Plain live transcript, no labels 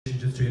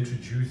just to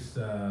introduce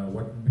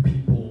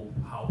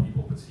how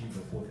people perceive the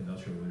fourth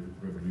industrial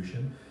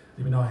revolution.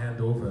 Let me now hand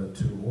over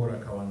to Ora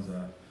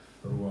Kawanza,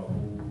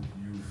 who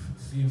you've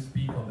seen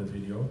speak on the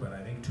video, but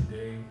I think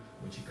today,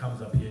 when she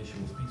comes up here, she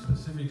will speak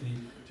specifically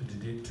to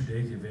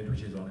today's event,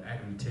 which is on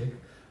AgriTech,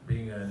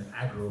 being an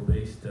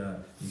agro-based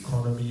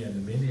economy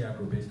and many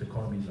agro-based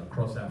economies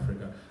across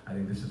Africa. I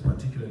think this is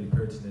particularly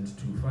pertinent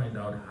to find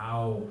out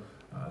how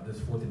this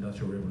fourth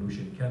industrial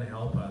revolution can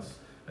help us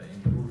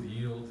improve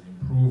yields,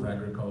 improve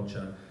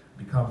agriculture,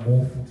 become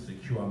more food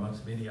secure,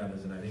 amongst many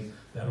others. And I think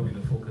that will be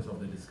the focus of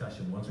the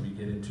discussion once we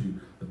get into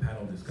the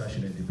panel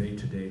discussion and debate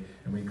today.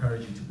 And we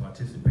encourage you to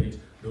participate.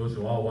 Those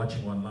who are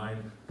watching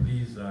online,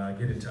 please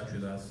get in touch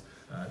with us,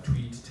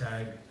 tweet,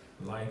 tag,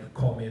 like,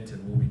 comment,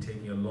 and we'll be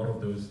taking a lot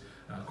of those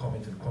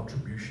comments and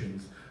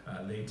contributions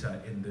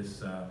later in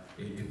this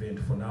event.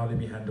 For now, let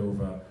me hand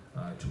over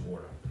to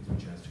Ora. Please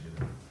put your hands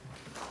together.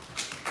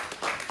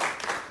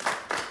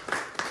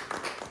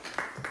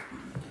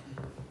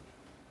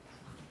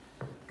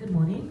 Good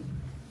morning.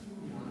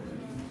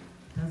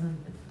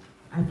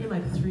 I feel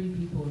like 3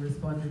 people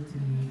responded to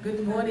me.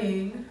 Good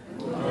morning.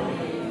 Good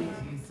morning.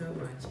 Thank you so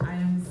much. I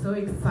am so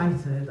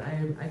excited.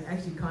 I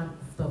actually can't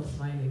stop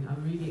smiling.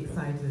 I'm really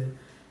excited.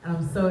 And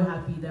I'm so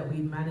happy that we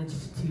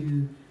managed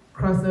to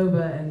cross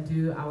over and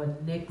do our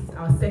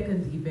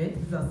second event.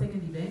 This is our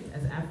second event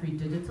as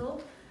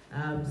AfriDigital.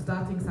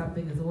 Starting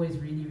something is always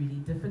really,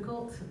 really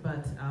difficult,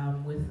 but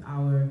with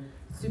our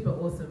super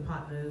awesome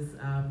partners,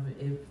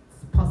 it's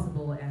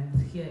possible,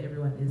 and here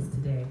everyone is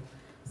today.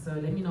 So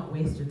let me not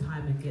waste your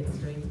time and get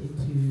straight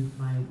into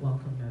my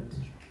welcome note.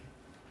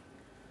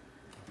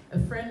 A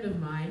friend of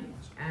mine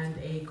and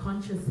a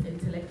conscious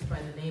intellect by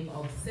the name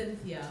of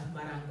Cynthia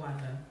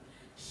Marangwanda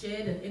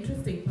shared an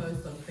interesting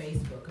post on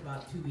Facebook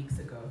about 2 weeks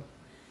ago.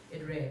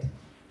 It read,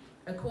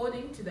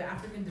 according to the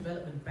African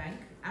Development Bank,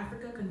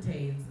 Africa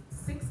contains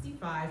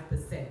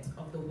 65%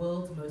 of the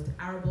world's most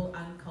arable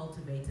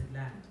uncultivated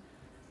land,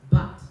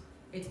 but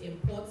it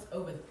imports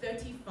over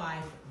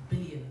 $35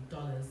 billion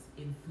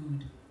in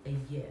food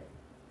a year.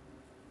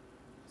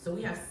 So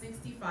we have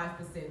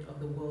 65% of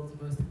the world's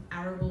most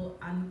arable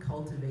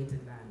uncultivated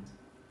land,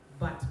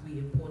 but we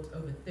import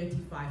over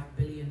 $35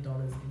 billion in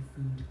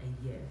food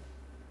a year.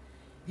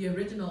 The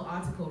original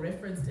article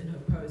referenced in her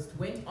post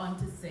went on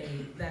to say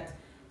that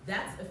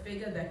that's a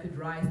figure that could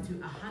rise to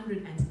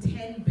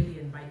 $110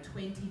 billion by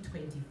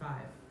 2025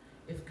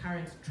 if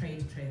current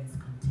trade trends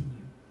continue.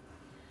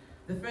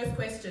 The first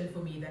question for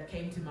me that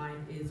came to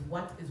mind is,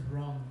 what is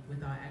wrong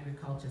with our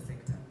agriculture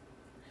sector?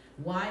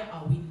 Why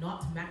are we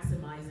not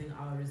maximizing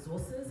our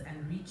resources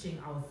and reaching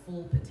our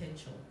full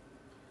potential?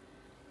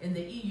 In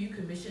the EU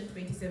Commission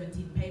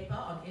 2017 paper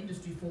on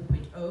Industry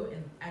 4.0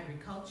 in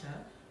agriculture,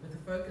 with a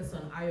focus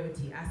on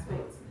IoT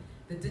aspects,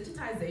 the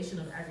digitization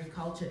of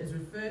agriculture is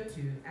referred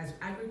to as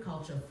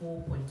Agriculture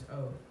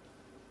 4.0.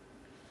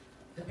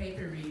 The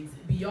paper reads,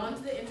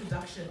 beyond the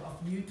introduction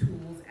of new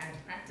tools and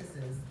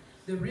practices,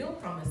 the real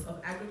promise of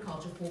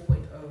Agriculture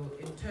 4.0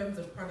 in terms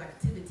of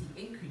productivity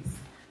increase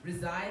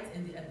resides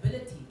in the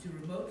ability to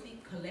remotely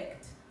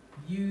collect,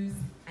 use,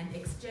 and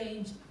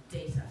exchange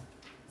data,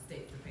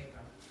 states the paper.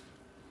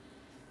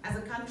 As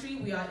a country,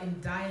 we are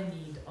in dire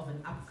need of an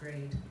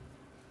upgrade.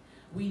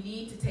 We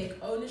need to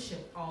take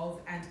ownership of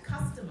and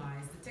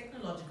customize the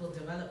technological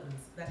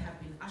developments that have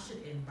been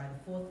ushered in by the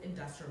fourth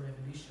industrial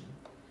revolution,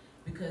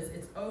 because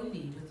it's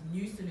only with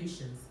new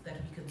solutions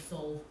that we can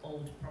solve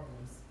old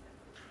problems.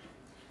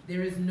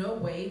 There is no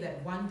way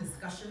that one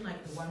discussion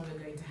like the one we're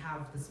going to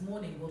have this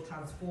morning will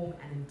transform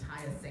an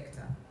entire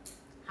sector.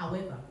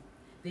 However,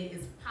 there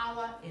is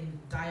power in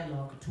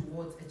dialogue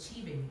towards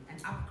achieving an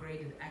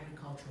upgraded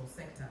agricultural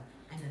sector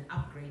and an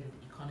upgraded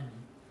economy.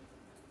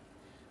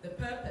 The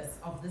purpose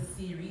of this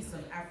series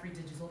of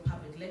AfriDigital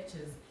public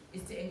lectures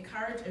is to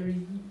encourage a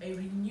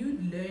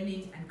renewed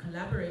learning and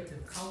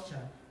collaborative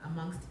culture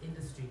amongst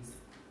industries.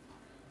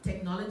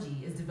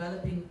 Technology is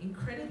developing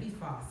incredibly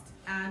fast,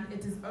 and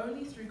it is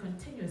only through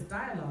continuous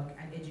dialogue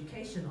and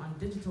education on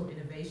digital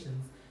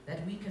innovations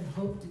that we can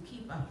hope to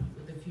keep up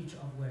with the future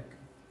of work.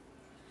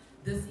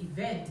 This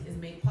event is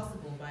made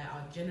possible by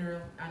our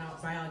generous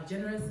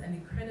and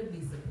incredibly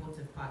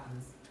supportive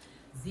partners,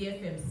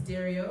 ZFM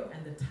Stereo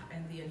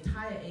and the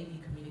entire AV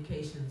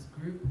Communications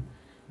Group,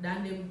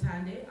 Nande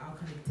Mutande, our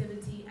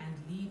connectivity and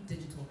lead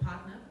digital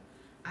partner,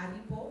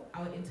 ARIPO,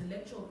 our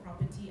intellectual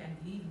property and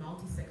lead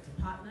multi-sector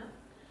partner,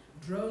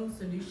 Dron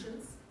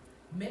Solutions,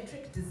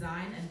 Metric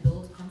Design and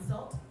Build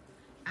Consult,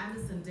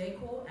 Anderson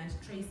Decor, and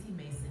Tracy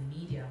Mason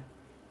Media.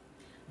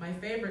 My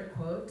favorite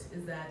quote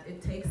is that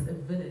it takes a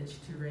village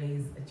to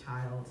raise a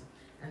child,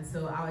 and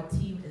so our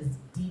team is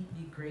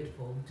deeply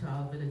grateful to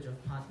our village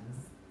of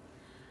partners.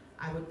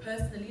 I would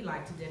personally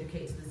like to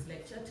dedicate this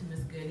lecture to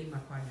Ms. Gerlie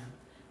Makwanya,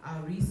 our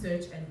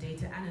research and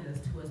data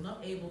analyst who was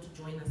not able to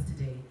join us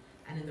today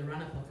and in the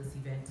run-up of this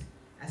event,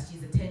 as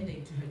she's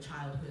attending to her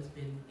child who has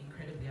been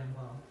incredibly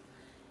unwell.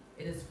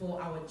 It is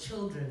for our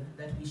children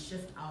that we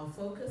shift our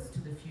focus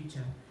to the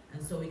future,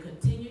 and so we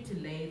continue to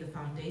lay the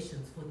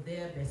foundations for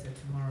their better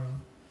tomorrow.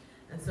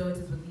 And so it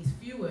is with these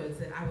few words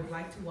that I would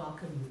like to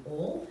welcome you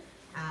all,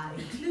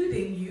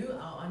 including you,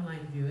 our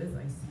online viewers,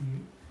 I see you,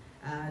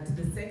 to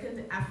the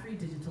second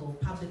AfriDigital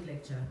public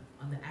lecture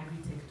on the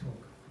AgriTech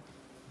talk.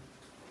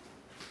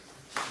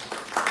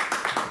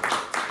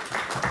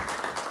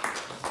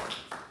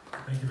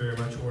 Thank you very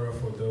much, Ora,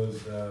 for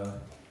those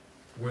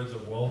words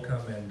of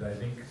welcome, and I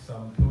think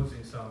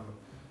posing some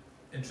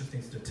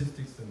interesting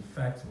statistics and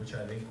facts, which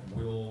I think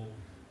will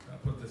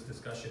put this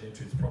discussion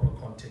into its proper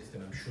context,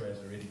 and I'm sure has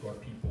already got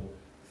people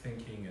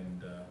thinking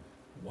and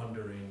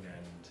wondering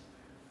and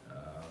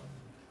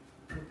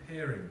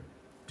preparing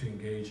to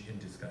engage in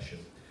discussion.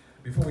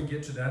 Before we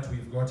get to that,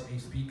 we've got a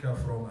speaker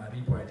from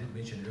ARIPO. I did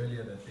mention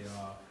earlier that they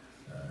are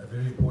a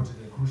very important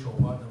and crucial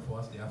partner for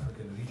us, the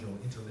African Regional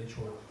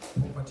Intellectual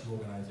Property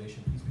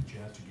Organization. Please put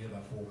your hands together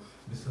for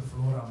Mr.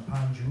 Flora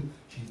Mpanju.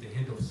 She's the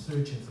head of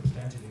search and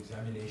substantive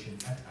examination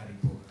at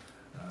ARIPO.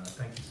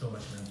 Thank you so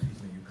much, ma'am.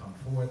 Please may you come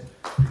forward.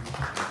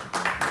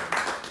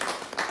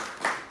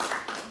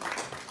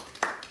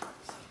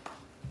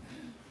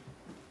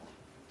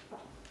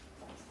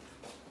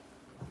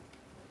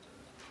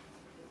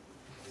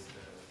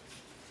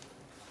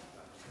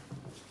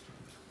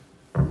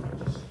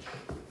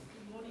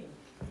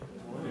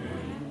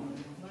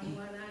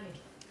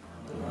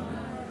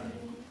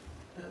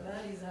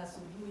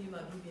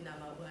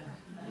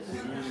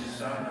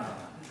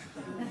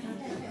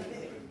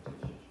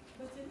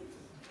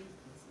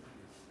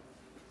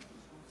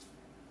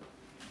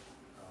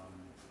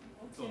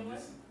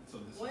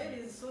 While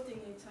he's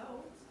sorting it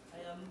out, I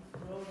am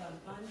Flora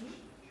Mpanju.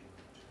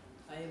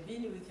 I have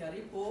been with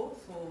ARIPO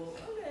for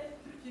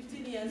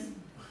 15 years in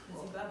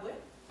Zimbabwe.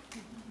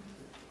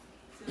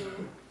 So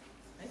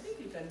I think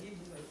you can give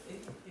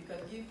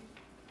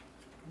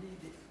me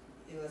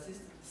your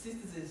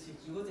citizenship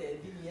because I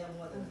have been here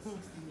more than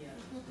 16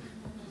 years.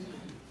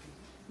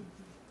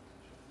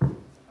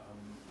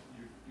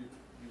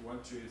 You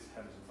want to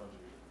have it in front of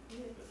you?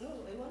 Yeah, no,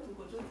 I want to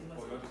control it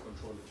myself. Oh, you want to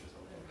control it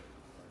yourself? Yeah.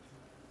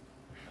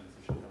 And the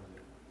fish comes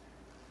in.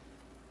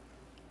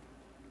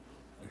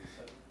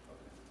 Okay.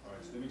 All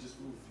right, so let me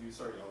just move you.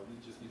 Sorry, I'll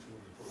just need to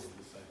move the program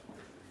this side.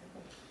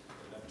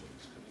 The laptop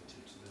is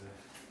connected to the.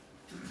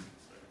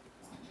 Sorry.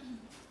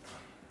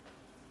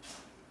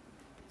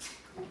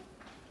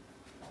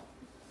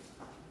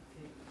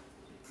 Okay.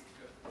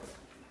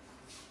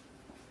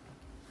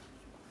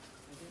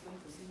 Are you going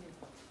to see me?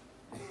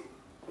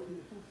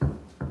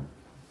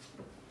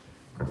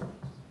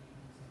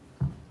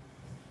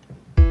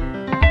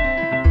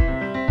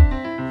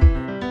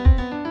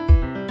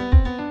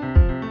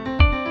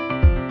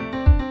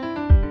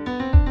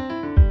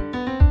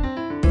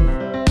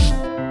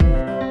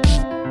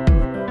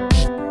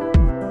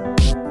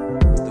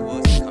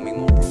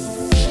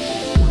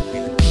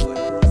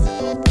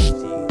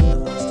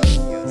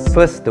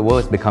 First, the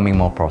world is becoming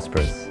more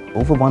prosperous.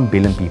 Over 1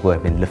 billion people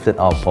have been lifted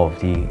out of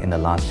poverty in the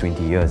last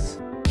 20 years.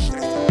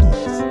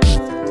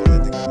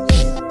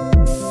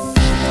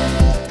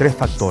 Tres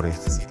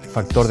factores: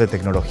 factor de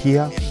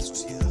tecnología,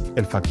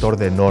 el factor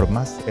de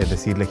normas, es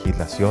decir,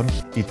 legislación,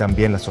 y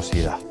también la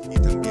sociedad.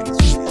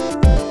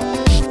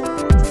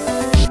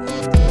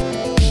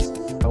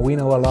 We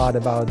know a lot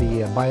about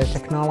the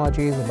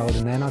biotechnologies, about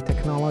the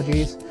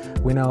nanotechnologies.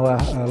 We know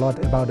a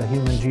lot about the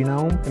human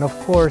genome. And of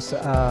course,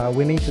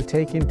 we need to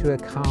take into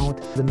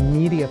account the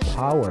media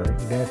power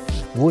that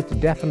would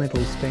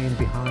definitely stand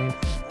behind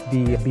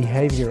the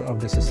behavior of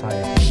the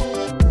society.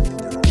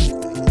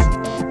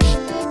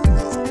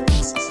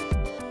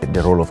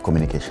 The role of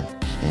communication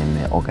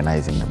in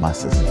organizing the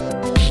masses.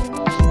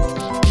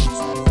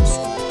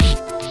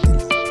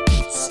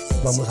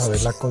 Vamos a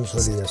ver la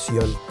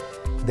consolidación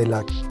de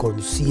la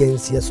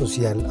conciencia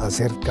social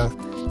acerca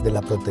de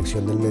la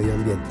protección del medio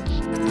ambiente.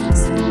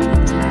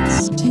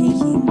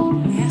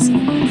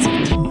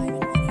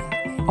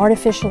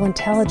 Artificial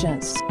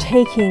intelligence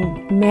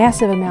taking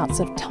massive amounts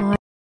of time.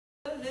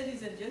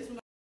 Ladies and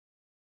gentlemen,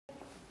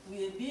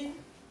 we have been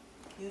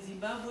in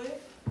Zimbabwe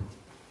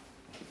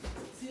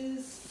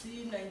since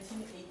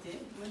 1980,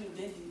 when we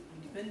gained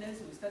independence.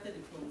 We started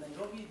from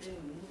Nairobi, then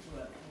we moved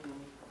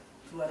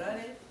to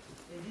Harare,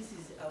 and this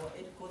is our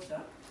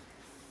headquarters.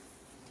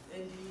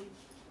 And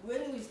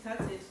when we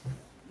started,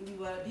 we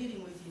were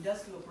dealing with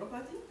industrial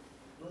property.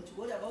 Don't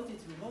worry about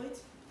it, you know it.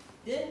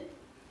 Then,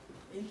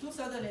 in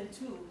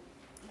 2002,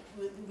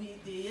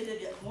 they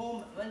ended a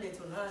home mandate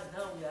on us.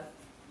 Now we are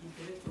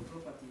intellectual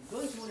property.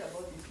 Don't worry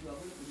about this, you are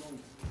going to know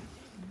it.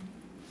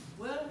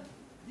 Well,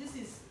 this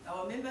is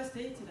our member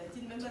state,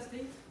 19 member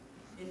states,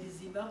 and the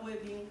Zimbabwe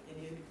being an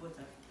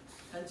headquarter.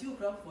 Can't you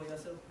clap for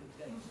yourself,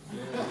 guys?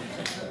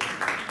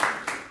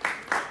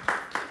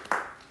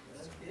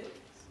 Okay.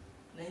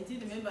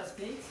 19 member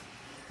states,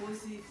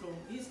 policy from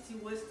east,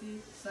 west,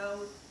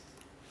 south,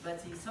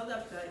 but South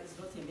Africa is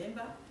not a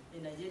member,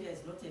 and Nigeria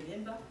is not a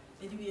member,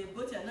 and we have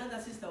got another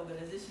sister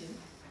organization,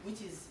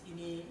 which is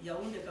in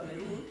Yaoundé,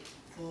 Cameroon,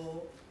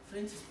 for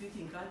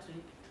French-speaking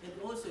country, and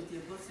also it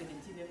has got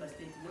 17 member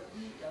states.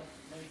 We have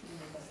 19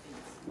 member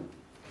states.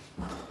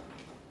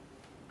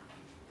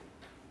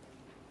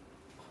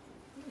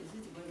 Where is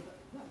it going back?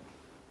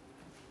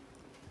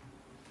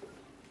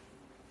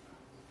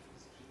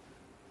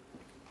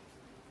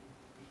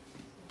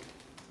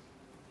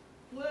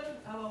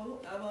 Well,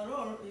 our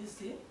role is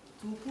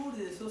to pull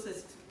the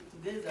resources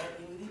together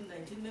within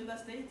 19 member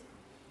states.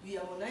 We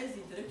harmonize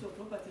the intellectual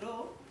property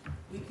law.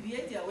 We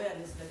create the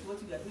awareness like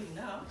what we are doing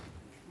now.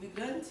 We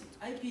grant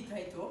IP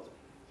title.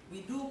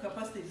 We do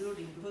capacity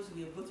building because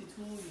we have got 2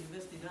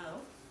 universities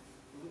now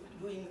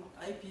doing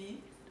IP.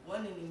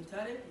 One in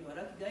Mtare, you are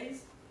lucky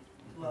guys,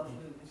 who have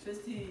the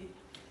first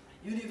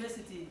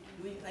university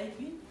doing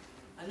IP.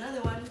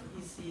 Another one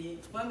is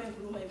Kwame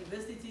Nkrumah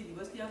University,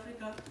 West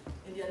Africa,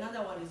 and the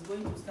another one is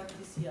going to start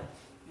this year,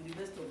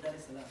 University of Dar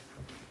es Salaam.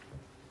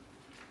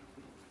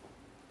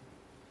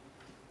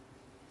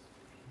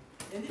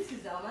 And this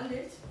is our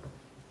mandate.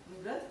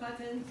 We grant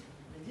patents,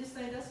 register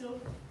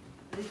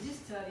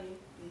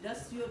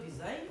industrial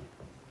design,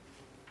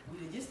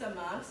 we register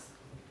marks,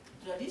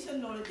 traditional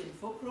knowledge and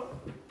folklore,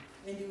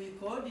 and we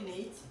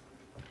coordinate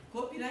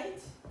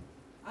copyright,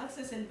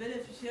 access and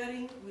benefit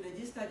sharing, we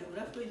register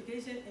geographical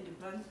indication and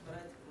plant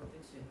variety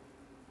protection.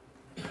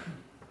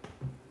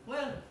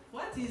 Well,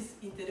 what is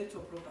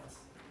intellectual property?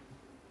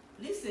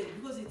 Listen,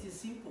 because it is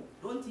simple,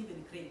 don't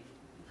even claim.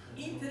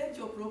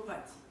 Intellectual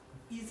property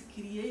is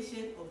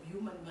creation of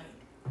human mind.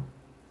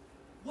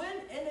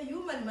 When any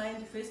human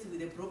mind faced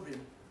with a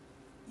problem,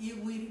 he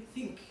will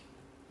think,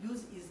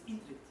 use his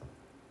intellect.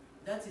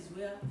 That is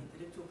where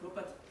intellectual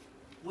property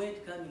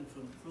word coming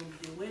from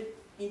the word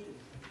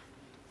intellect.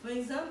 For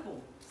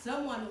example,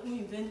 someone who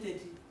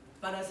invented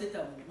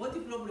paracetamol, what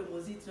problem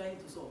was he trying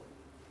to solve?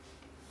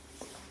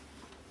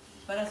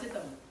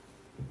 Paracetamol.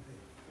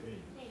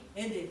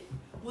 Headache.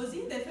 Was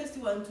he the first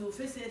one to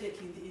face headache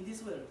in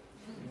this world?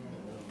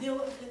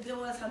 There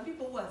were some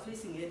people who are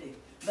facing headache,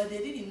 but they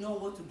didn't know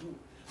what to do.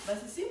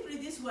 But simply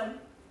this one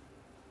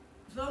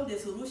found the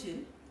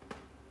solution.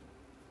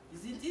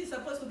 Isn't he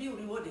supposed to be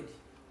rewarded?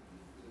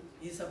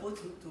 He's supposed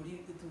to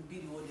be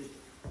rewarded.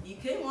 He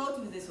came out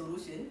with a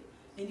solution,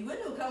 and when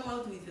you come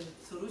out with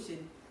a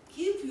solution,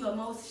 keep your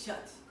mouth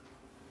shut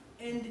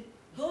and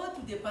go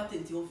to the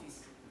patent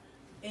office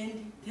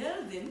and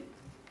tell them,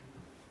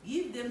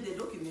 give them the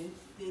document,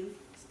 they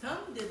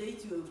stamp the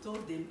date you have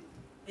told them,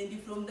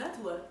 and from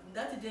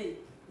that day,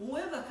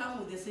 whoever comes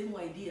with the same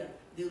idea,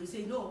 they will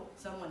say, no,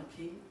 someone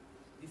came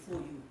before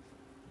you.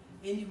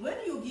 And when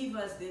you give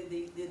us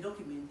the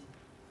document,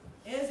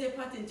 as a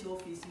patent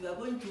office, we are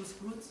going to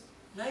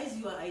scrutinize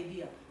your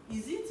idea.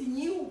 Is it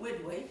new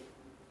worldwide?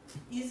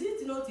 Is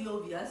it not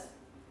obvious?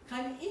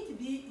 Can it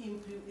be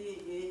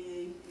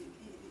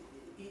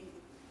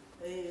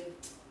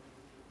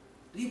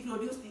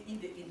reproduced in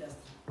the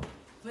industry?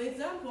 For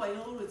example, I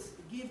always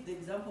give the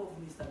example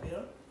of Mr.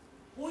 Bell,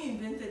 who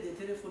invented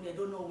the telephone, I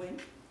don't know when,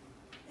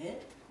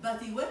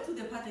 but he went to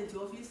the patent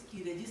office,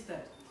 he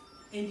registered,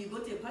 and he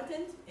got a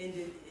patent and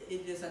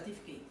a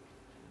certificate.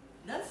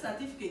 That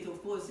certificate,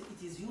 of course,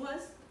 it is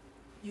yours.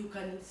 You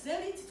can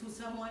sell it to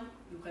someone,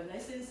 you can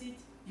license it,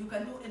 you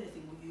can do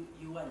anything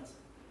you want.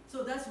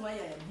 So that's why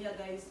I am here,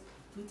 guys,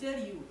 to tell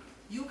you,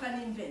 you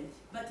can invent,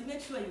 but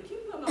make sure you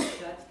keep your mouth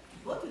shut,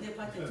 go to the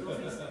patent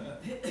office,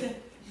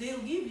 they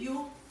will give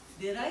you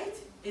the right,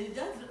 and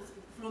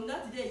from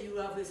that day you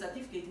have a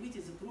certificate which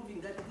is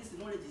proving that this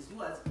knowledge is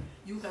yours.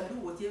 You can do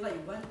whatever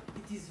you want,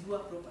 it is your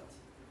property.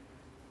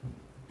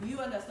 Do you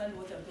understand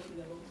what I'm talking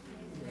about?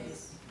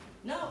 Yes.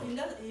 Now,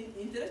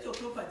 intellectual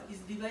property is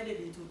divided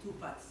into 2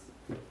 parts.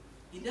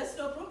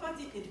 Industrial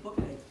property and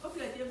copyright.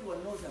 Copyright,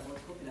 everyone knows about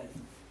copyright.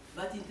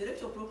 But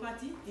intellectual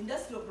property,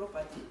 industrial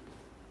property,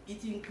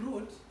 it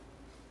includes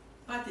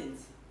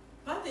patents.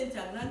 Patents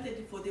are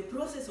granted for the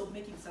process of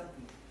making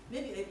something.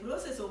 Maybe a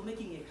process of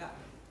making a car,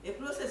 a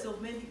process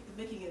of making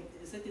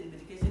a certain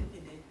medication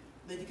in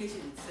the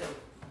medication itself.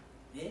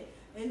 Yeah?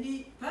 And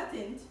the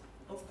patent,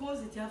 of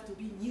course, it has to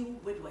be new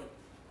worldwide,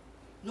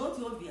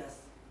 not obvious.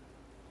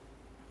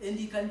 And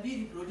it can be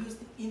reproduced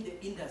in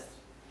the industry.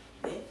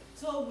 Okay?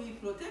 So we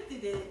protect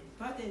the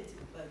patent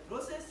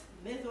process,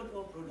 method,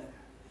 or product.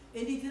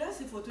 And it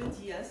lasts for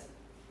 20 years.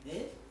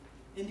 Okay?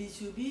 And it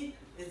should be,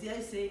 as I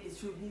said, it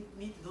should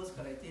meet those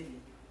criteria.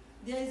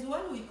 There is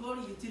one we call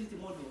utility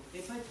model, a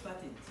pet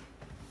patent.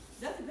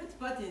 That pet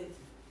patent,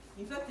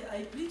 in fact,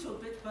 I preach on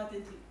pet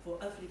patent for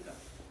Africa.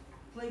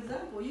 For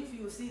example, if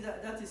you see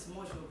that is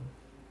motion,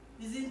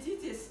 isn't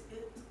it as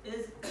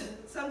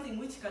something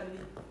which can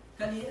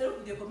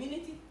help the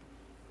community?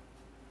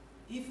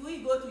 If we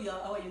go to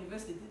our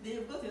university,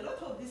 they've got a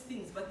lot of these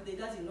things, but they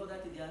doesn't know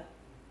that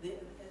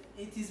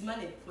it is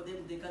money for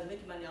them, they can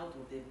make money out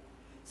of them.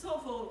 So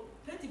for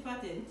petty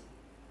patent,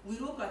 we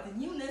look at the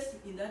newness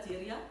in that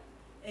area,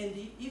 and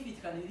if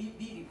it can be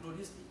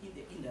reproduced in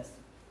the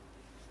industry.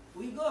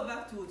 We go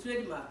back to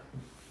trademark.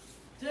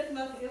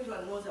 Trademark,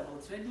 everyone knows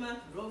about trademark,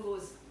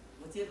 logos,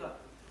 whatever.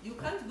 You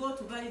can't go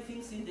to buy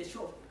things in the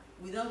shop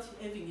without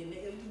having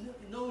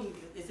knowing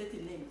a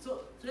certain name.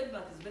 So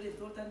trademark is very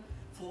important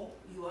for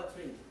your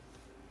trade.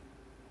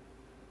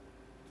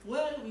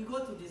 When we go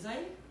to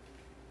design,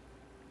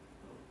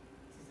 what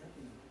is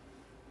happening?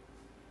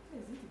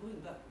 Where is it going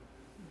back?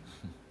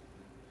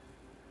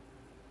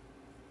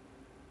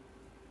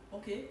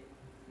 Okay,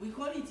 we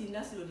call it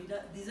industrial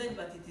design,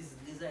 but it is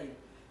design.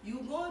 You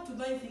go to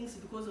buy things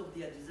because of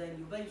their design.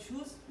 You buy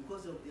shoes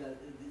because of their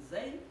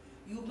design.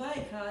 You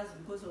buy cars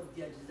because of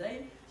their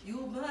design.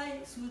 You buy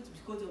suits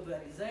because of their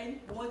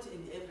design, watch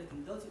and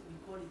everything. That's what we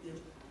call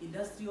it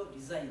industrial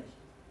design.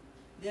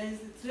 There is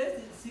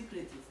trade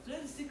secret.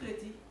 Trade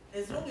secret,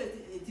 as long as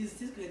it is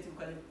secret,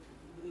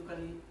 you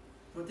can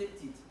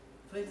protect it.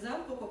 For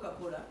example,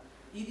 Coca-Cola,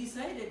 he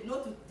decided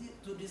not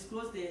to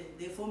disclose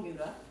the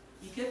formula.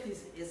 He kept it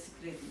a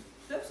secret.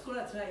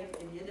 Pepsi-Cola tried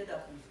and he ended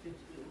up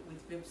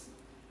with Pepsi.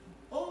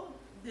 Or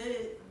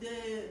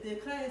the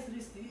client's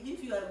list,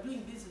 if you are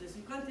doing business,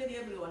 you can't tell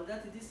everyone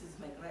that this is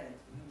my client.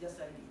 You just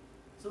hide it.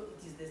 So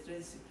it is the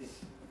trade secret.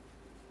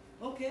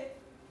 Okay,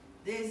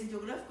 there is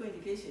geographical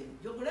indication.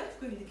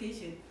 Geographical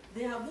indication,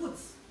 they are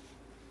woods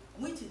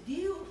which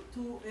due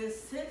to a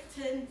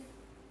certain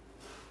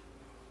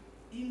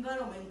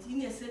environment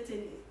in a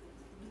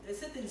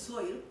certain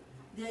soil,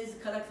 there is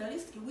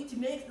characteristic which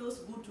makes those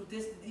good to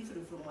taste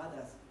different from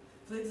others.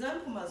 For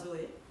example,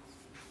 Mazoe.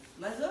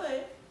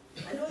 Mazoe,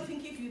 I don't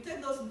think if you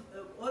take those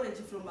orange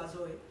from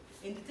Mazoe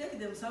and take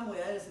them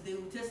somewhere else, they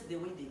will taste the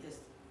way they taste.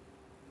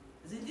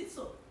 Isn't it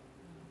so?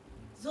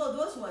 So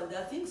those ones,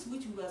 there are things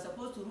which we are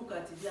supposed to look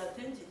at. There are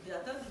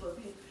tangible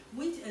things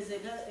which as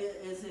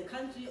a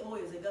country or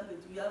as a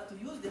government, we have to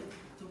use them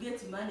to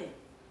get money.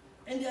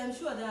 And I'm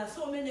sure there are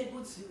so many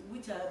goods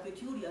which are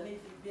peculiar,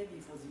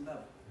 maybe for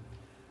Zimbabwe.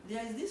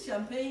 There is this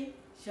champagne.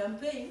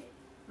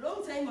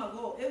 Long time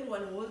ago,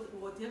 everyone,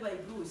 whatever I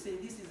do, say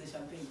this is a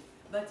champagne.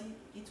 But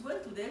it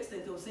went to the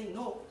extent of saying,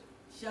 no,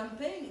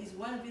 champagne is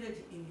one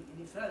village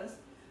in France.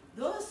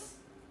 Those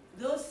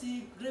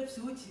grapes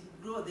which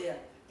grow there,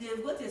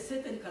 they've got a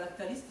certain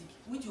characteristic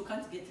which you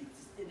can't get it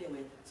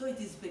anyway. So it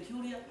is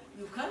peculiar.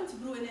 You can't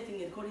brew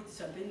anything and call it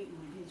champagne, you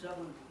will be in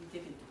trouble, you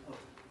take it to court.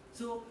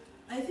 So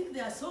I think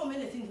there are so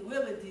many things we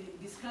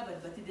haven't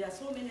discovered, but there are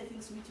so many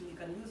things which we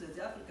can use as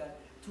Africa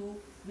to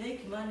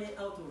make money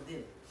out of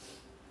them.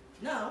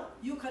 Now,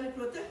 you can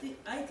protect the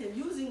item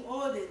using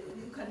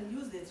you can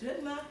use the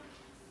trademark,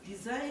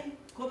 design,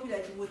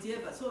 copyright,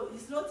 whatever. So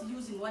it's not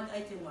using one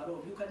item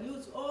alone. You can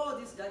use all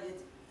these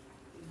gadgets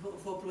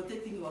for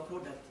protecting your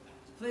product.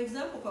 For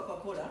example,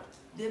 Coca-Cola,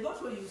 the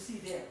bottle you see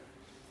there,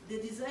 the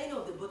design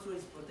of the bottle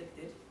is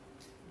protected.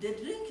 The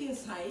drink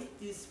inside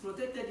is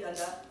protected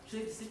under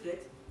trade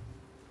secret.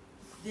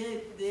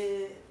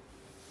 The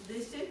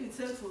shape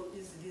itself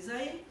is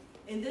designed,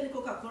 and then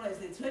Coca-Cola is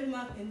the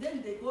trademark, and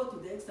then they go to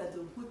the extent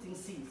of putting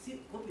C,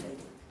 copyright.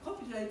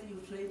 Copyright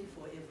you trade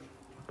forever.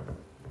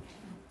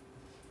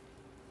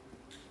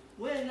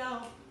 Well,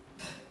 now,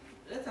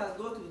 let us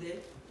go to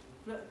the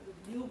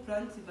new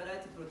plant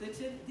variety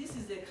protection. This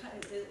is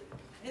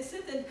a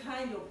certain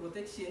kind of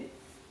protection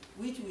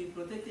which we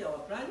protect our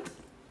plant,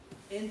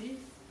 and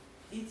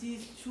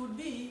should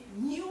be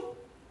new.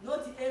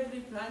 Not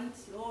every plant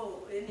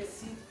or any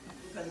seed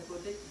you can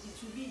protect. It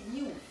should be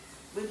new,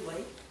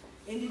 worldwide,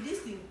 and it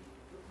is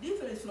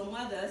different from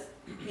others,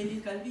 and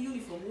it can be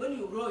uniform. When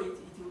you grow it,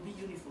 it will be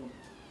uniform.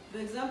 For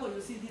example,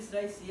 you see this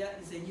rice here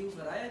is a new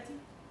variety.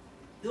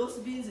 Those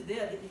beans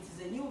there, it is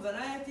a new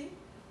variety,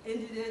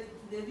 and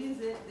the beans,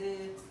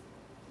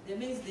 the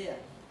maize there,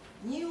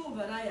 new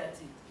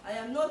variety. I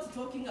am not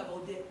talking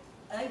about the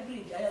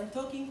hybrid. I am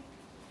talking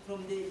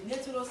from the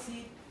natural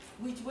seed,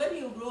 which when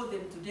you grow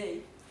them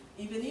today,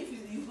 even if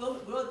you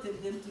grow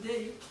them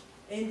today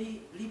and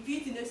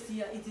repeat next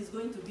year, it is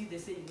going to be the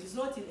same. It's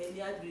not in any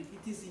hybrid.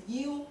 It is a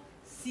new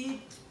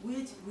seed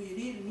which we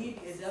really need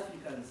as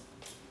Africans.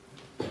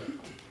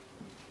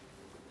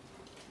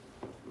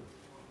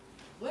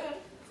 Well,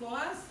 for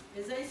us,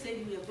 as I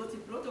said, we have got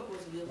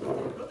protocols. We have got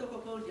a protocol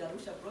called the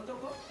Arusha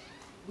Protocol,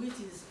 which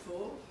is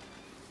for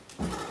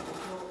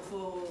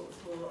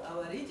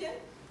our region.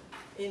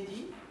 And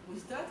we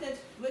started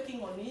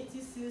working on it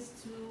since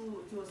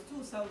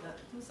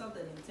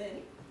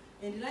 2010.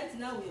 And right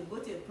now we have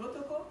got a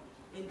protocol,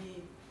 and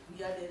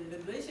we are the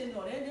regulation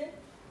already.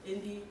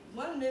 And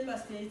one member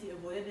state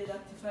have already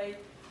ratified.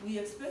 We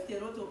expect a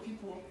lot of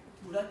people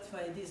to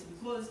ratify this,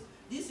 because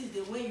this is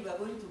the way we are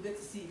going to get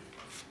seed.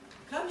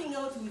 Coming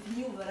out with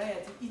new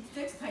variety, it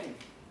takes time.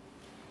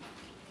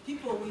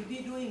 People will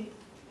be doing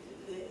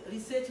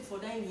research for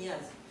 9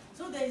 years.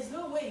 So there is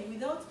no way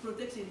without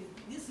protection,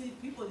 these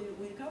people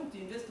will come to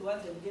invest to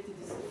us and get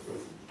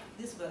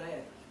this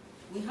variety.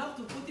 We have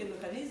to put a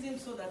mechanism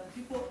so that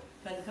people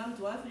can come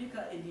to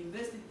Africa and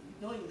invest,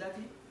 knowing that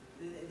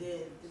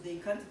they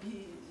can't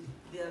be,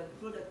 their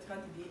product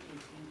can't be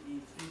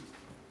infringed.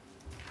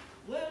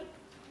 Well,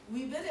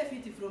 we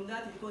benefit from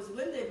that, because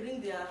when they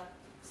bring their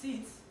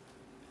seeds,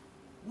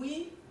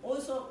 we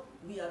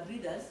are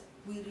breeders.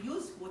 We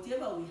use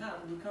whatever we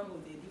have, we come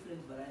with a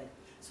different variety.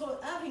 So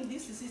having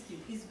this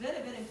system is very,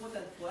 very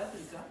important for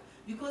Africa,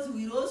 because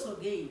we will also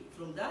gain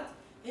from that.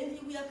 And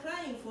we are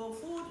crying for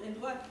food and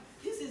what.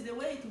 This is the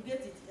way to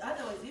get it.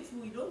 Otherwise, if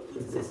we don't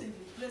put the system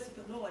in place,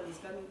 no one is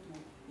coming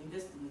to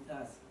invest with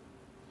us.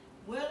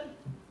 Well,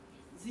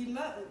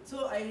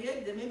 so I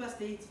urge the member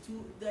states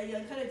I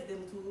encourage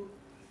them to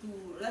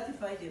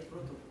ratify the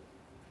protocol.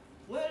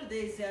 Well,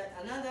 there is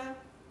another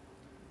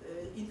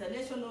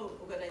international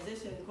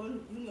organization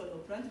called Union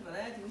of Plant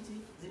Variety, which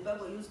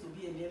Zimbabwe used to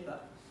be a member,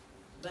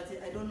 but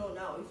I don't know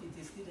now if it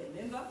is still a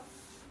member.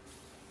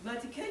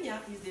 But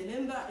Kenya is a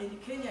member,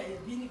 and Kenya has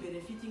been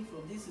benefiting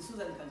from this.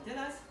 Susan can tell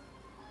us.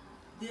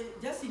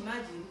 Just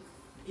imagine,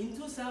 in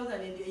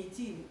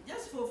 2018,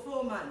 just for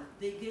 4 months,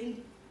 they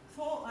gained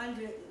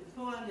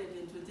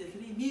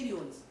 423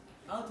 millions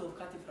out of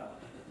cauliflower.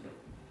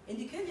 And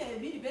Kenya has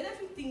been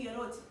benefiting a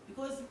lot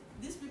because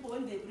these people,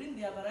 when they bring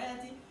their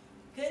variety,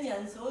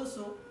 Kenyans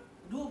also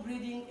do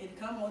breeding and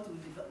come out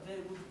with a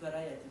very good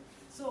variety.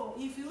 So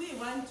if we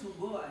want to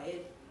go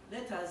ahead,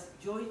 let us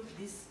join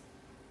this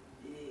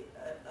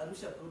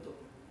Arusha protocol.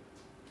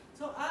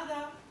 So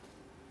other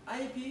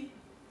IP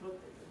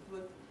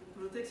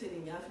protection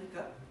in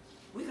Africa,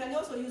 we can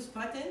also use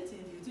patent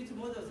and utility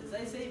models, as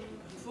I said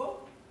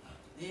before,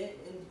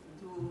 and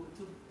to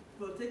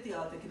protect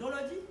our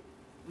technology.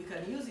 We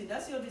can use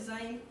industrial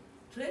design,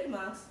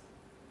 trademarks,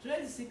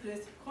 trade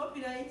secrets,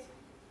 copyright,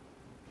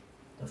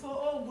 for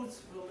all goods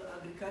from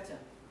agriculture.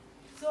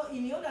 So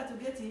in order to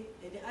get an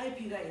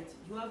IP right,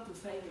 you have to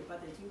file a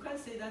patent. You can't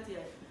say that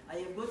I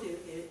have got a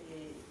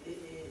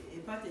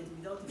patent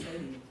without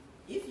filing it.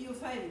 If you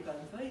file, you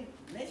can file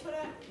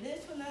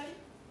nationally,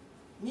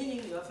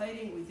 meaning you are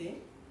filing with the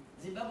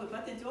Zimbabwe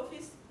Patent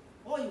Office,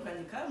 or you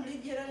can come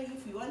regionally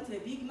if you want a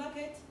big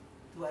market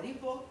to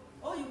ARIPO,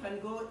 or you can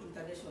go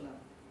international.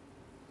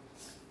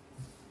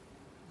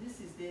 This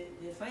is the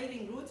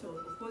filing route.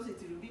 Of course, it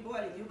will be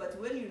boring you, but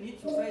when you need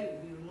to file,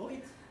 you will know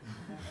it.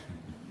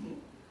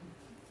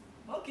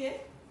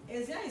 Okay,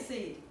 as I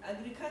said,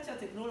 agriculture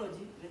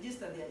technology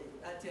registered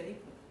at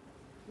ARIPO.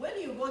 When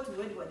you go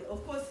to anybody,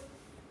 of course,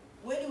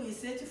 when we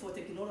search for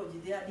technology,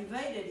 they are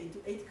divided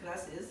into 8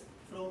 classes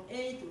from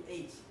A to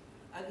H.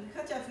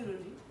 Agriculture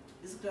field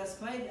is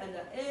classified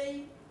under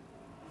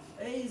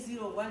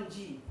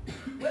A01G.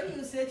 When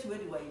you search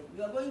worldwide,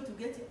 you are going to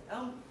get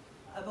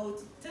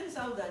about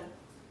 10,000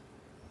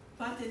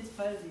 patent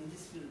filed in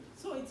this field.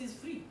 So it is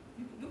free.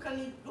 You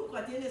can look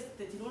at any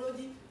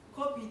technology,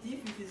 copy it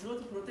if it is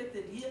not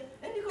protected here,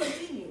 and you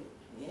continue.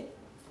 Yeah?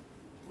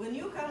 When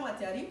you come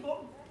at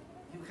ARIPO,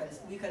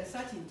 we can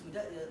search into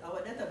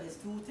our database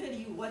to tell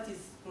you what is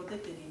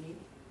protected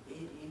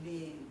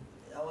in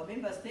our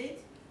member state.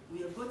 We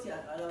have got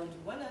around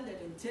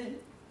 110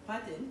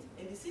 patents,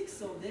 and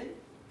 6 of them,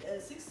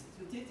 6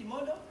 utility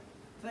model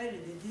filed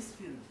in this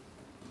field.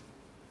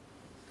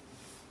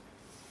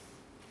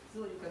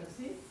 So you can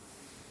see.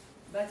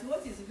 But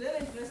what is very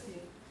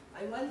interesting,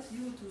 I want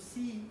you to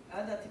see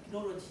other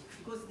technology,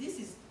 because this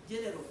is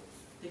general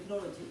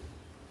technology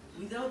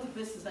without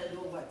pesticide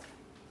or what.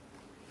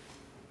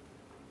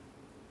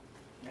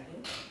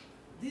 Okay.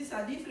 These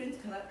are different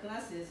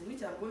classes,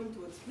 which I'm going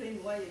to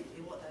explain why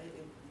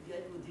I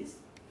do this.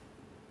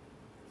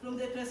 From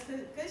the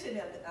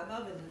classification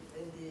above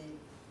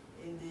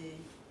in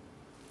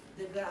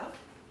the graph,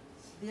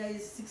 there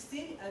is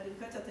 16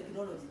 agriculture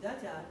technologies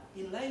that are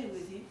in line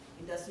with the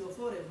Industrial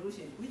 4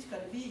 Revolution, which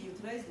can be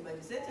utilized by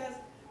researchers,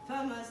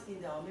 farmers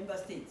in our member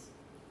states.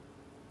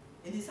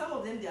 And in some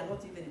of them, they are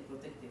not even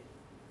protected.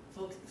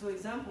 For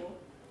example,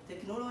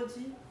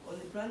 technology on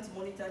the plant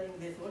monitoring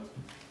method.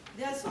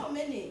 There are so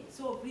many,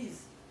 so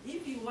please,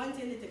 if you want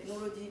any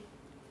technology,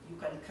 you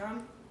can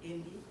come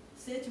and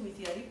search with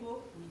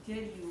ARIPO. We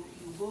tell you,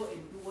 you go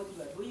and do what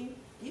you are doing.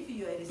 If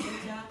you are a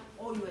researcher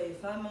or you are a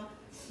farmer,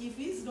 if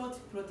it's not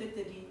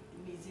protected in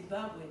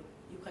Zimbabwe,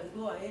 you can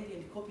go ahead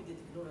and copy the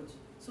technology.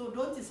 So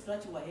don't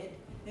scratch your head.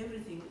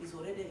 Everything is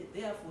already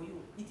there for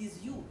you. It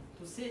is you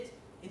to search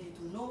and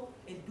to know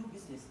and do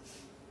business.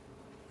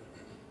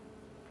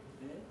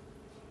 Okay.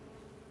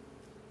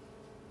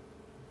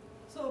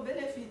 So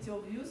benefit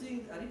of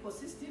using ARIPO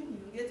system, you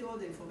will get all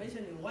the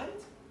information you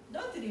want.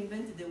 Don't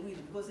reinvent the wheel,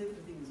 because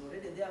everything is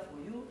already there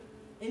for you,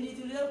 and it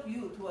will help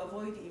you to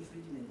avoid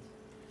infringement.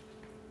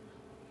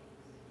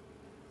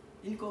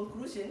 In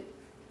conclusion,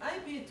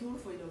 IP tool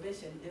for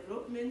innovation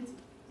development,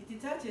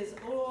 it touches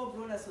all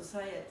broader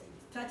society, it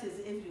touches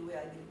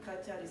everywhere,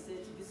 agriculture,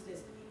 research,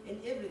 business, and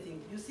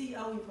everything. You see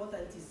how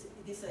important is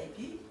this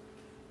IP.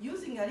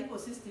 Using ARIPO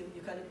system,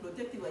 you can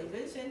protect your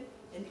invention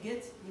and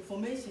get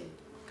information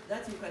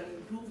that you can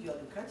improve your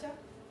agriculture.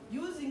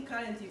 Using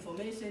current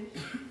information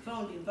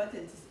found in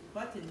patents,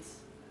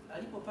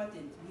 ARIPO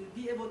patent, will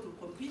be able to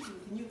compete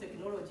with new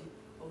technology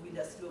of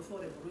Industrial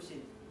 4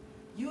 Revolution.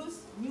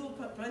 Use new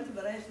plant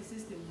variety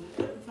system will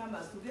help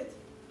farmers to get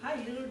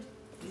high yield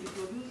in the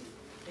produce,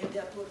 and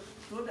their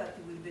product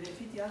will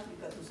benefit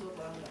Africa to solve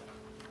hunger.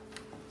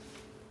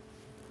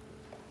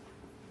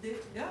 The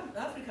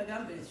Africa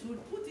government should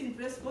put in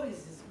place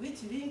policies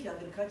which link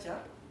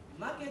agriculture,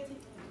 market,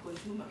 and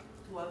consumer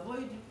to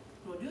avoid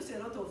produce a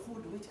lot of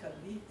food which can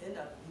end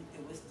up in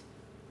the waste.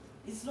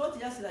 It's not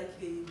just like,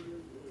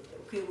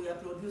 okay, we are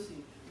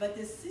producing, but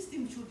the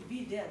system should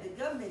be there. The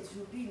government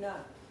should be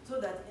now, so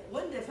that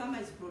when the farmer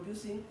is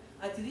producing,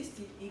 at least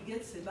he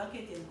gets a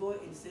market and go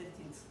and sell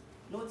things,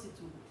 not to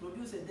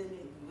produce and then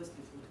waste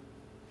the food.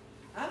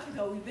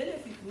 Africa will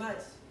benefit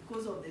much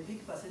because of the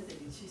big percentage.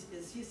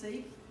 As she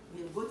said,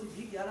 we have got a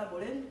big arable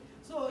land.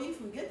 So if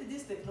we get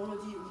this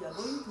technology, we are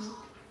going to,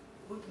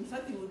 in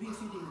fact, we will be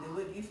feeding the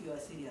world if you are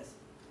serious.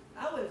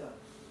 However,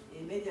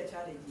 a major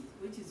challenge,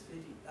 which is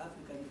facing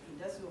African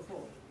industrial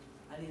form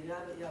and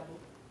reliable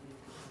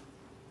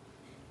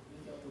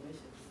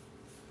automation.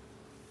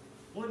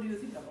 What do you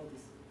think about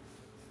this?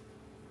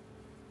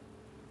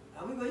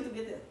 Are we going to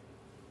get there?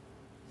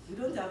 We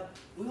don't have,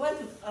 we want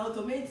to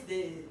automate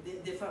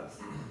the farms,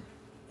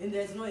 and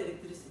there's no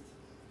electricity.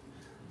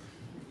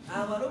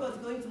 Our robots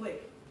going to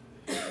work.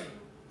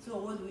 So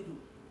what do we do?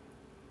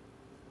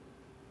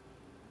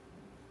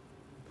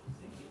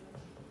 Thank you.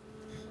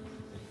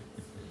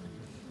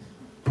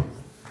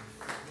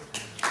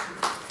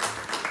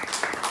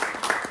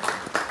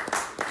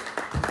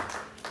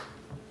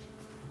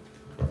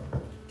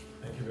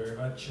 Thank you very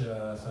much,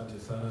 Asante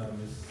Sana,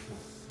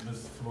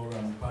 Ms. Flora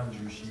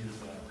Mpanju. She is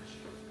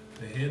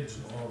the head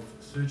of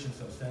Search and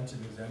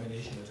Substantive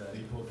Examination at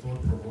ARIPO.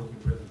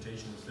 Thought-provoking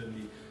presentation.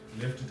 Certainly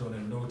left it on a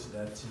note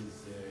that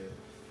is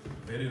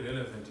very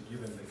relevant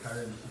given the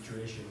current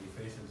situation we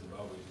face in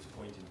Zimbabwe at this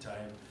point in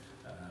time.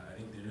 I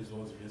think there is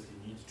obviously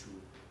need to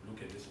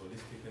look at this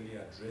holistically,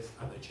 address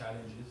other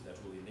challenges that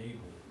will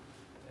enable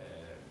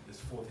this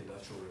fourth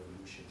industrial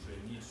revolution. So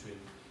it needs to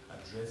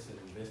address and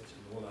invest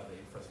in all other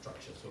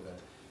infrastructure so that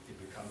it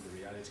becomes a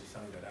reality,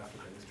 something that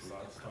Africa needs to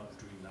start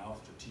doing now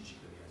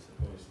strategically, I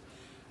suppose.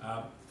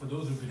 For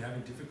those who've been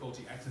having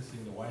difficulty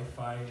accessing the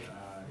Wi-Fi,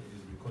 it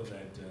is because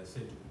I had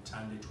said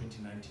Mtande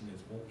 2019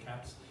 has all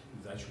caps.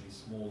 It's actually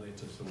small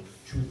letters, so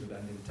choose the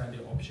Mtande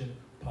option.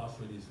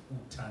 Password is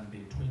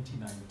Utande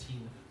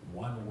 2019,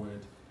 one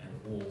word and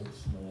all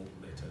small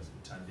letters,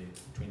 Utande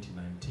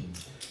 2019.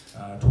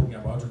 Talking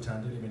about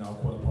Utande, let me now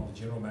call upon the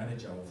General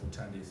Manager of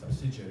Utande,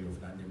 subsidiary of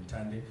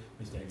Mtande,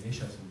 Mr.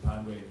 Ignatius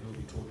Mpanju, and he'll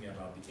be talking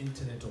about the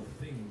Internet of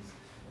Things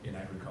in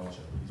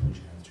agriculture. Please put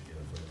your hands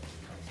together for him as he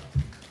comes up.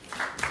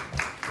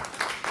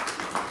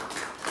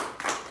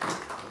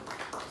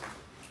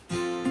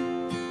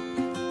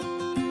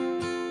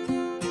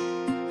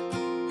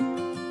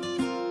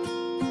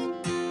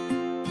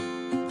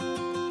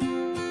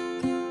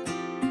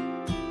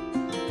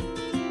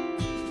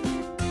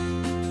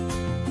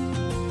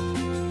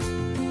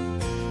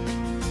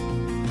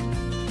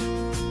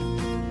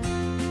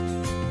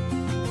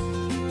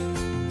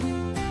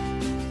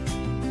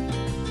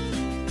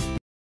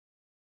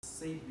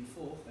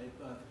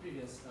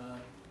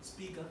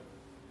 Speaker,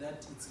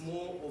 that it's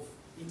more of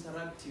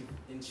interactive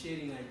and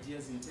sharing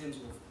ideas in terms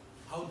of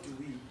how do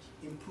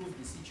we improve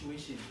the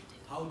situation,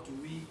 how do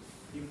we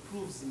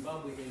improve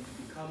Zimbabwe and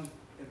become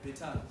a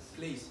better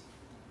place.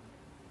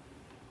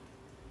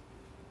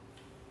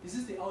 This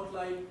is the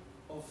outline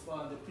of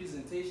the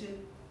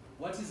presentation.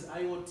 What is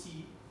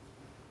IoT?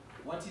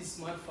 What is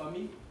smart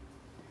farming?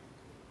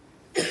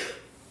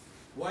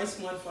 Why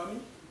smart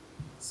farming?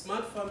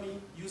 Smart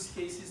farming use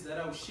cases that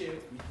I will share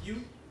with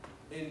you,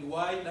 and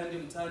why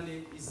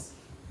Mtande is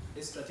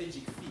a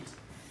strategic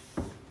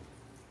fit.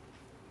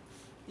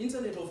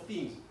 Internet of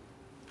Things.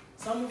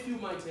 Some of you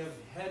might have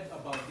heard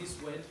about this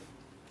word,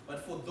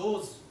 but for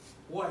those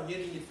who are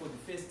hearing it for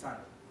the first time,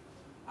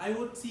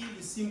 IoT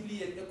is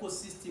simply an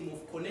ecosystem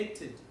of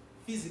connected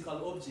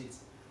physical objects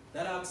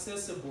that are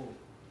accessible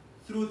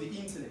through the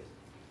internet.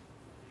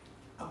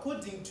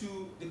 According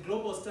to the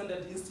Global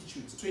Standard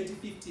Institute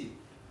 2015,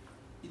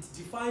 it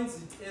defines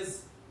it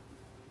as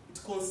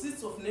it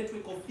consists of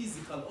network of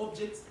physical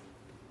objects,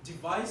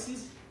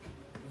 devices,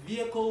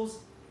 vehicles,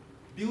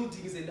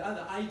 buildings and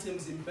other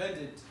items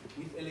embedded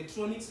with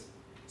electronics,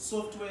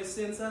 software,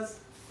 sensors,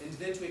 and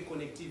network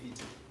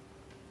connectivity.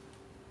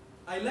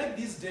 I like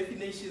these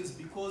definitions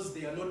because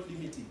they are not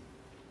limiting.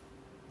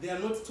 They are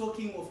not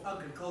talking of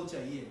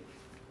agriculture here.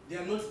 They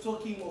are not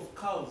talking of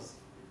cows.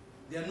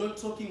 They are not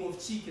talking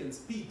of chickens,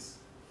 pigs.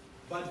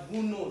 But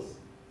who knows?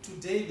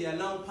 Today they are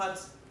now part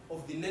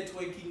of the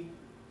networking.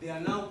 They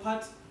are now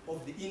part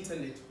of the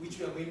internet, which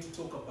we are going to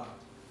talk about.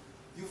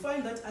 You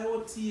find that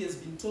IoT has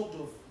been talked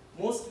of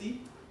mostly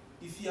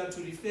if you are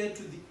to refer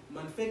to the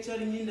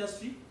manufacturing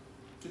industry,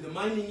 to the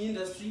mining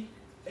industry,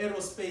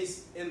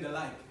 aerospace, and the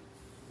like.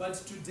 But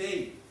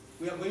today,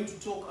 we are going to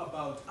talk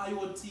about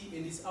IoT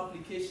and its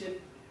application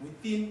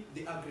within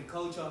the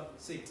agriculture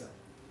sector.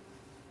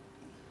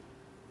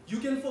 You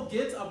can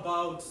forget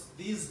about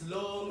these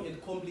long and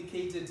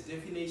complicated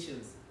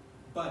definitions,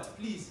 but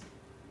please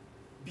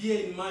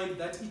bear in mind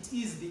that it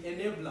is the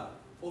enabler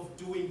of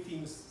doing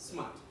things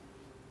smart.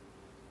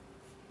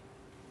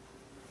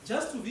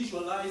 Just to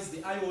visualize the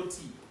IoT,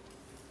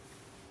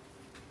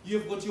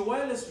 you've got your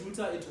wireless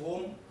router at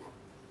home,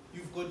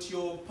 you've got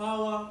your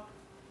power,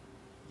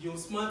 your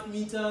smart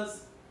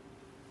meters,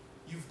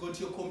 you've got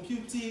your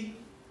computing,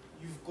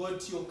 you've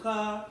got your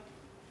car,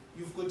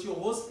 you've got your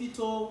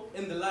hospital,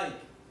 and the like.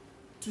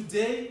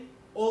 Today,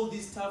 all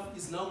this stuff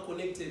is now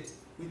connected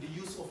with the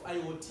use of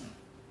IoT.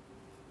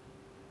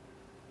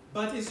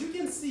 But as you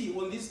can see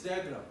on this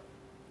diagram,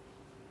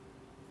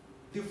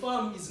 the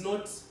farm is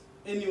not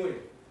anywhere.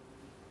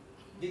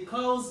 The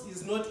cows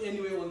is not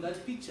anywhere on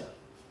that picture.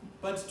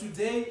 But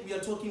today we are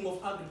talking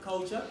of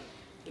agriculture,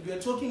 and we are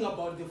talking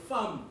about the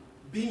farm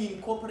being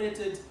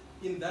incorporated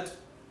in that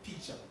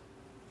picture.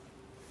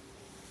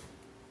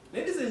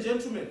 Ladies and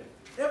gentlemen,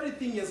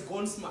 everything has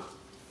gone smart.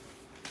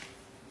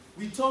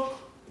 We talk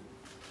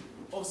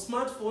of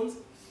smartphones,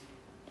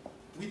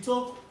 we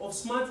talk of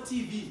smart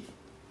TV,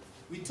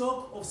 we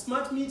talk of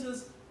smart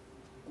meters,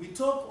 we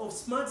talk of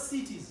smart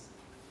cities,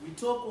 we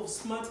talk of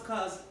smart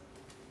cars.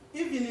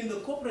 Even in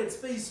the corporate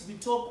space, we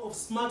talk of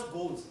smart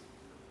goals.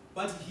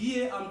 But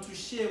here I'm to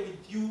share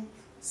with you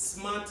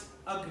smart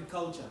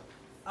agriculture.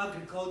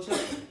 Agriculture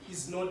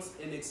is not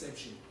an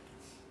exception.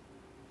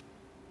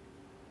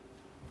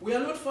 We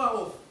are not far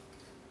off.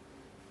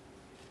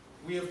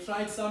 We have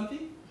tried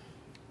something.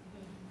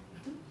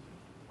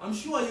 I'm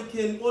sure you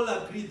can all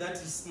agree that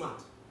is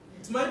smart.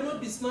 It might not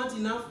be smart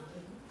enough,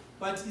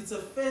 but it's a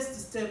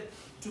first step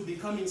to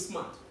becoming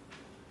smart.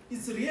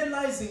 It's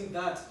realizing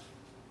that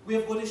we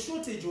have got a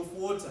shortage of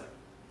water,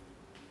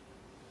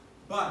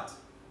 but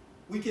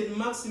we can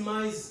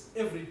maximize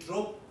every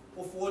drop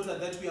of water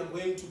that we are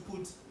going to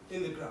put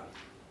in the ground.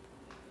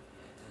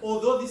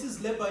 Although this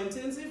is labor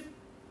intensive,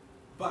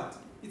 but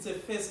it's a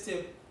first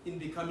step in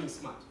becoming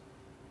smart.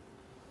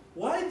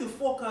 Why the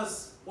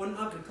focus on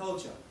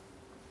agriculture?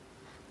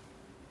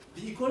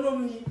 The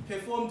economy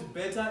performed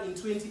better in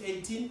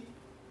 2018,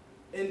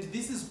 and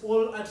this is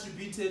all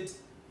attributed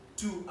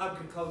to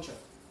agriculture.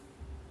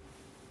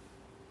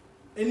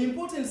 An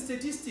important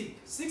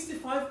statistic,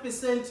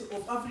 65%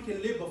 of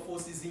African labor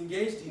force is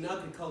engaged in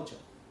agriculture.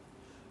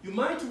 You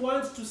might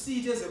want to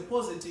see it as a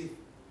positive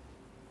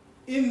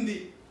in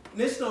the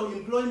national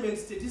employment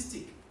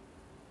statistic.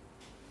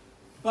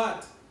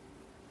 But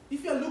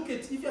if you are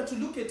to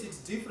look at it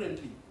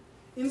differently,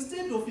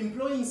 instead of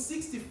employing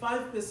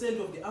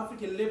 65% of the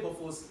African labor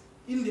force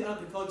in the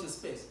agriculture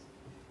space,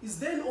 is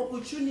there an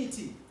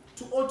opportunity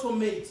to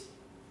automate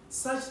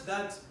such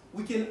that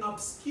we can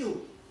upskill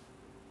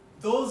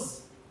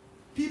those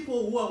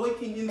people who are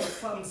working in the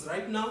farms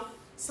right now,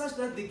 such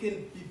that they can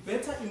be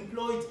better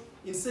employed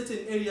in certain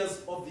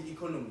areas of the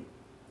economy?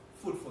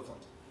 Food for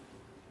thought.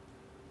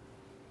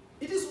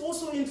 It is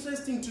also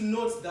interesting to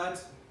note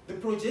that the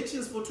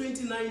projections for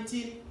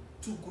 2019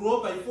 to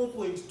grow by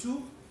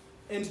 4.2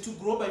 and to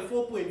grow by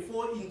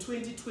 4.4 in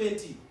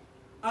 2020,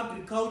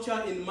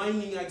 agriculture and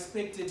mining are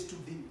expected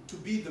to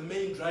be the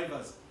main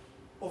drivers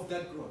of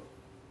that growth.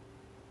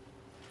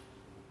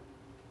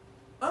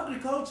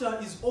 Agriculture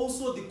is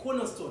also the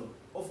cornerstone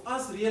of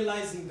us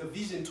realizing the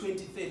Vision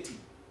 2030.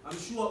 I'm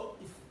sure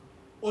if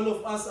all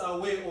of us are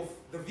aware of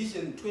the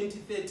Vision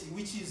 2030,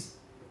 which is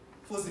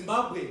for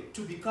Zimbabwe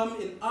to become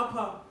an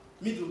upper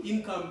middle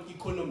income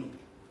economy.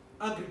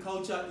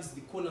 Agriculture is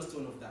the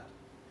cornerstone of that.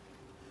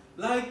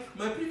 Like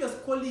my previous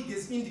colleague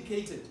has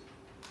indicated,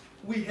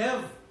 we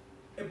have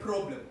a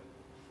problem.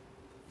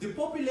 The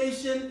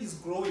population is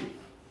growing,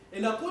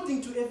 and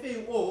according to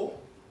FAO,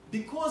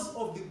 because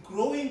of the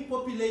growing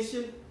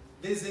population,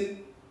 there's a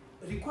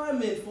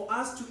requirement for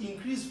us to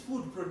increase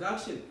food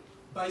production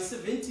by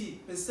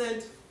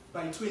 70%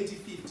 by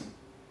 2050.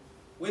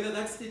 Whether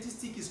that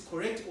statistic is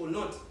correct or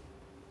not,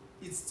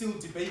 it's still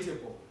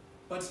debatable.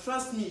 But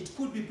trust me, it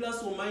could be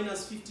plus or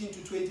minus 15 to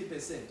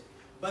 20%.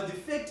 But the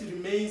fact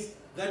remains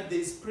that there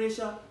is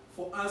pressure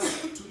for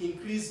us to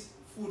increase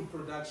food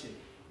production.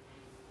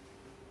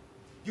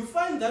 You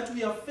find that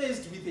we are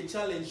faced with a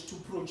challenge to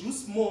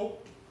produce more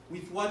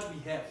with what we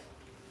have.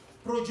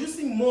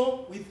 Producing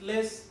more with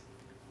less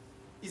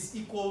is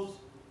equal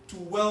to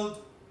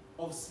world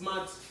of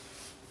smart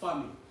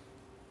farming.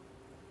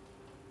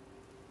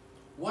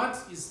 What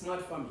is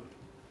smart farming?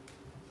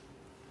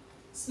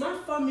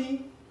 Smart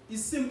farming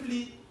is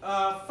simply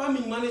a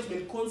farming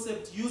management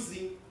concept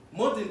using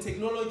modern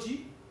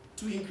technology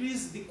to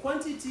increase the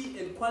quantity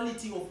and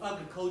quality of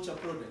agriculture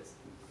products.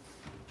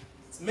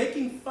 It's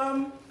making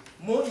farm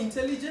more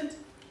intelligent,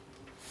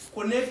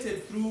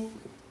 connected through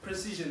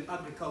precision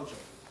agriculture.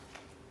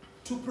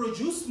 To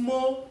produce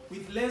more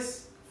with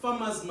less,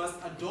 farmers must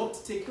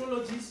adopt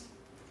technologies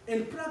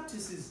and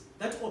practices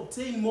that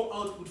obtain more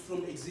output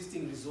from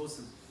existing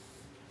resources.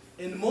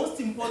 And most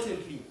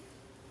importantly,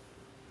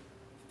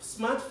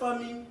 smart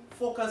farming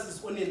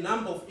focuses on a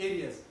number of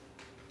areas,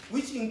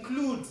 which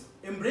include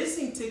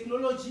embracing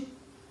technology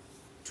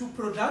to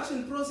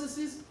production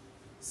processes,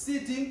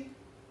 seeding,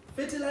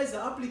 fertilizer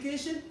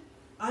application,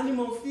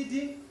 animal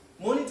feeding,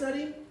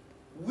 monitoring,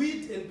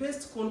 weed and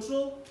pest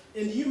control,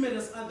 and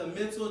numerous other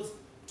methods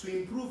to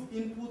improve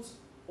inputs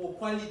or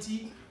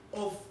quality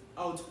of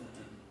output.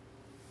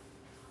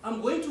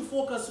 I'm going to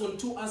focus on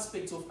two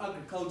aspects of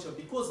agriculture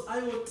because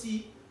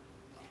IoT,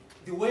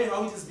 the way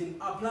how it has been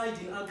applied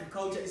in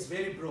agriculture, is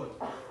very broad.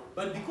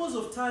 But because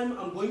of time,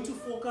 I'm going to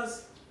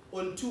focus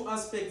on two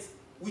aspects,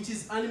 which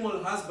is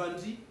animal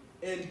husbandry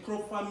and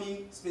crop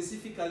farming,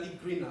 specifically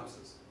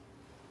greenhouses.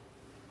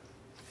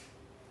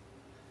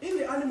 In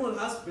the animal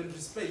husbandry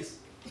space,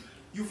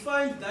 you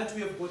find that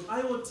we have got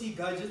IoT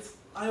gadgets,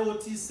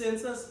 IoT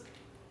sensors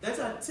that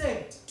are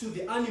tagged to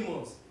the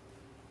animals.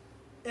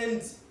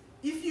 And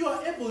if you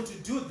are able to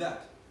do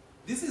that,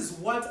 This is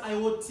what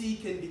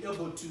IoT can be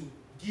able to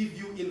give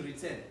you in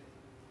return.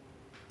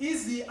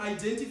 Easy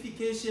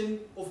identification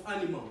of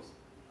animals.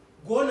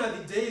 Gone are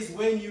the days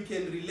when you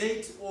can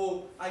relate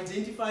or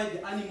identify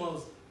the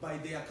animals by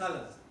their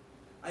colors.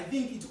 I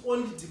think it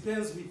only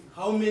depends with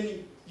how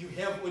many you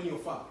have on your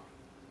farm.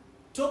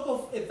 Talk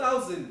of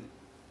 1,000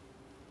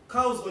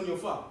 cows on your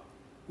farm.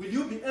 Will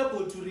you be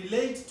able to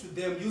relate to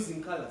them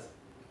using colors?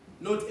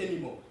 Not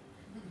anymore.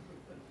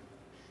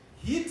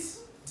 Heat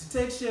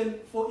detection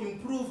for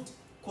improved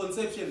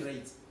conception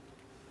rates.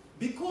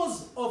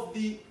 Because of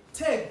the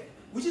tag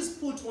which is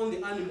put on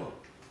the animal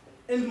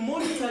and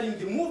monitoring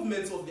the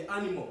movements of the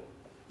animal,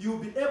 you'll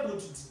be able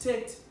to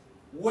detect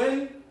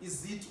when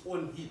is it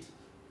on heat.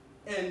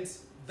 And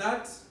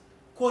that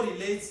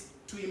correlates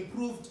to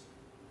improved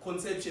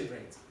conception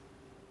rates.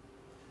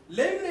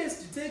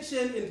 Lameness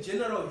detection and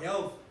general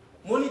health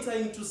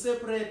monitoring to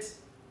separate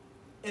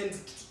and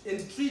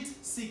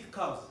treat sick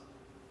cows.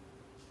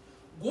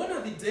 Gone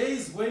are the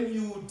days when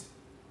you would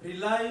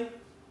rely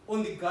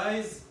on the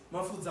guy's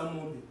mafudza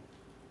mobe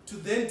to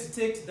then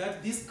detect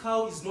that this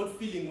cow is not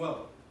feeling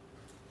well.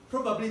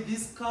 Probably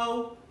this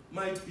cow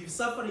might be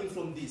suffering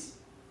from this.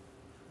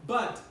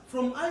 But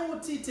from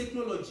IoT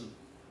technology,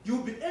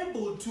 you'll be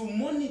able to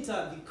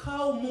monitor the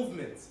cow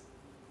movements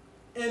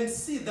and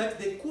see that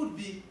there could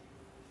be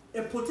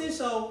a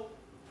potential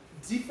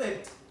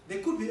defect, there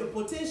could be a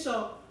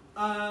potential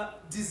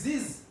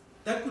disease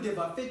that could have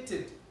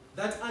affected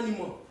that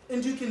animal.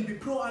 And you can be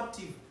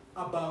proactive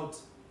about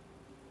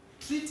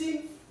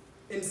treating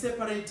and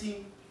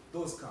separating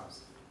those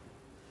cows.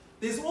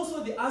 There's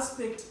also the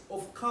aspect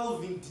of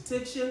calving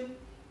detection,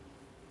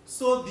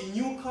 so the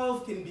new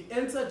calf can be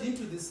entered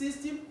into the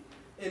system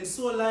and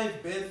so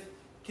live birth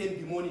can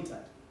be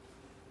monitored.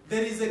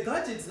 There is a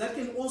gadget that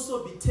can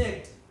also be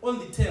tagged on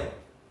the tail,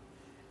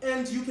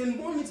 and you can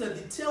monitor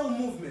the tail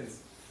movements,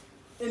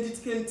 and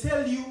it can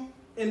tell you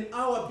an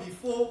hour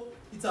before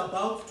it's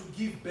about to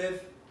give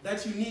birth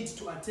that you need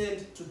to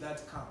attend to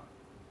that cow.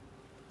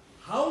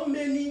 How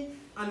many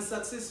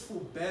unsuccessful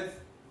births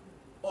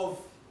of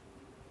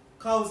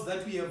cows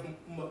that we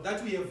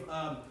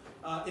have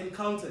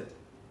encountered?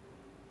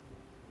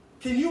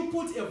 Can you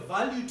put a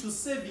value to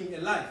saving a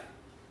life?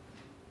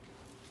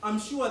 I'm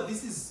sure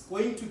this is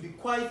going to be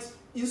quite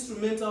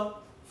instrumental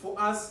for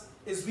us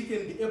as we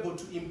can be able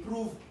to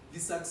improve the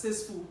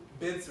successful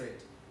birth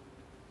rate.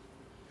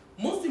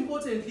 Most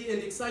importantly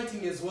and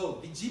exciting as well,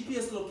 the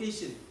GPS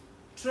location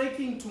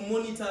tracking to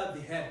monitor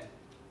the herd.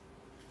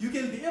 You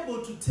can be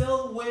able to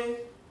tell where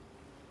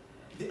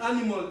the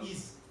animal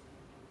is.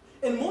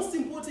 And most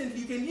importantly,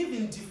 you can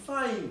even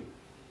define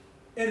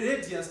a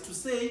radius to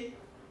say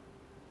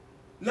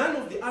none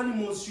of the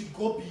animals should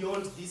go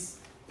beyond this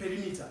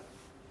perimeter.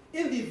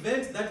 In the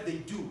event that they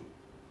do,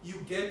 you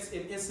get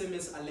an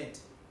SMS alert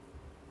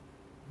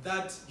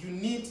that you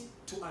need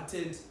to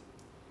attend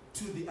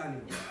to the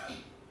animal.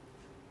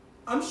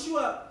 I'm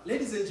sure,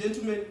 ladies and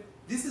gentlemen,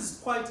 this is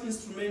quite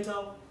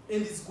instrumental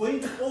and it's going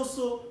to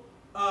also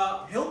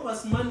help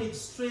us manage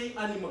stray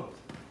animals.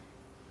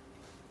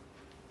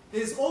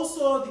 There's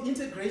also the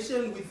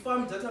integration with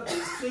farm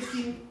database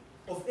tracking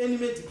of any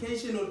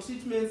medication or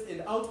treatments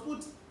and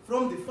output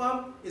from the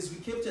farm as we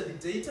capture the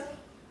data.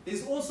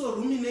 There's also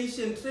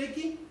rumination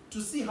tracking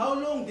to see how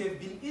long they've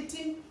been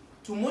eating,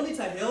 to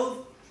monitor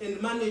health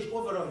and manage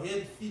overall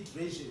herd feed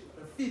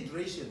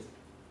rations.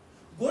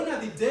 Gone are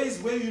the days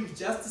where you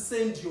just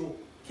send your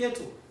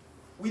cattle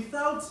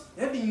without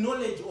having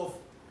knowledge of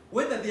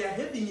whether they are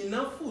having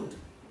enough food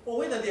or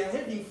whether they are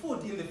having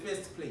food in the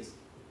first place.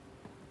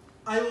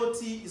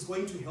 IoT is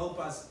going to help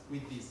us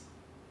with this.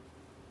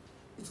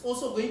 It's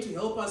also going to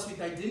help us with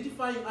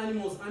identifying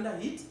animals under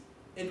heat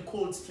and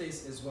cold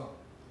stress as well.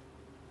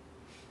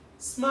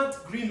 Smart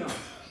greenhouse.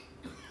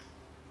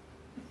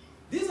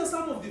 These are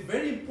some of the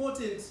very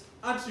important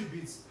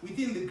attributes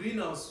within the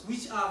greenhouse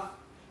which are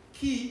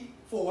key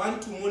for one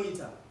to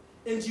monitor.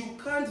 And you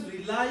can't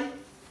rely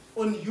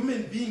on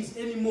human beings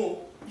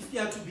anymore if you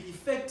are to be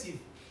effective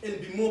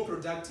and be more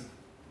productive.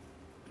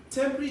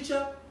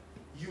 Temperature,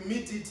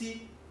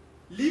 humidity,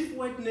 leaf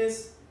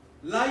wetness,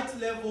 light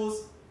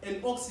levels,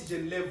 and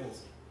oxygen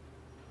levels.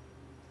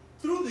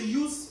 Through the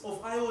use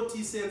of IoT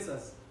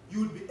sensors,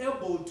 you will be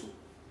able to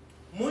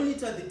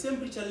monitor the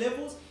temperature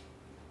levels.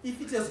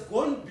 If it has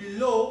gone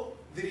below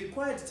the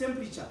required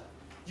temperature,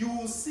 you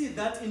will see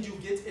that and you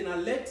get an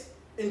alert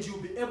and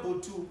you'll be able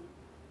to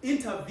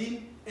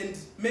intervene and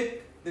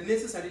make the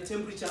necessary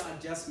temperature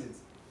adjustments.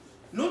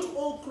 Not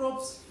all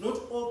crops, not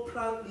all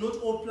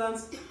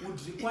plants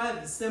would require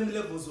the same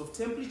levels of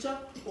temperature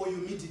or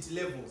humidity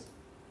levels.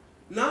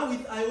 Now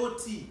with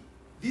IoT,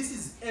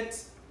 this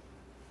is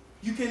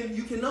you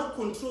can now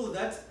control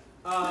that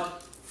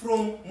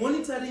from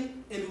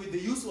monitoring and with the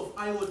use of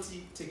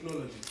IoT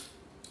technology.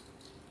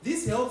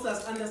 This helps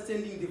us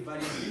understanding the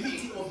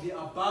variability of the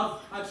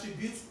above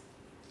attributes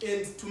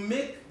and to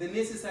make the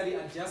necessary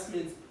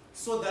adjustments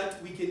so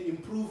that we can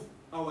improve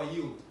our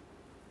yield.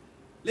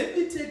 Let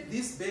me take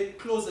this back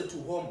closer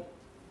to home.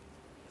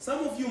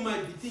 Some of you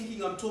might be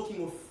thinking I'm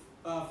talking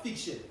of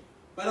fiction,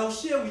 but But I'll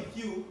share with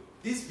you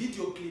this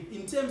video clip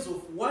in terms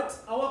of what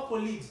our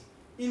colleagues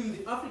in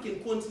the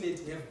African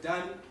continent have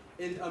done,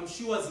 and I'm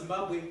sure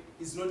Zimbabwe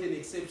is not an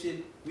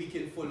exception. We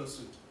can follow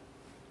suit.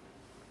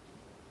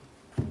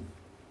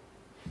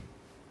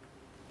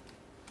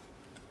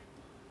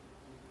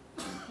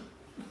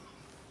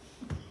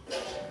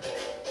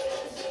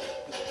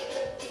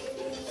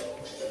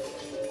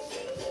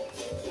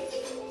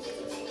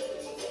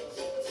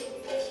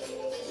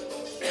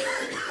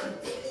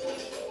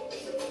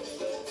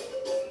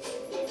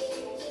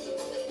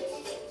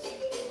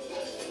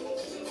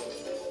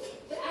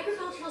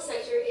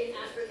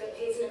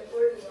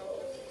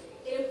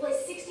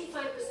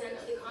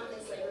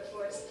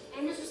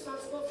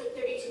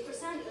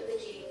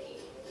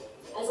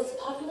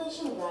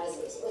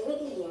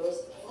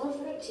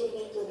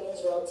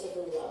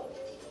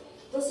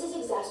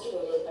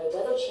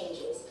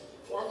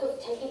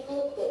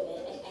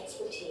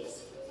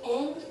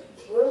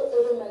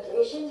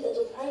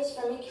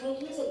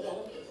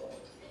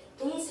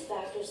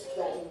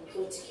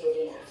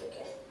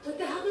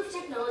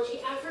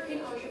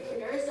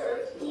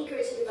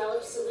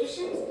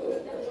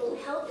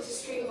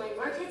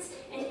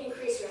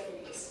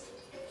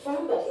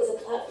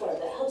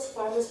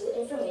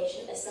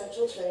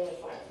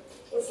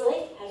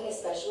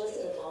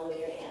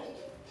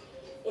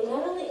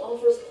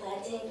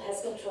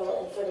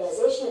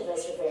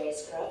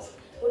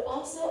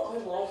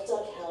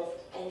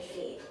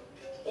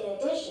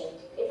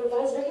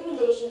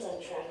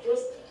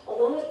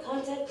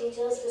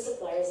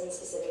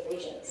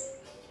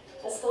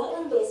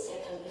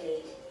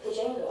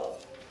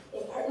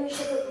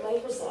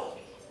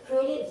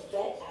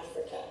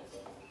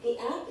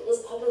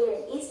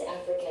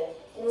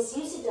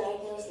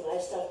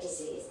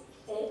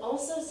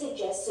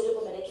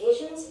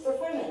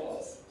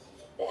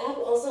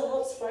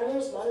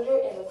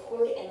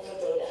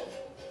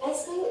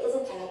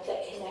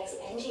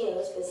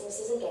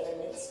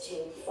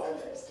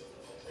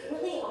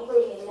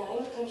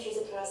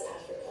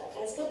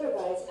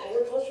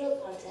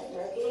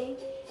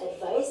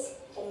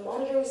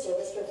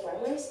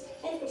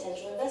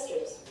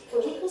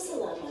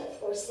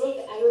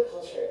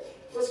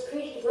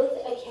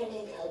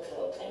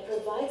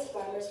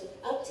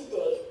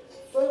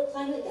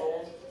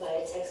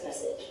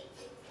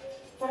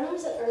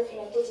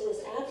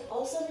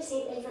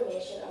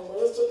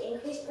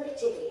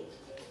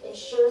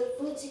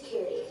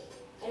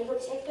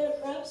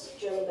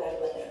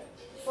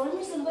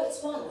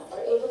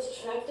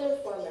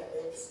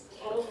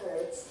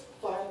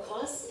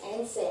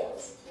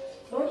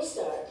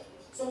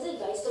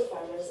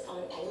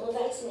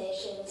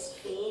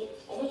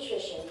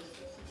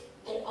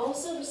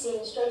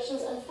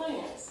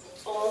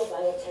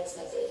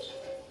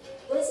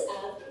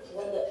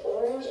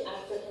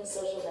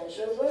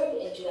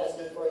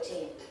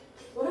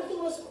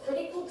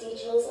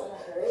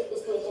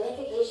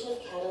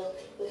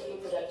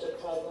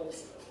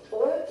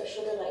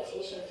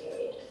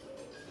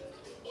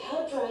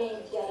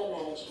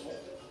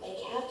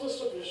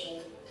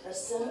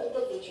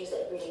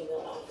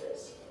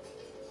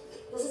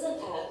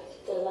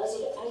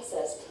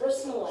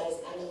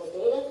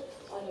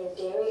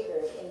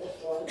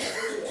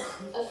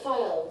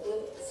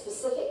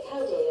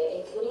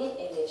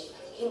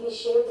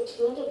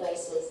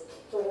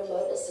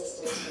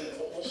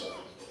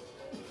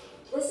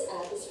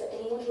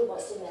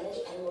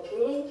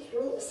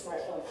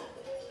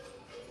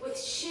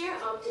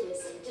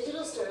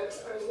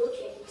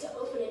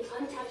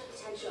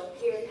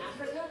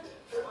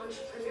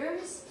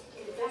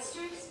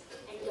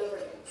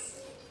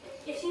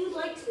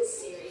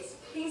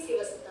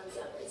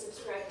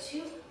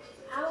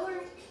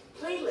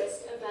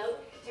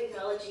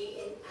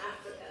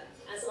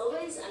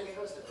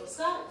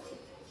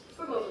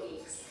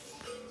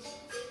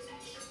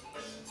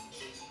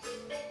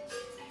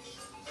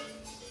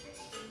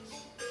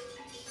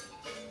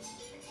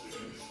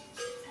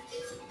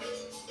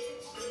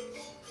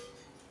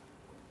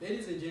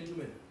 Ladies and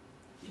gentlemen,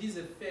 it is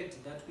a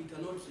fact that we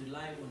cannot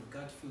rely on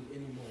gut feel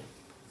anymore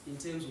in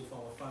terms of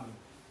our farming.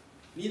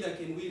 Neither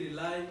can we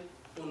rely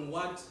on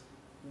what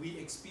we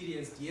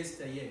experienced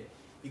yesteryear,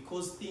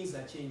 because things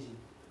are changing.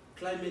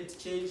 Climate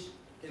change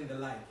and the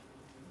like.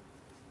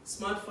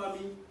 Smart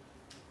farming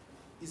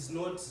is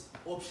not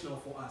optional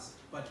for us,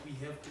 but we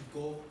have to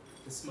go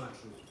the smart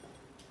route.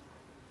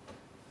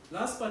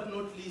 Last but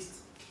not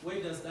least,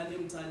 where does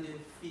Daniel Mtande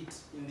fit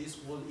in this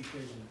whole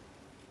equation?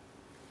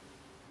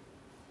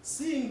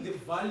 Seeing the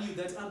value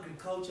that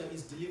agriculture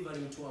is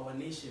delivering to our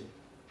nation,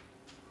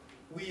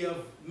 we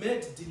have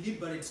made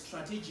deliberate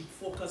strategic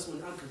focus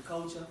on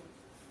agriculture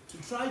to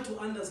try to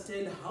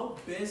understand how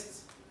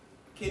best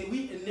can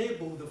we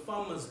enable the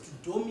farmers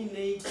to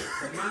dominate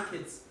the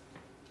markets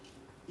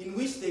in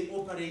which they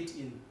operate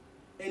in.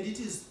 And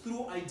it is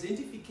through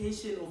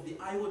identification of the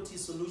IoT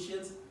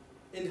solutions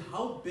and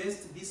how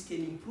best this can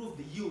improve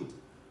the yield,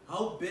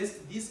 how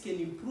best this can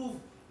improve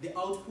the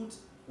output,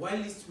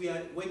 whilst we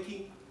are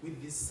working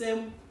with the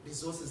same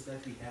resources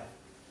that we have.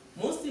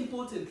 Most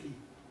importantly,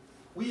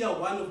 we are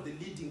one of the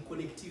leading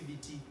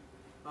connectivity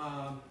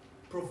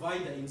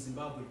provider in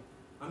Zimbabwe.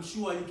 I'm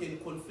sure you can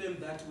confirm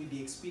that with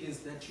the experience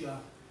that you are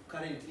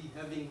currently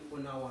having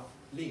on our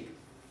link.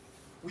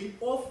 We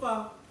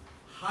offer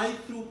high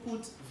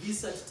throughput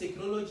VSAT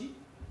technology,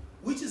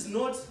 which is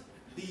not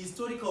the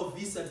historical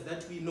VSAT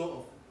that we know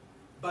of,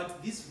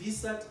 but this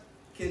VSAT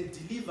can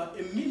deliver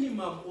a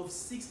minimum of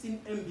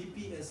 16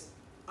 Mbps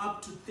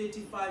up to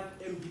 35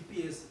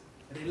 Mbps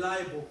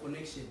reliable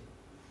connection,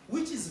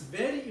 which is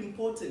very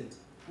important.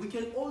 We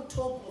can all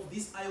talk of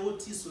these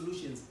IoT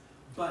solutions,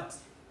 but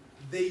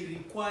they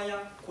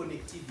require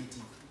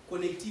connectivity.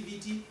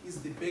 Connectivity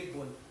is the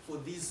backbone for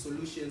these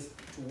solutions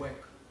to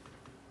work.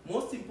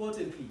 Most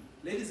importantly,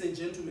 ladies and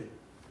gentlemen,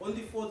 on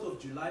the 4th of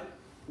July,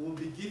 we'll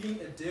be giving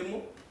a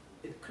demo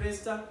at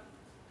Cresta,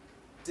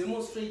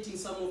 demonstrating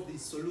some of the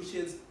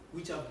solutions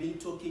which I've been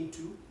talking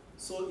to.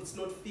 So it's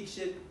not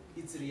fiction,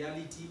 it's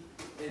reality,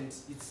 and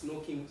it's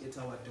knocking at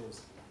our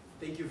doors.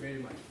 Thank you very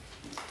much.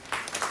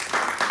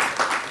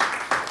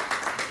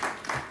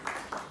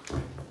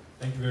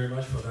 Thank you very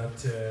much for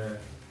that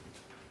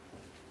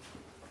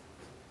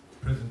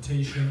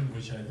presentation,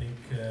 which I think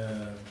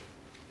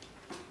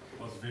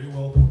was very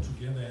well put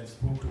together and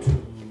spoke to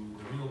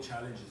the real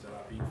challenges that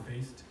are being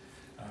faced.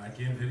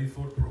 Again, very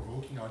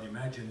thought-provoking. I would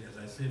imagine, as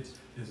I said,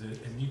 there's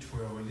a need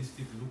for a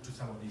holistic look to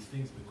some of these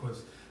things,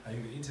 because I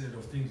think the Internet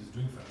of Things is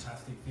doing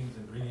fantastic things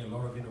and bringing a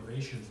lot of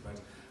innovations, but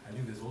I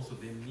think there's also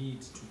the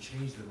need to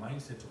change the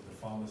mindset of the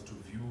farmers to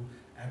view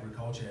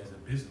agriculture as a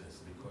business,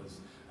 because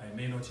I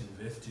may not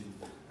invest in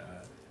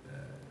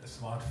a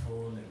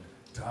smartphone and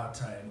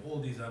data and all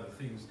these other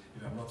things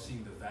if I'm not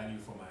seeing the value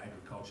for my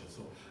agriculture.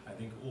 So I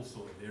think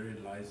also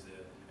therein lies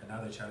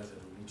another challenge that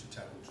we need to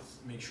tackle, to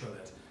make sure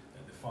that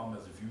the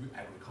farmers view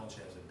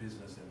agriculture as a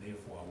business and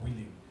therefore are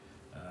willing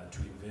to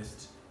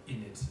invest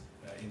in it,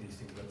 in these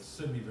things. But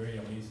certainly very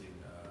amazing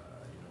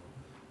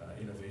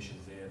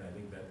innovations there, and I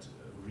think that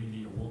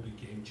really will be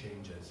game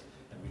changers,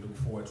 and we look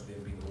forward to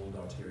them being rolled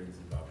out here in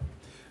Zimbabwe.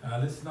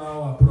 Let's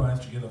now put our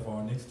hands together for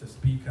our next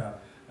speaker.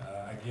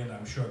 Again,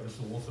 I'm sure this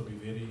will also be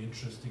very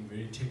interesting,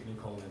 very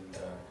technical, and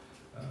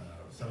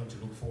something to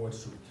look forward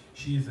to.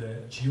 She is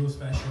a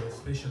Geospatial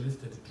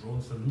Specialist at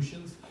Dron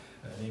Solutions.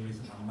 Her name is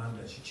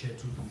Chichetu.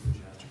 Please put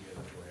your hands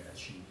together for her as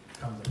she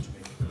comes up to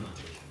make a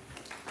presentation.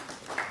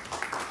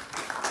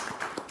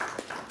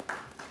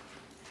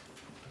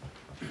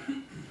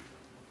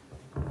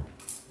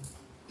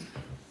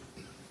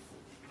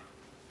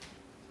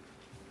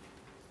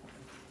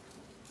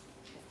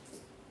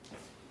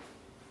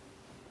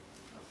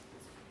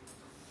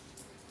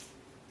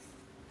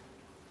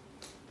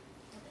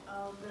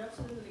 Good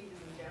afternoon, ladies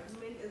and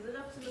gentlemen. Is it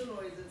afternoon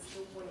or is it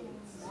still morning?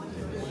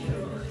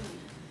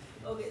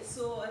 Okay,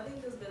 so I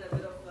think there's been a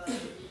bit of a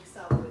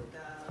mix-up with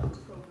the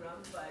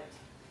program, but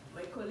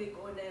my colleague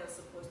Onay was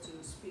supposed to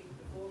speak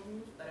before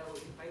me, but I will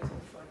invite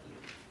him shortly.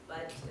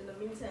 But in the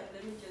meantime,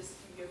 let me just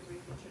give you a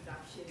brief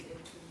introduction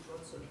into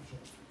Dron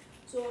Solutions.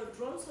 So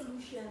Dron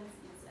Solutions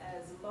is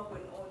a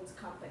Zimbabwean-owned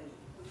company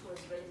which was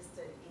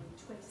registered in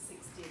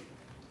 2016.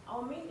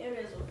 Our main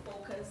areas of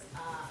focus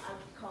are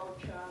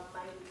agriculture,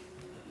 mining,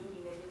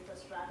 building and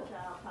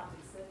infrastructure,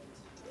 public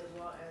safety, as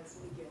well as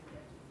media and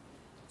tech.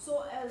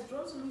 So as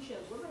Dron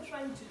Solutions, what we're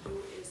trying to do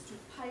is to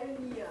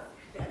pioneer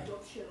the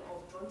adoption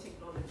of drone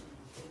technology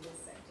in these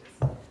sectors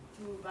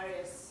through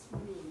various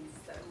means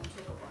that we'll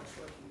talk about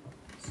shortly.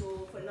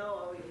 So for now,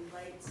 I will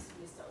invite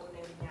Mr.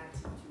 Onay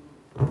Mnyati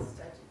to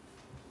start.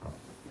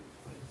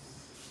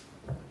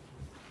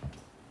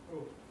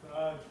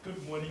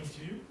 Good morning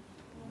to you.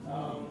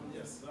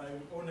 Yes, I'm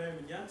Onay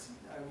Mnyati.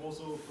 I'm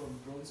also from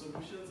Dron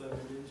Solutions. I'm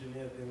an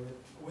engineer there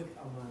with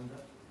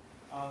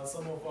Amanda.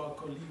 Some of our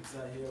colleagues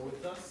are here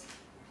with us.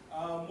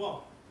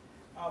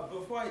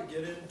 Before I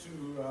get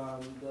into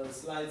the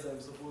slides I'm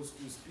supposed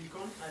to speak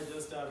on, I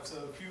just have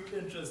a few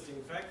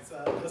interesting facts,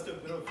 just a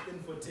bit of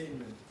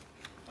infotainment,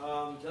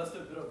 just a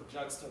bit of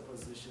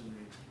juxtaposition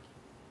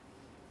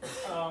really.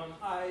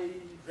 I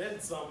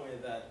read somewhere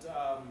that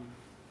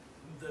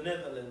the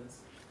Netherlands,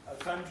 a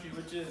country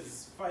which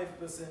is 5%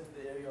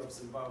 the area of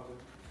Zimbabwe,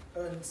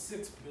 earned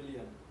 6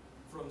 billion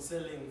from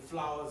selling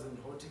flowers and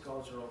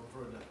horticultural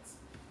products.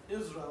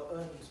 Israel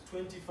earned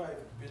 25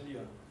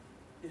 billion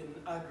in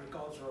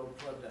agricultural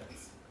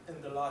products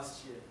in the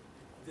last year.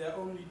 They're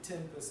only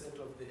 10%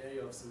 of the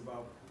area of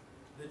Zimbabwe.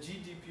 The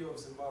GDP of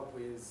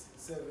Zimbabwe is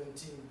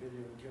 17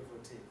 billion, give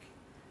or take.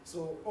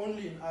 So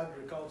only in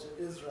agriculture,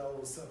 Israel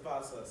will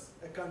surpass us,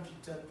 a country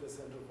 10%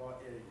 of our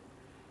area.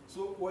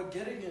 So we're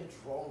getting it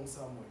wrong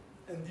somewhere.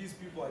 And these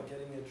people are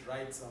getting it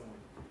right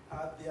somewhere.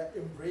 They are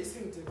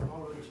embracing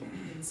technology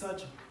in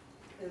such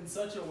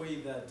a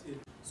way that it...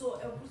 So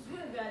as we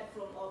heard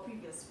from our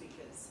previous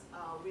speakers,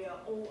 we are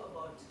all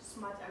about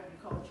smart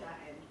agriculture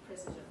and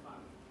precision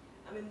farming.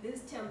 I mean,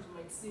 these terms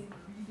might seem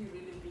really,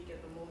 really big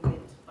at the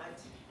moment, but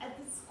at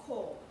its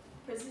core,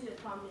 precision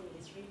farming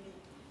is really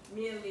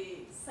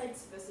merely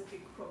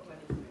site-specific crop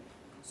management.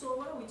 So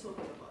what are we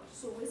talking about?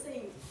 So we're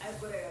saying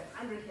I've got a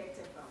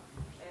 100-hectare farm,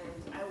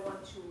 and I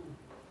want to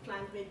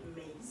plant maybe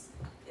maize,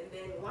 and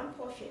then one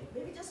portion,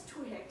 maybe just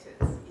 2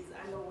 hectares, is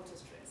under water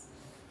stress.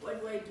 What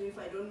do I do if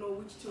I don't know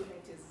which 2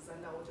 hectares is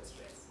under water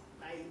stress?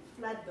 I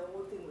flood the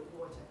whole thing with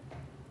water.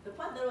 The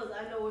part that was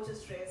under water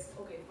stress,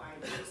 okay, fine,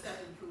 we'll start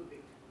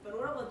improving. But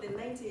what about the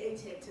 98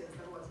 hectares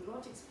that was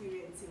not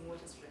experiencing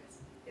water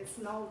stress? It's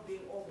now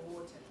being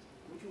overwatered,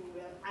 which will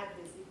have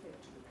adverse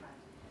effect to the plant.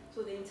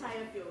 So the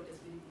entire field has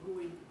been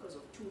ruined because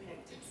of 2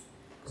 hectares.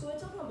 So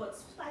we're talking about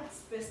site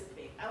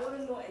specific. I want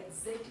to know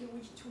exactly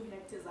which 2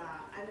 hectares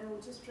are under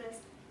water stress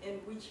and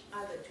which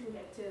other 2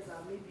 hectares are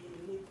maybe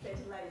need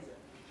fertilizer.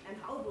 And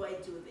how do I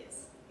do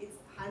this? It's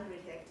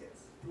 100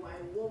 hectares. Do I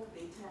walk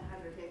the entire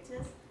 100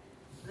 hectares?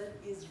 That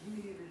is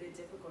really, really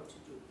difficult to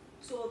do.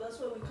 So that's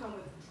why we come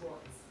with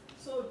drones.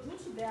 So due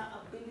to their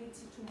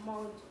ability to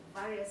mount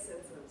various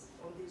sensors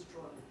on these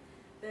drones,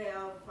 they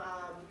have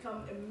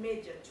become a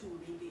major tool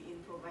really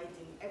in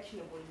providing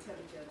actionable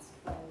intelligence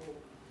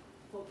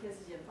for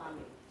precision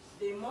farming.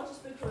 The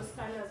multispectral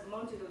scanners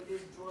mounted on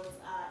these drones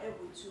are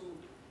able to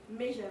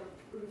measure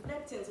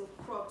reflectance of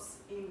crops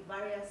in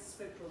various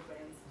spectral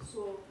bands.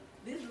 So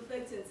these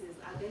reflectances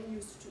are then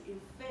used to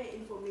infer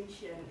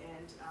information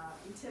and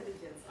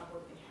intelligence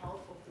about the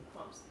health of the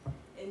crops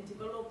and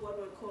develop what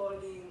we're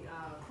calling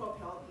crop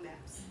health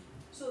maps.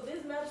 So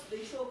these maps,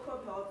 they show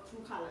crop health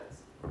through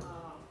colors.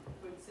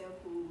 For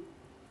example,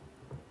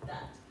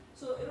 that.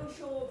 So it'll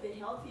show the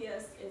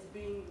healthiest as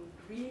being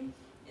green,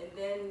 and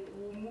then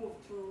we'll move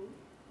through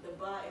the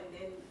bar, and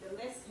then the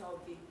less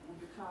healthy will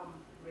become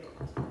red.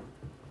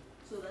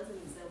 So that's an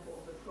example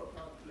of a crop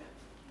health map.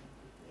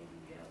 Maybe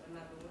we have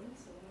another one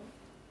somewhere.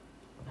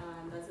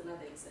 And that's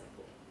another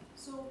example.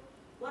 So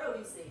what are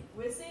we saying?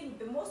 We're saying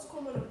the most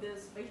common of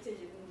these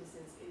vegetation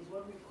indices is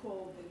what we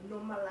call the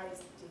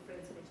normalized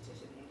difference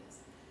vegetation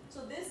index.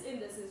 So this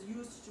index is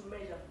used to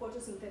measure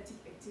photosynthetic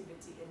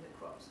activity in the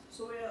crops.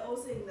 So we're all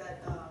saying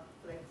that,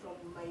 like from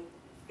my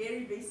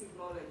very basic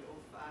knowledge of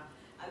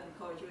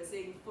agriculture, we're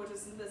saying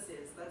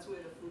photosynthesis, that's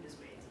where the food is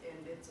made,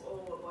 and it's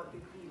all about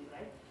the green,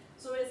 right?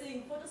 So we're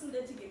saying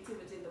photosynthetic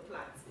activity in the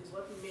plants is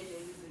what we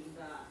measure using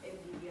the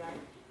NDVI,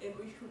 in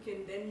which we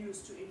can then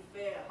use to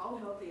infer how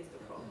healthy is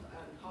the crop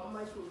and how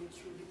much will it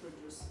truly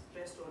produce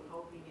based on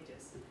how green it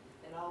is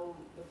and how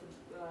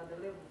the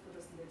level of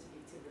photosynthetic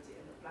activity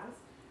in the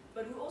plants.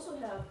 But we also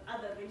have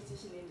other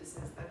vegetation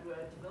indices that we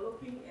are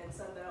developing and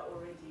some that are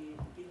already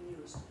being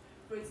used.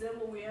 For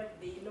example, we have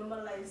the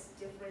normalized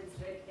difference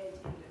red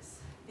edge index.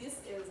 This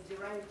is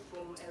derived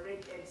from a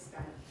red edge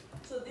scanner.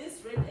 So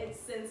this red edge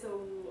sensor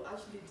will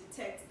actually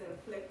detect the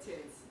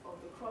reflectance of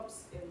the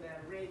crops in the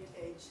red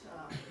edge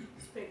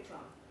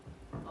spectrum,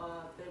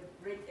 the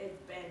red edge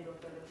band of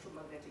the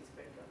electromagnetic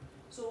spectrum.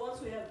 So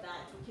once we have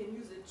that, we can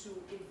use it to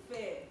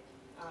infer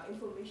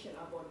information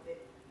about the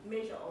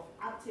measure of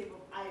uptake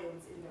of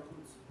ions in the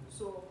roots.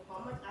 So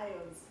how much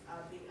ions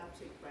are being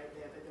uptaken by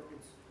the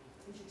roots,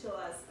 which will tell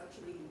us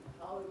actually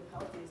how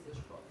healthy is this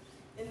crop.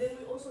 And then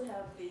we also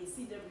have the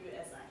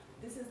CWSI.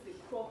 This is the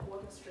crop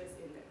water stress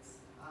index.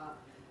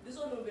 This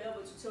one will be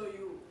able to tell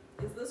you,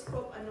 is this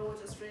crop under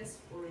water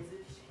stress or is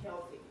it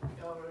healthy?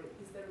 Or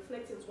is the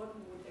reflectance what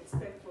we would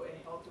expect for a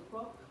healthy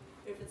crop?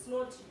 If it's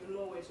not, you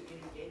know where to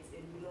irrigate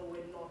and you know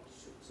where not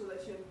to, so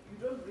that you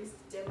don't risk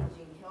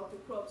damaging healthy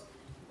crops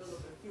because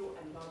of a few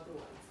unhealthy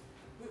ones.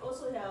 We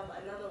also have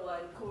another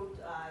one called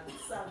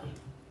SAVI.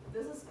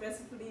 This is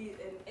basically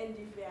an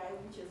NDVI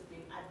which has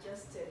been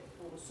adjusted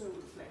for soil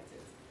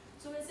reflectance.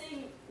 So we're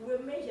saying we're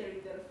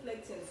measuring the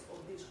reflectance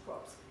of these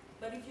crops.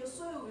 But if your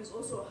soil is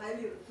also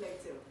highly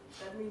reflective,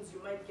 that means you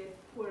might get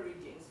poor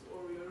readings,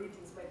 or your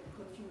readings might be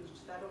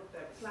confused, that of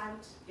the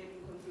plant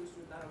getting confused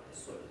with that of the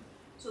soil.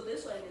 So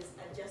this one is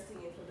adjusting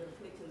it for the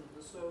reflectance of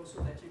the soil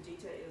so that your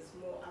data is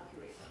more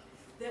accurate.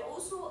 There are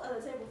also other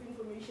type of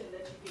information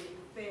that you can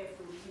infer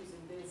from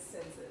using these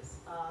sensors.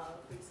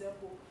 For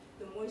example,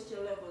 the moisture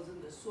levels in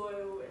the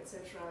soil,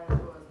 etc., as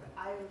well as the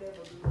iron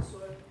levels in the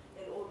soil,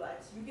 and all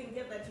that. You can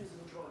get that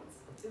using drones.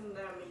 Isn't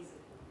that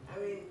amazing? I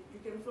mean, you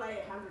can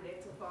fly a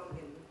 100-hectare farm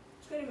in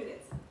 20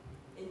 minutes,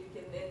 and you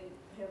can then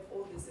have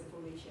all this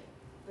information.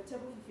 The tip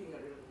of the finger,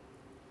 really.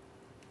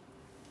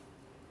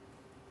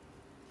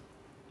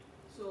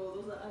 So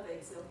those are other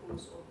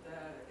examples of the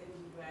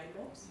NDVI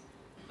maps.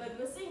 But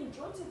we're seeing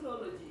drone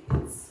technology,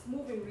 it's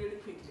moving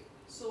really quickly.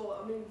 So,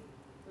 I mean,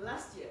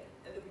 last year,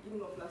 at the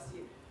beginning of last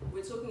year,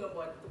 we're talking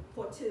about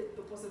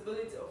the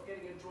possibility of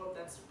getting a drone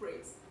that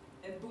sprays.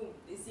 And boom,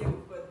 this year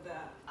we've got the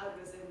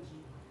AgriTech.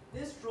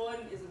 This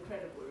drone is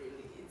incredible,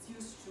 really. It's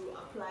used to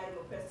apply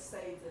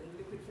pesticides and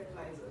liquid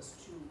fertilizers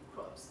to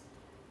crops.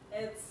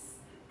 It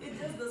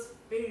does this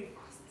very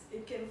fast.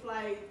 It can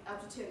fly up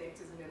to 10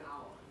 hectares in an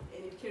hour,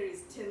 and it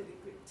carries 10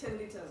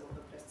 liters of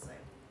the pesticide.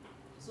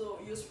 So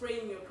you're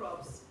spraying your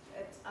crops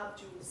at up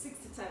to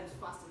 60 times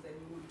faster than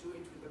you would do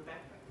it with a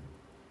backpack.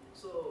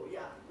 So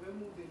yeah, we're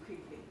moving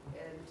quickly,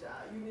 and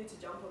you need to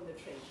jump on the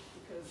train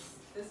because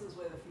this is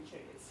where the future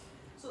is.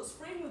 So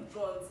spraying with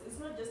drones is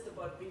not just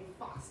about being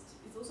fast,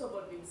 it's also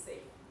about being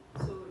safe.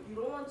 So you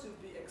don't want to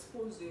be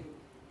exposing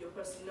your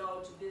personnel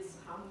to these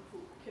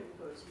harmful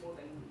chemicals more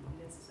than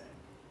necessary.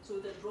 So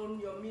the drone,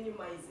 you're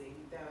minimizing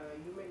the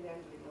human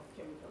handling of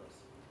chemicals.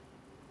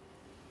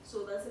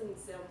 So that's an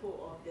example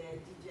of the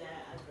DJI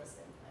Agri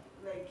Center.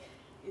 Like,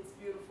 it's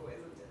beautiful,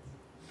 isn't it?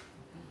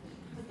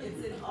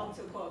 It's an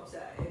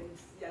octocopter, and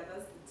yeah,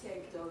 that's the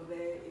tank down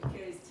there. It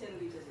carries 10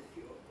 liters of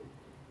fuel.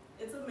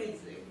 It's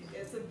amazing.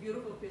 It's a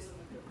beautiful piece of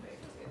equipment.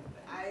 And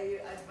I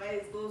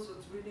advise those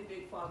with really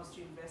big farms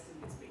to invest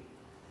in this baby.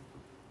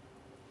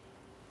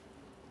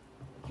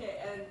 Okay,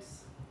 and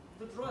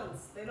the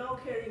drones, they're now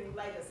carrying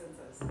LiDAR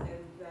sensors,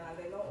 and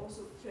they're now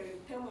also carrying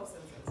thermal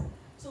sensors.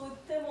 So with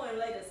thermal and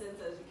LiDAR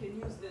sensors, you can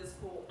use this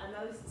for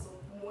analysis of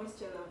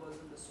moisture levels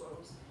in the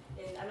soils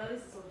and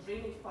analysis of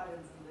drainage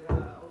patterns in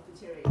of the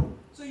terrain.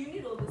 So you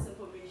need all this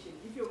information.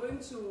 If you're going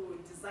to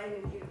design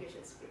an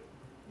irrigation script,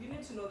 you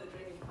need to know the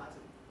drainage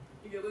pattern.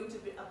 If you're going to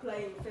be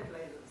applying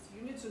fertilizers,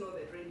 you need to know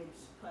the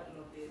drainage pattern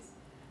of this.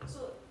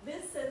 So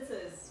these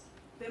sensors,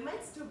 they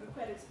might still be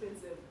quite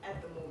expensive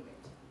at the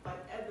moment,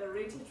 but at the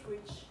rate at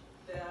which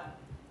the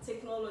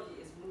technology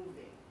is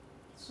moving,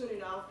 soon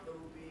enough they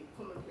will be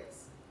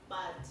commonplace.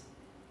 But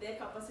their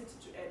capacity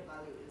to add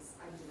value is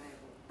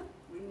undeniable.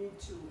 We need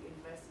to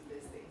invest in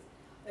these things.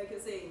 Like I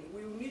was saying,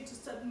 we need to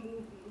start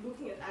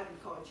looking at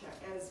agriculture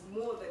as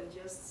more than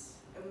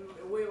just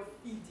a way of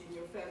feeding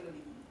your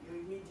family, your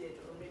immediate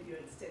or maybe your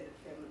extended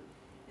family,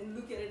 and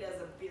look at it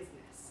as a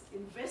business.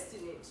 Invest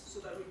in it so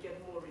that we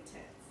get more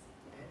returns.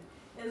 And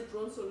as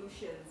Drone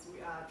Solutions,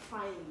 we are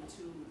trying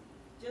to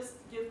just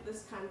give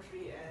this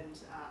country and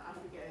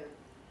Africa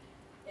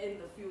in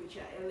the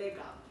future a leg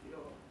up, you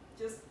know,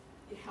 just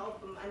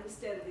help them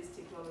understand these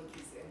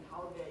technologies and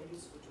how they're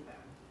useful to them.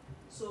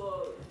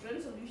 So Drone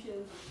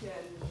Solutions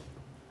can,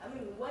 I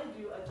mean, why do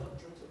you adopt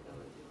drone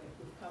technology? Like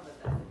we've covered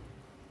that.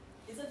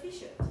 It's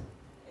efficient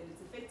and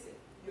it's effective.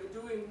 You're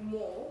doing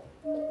more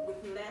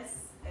with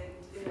less and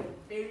in a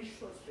very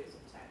short space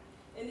of time.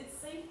 And it's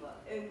safer,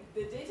 and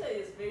the data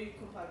is very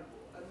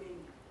compatible. I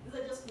mean, these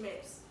are just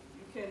maps.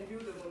 You can view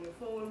them on your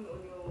phone,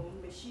 on your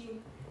machine,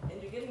 and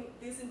you're getting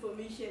this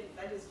information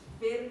that is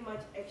very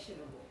much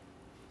actionable.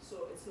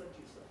 So it's not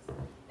useless.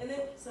 And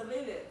then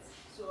surveillance.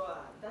 So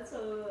that's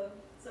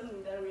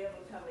something that we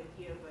haven't covered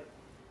here, but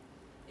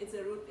it's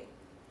a real thing.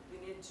 You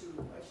need to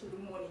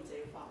actually monitor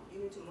your farm.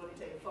 You need to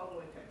monitor your farm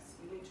workers.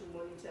 You need to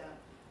monitor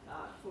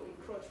for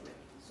encroachment.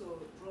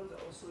 So drones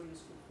are also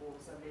useful for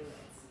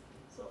surveillance.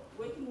 So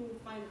where can you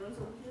find Drone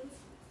Solutions?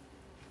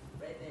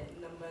 Right there,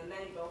 number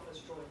 9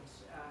 Belfast Road,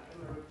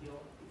 Emerald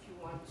Hill. If you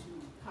want to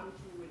come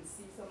through and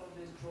see some of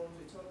these drones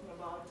we're talking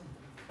about,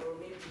 or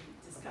maybe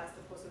discuss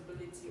the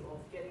possibility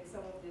of getting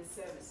some of these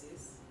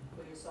services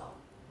for yourself,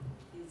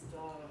 please do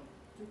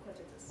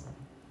contact us.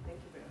 Thank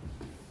you very much.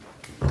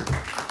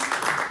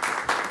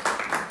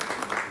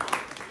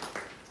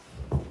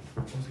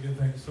 Once again,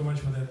 thank you so much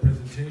for that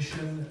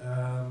presentation.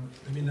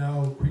 Let me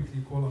now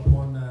quickly call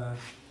upon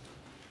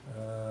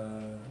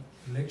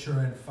lecturer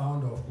and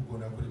founder of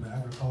Kugona Kulima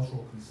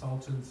Agricultural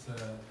Consultants.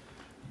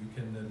 You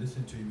can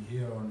listen to him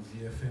here on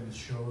ZFM's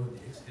show,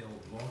 the Exhale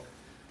Block,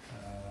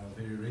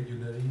 very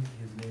regularly.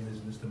 His name is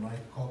Mr.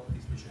 Mike Kopp.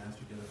 Please put your hands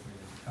together for him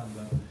as he comes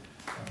up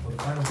for the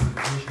final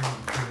presentation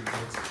before we get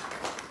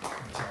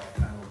into our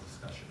panel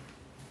discussion.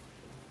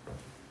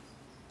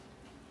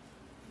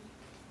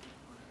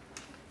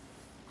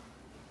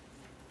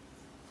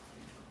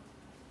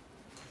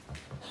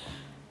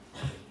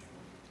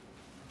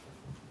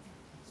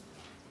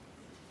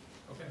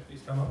 Okay,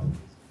 please come up.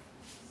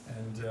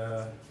 And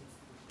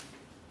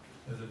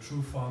as a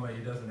true farmer,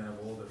 he doesn't have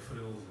all the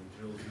frills and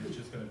drills. He's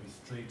just going to be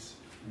straight,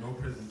 no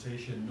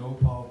presentation, no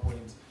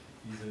PowerPoint.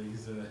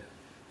 He's a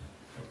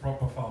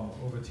proper farmer.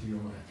 Over to you,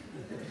 man.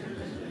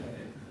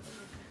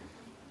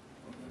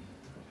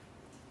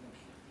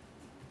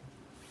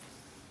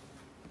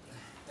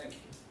 Thank you.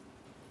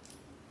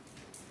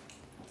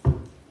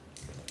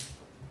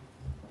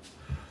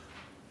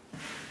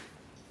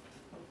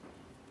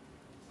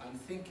 I'm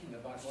thinking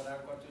about what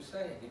I've got to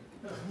say.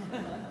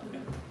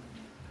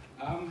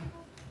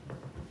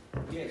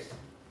 Yes.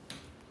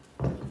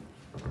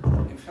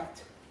 In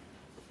fact,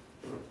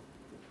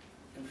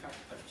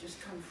 I've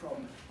just come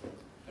from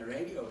a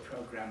radio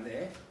program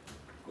there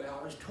where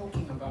I was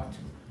talking about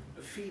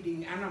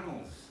feeding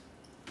animals.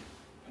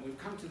 And we've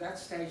come to that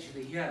stage of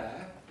the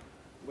year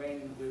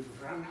when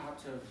we've run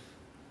out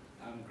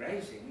of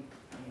grazing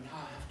and we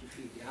now have to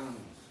feed the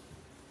animals.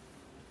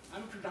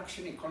 I'm a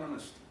production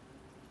economist,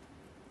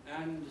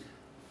 and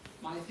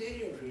my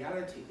theory of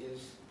reality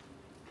is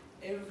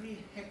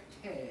every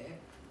hectare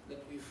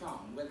that we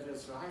farm, whether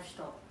it's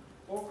livestock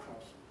or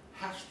crops,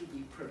 has to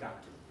be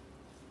productive.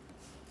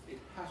 It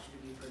has to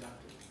be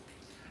productive.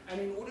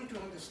 And in order to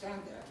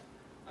understand that,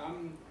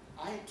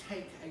 I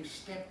take a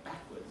step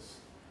backwards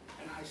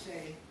and I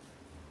say,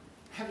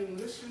 having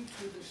listened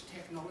to this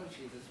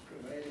technology that's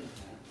prevailing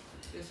here,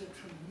 there's a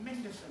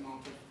tremendous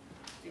amount of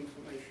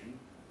information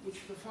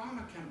which the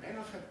farmer can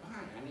benefit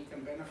by and he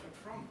can benefit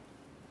from.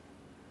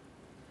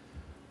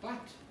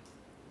 But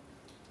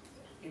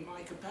in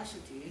my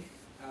capacity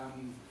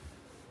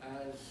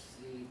as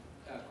the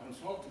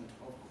consultant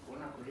of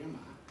Kugona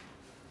Kulima,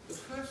 the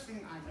first first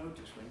thing I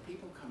notice when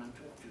people come and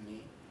talk to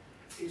me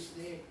is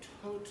their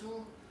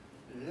total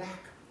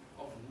lack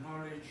of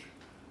knowledge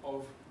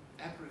of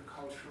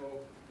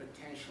agricultural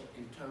potential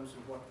in terms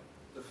of what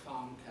the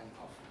farm can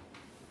offer.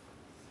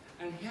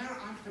 And here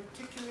I'm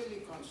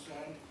particularly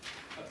concerned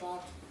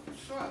about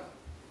soil.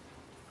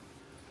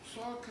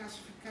 Soil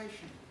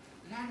classification,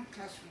 land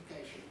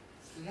classification,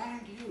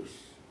 land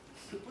use,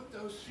 to put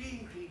those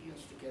three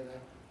ingredients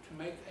together to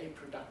make a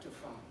productive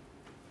farm.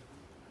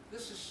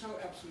 This is so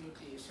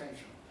absolutely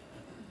essential.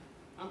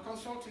 I'm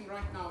consulting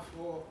right now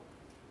for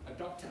a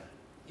doctor.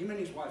 Him and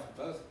his wife are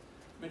both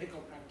medical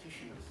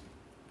practitioners.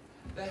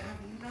 They have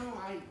no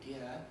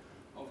idea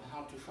of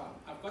how to farm.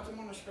 I've got them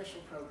on a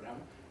special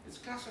program. It's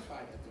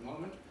classified at the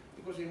moment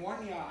because in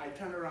 1 year I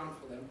turn around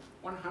for them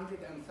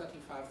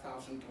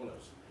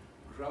 $135,000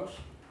 gross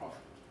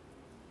profit.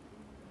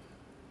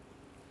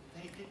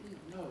 They didn't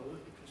know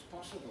it was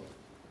possible.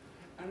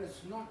 And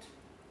it's not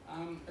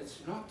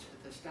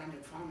the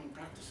standard farming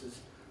practices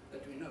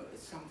that we know.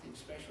 It's something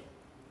special.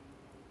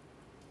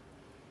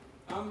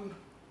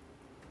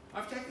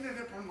 I've taken it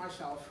upon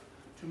myself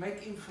to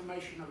make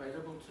information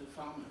available to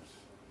farmers.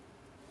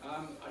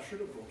 I should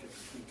have brought it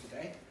with me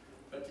today,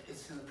 but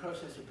it's in the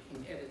process of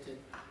being edited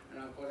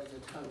and I've got it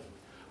at home.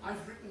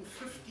 I've written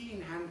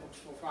 15 handbooks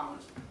for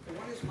farmers. The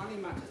one is Money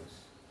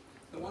Matters.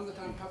 The one that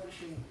I'm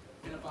publishing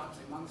in about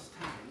a month's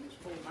time is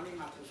called Money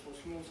Matters for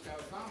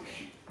Small-Scale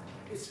Farmers.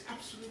 It's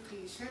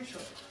absolutely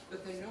essential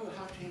that they know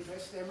how to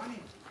invest their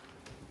money.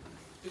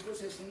 Because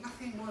there's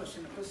nothing worse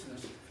in a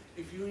business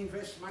if you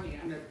invest money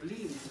and it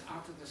bleeds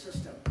out of the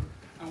system.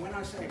 And when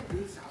I say it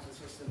bleeds out of the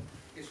system,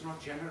 it's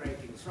not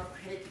generating, it's not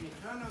creating a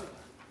turnover.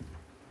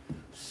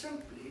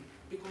 Simply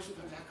because of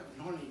a lack of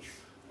knowledge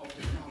of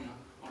the farmer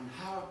on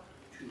how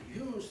to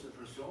use the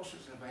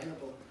resources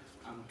available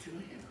to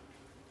him.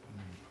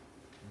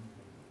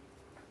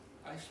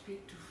 I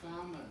speak to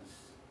farmers.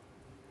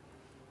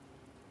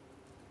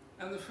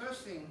 And the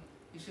first thing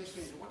he says to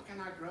me is, what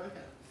can I grow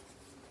here?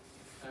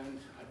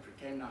 And I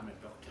pretend I'm a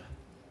doctor.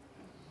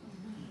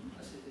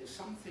 I said, there's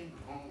something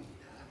wrong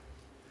here.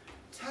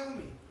 Tell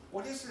me,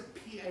 what is the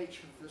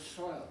pH of the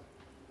soil?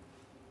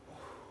 Oh,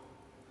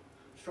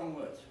 strong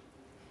words.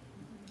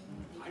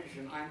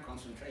 Hydrogen ion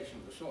concentration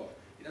of the soil.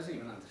 He doesn't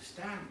even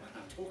understand what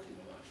I'm talking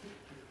about.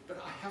 But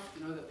I have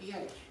to know the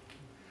pH.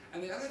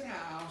 And the other day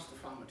I asked the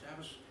farmer to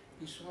have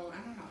his soil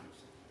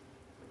analyzed.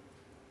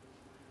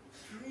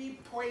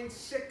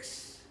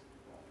 3.6.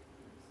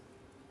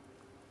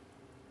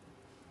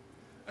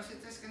 I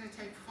said, that's going to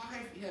take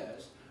 5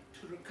 years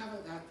to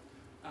recover that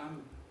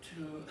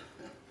to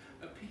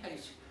a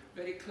pH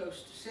very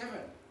close to 7.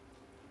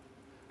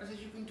 I said,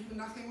 you can do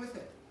nothing with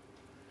it.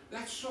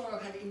 That soil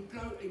had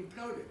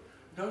imploded.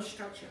 No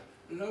structure,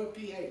 low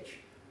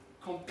pH,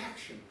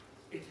 compaction.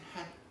 It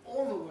had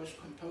all the worst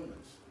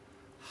components.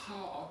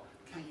 How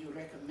can you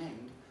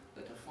recommend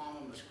that a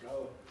farmer must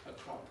grow a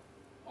crop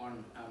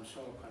on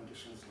soil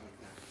conditions like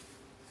that?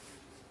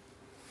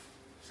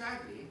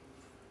 Sadly,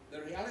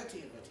 the reality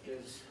of it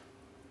is,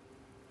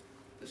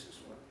 this is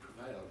what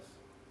prevails.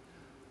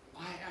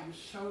 I am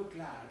so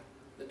glad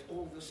that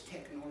all this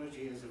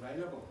technology is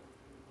available,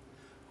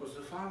 because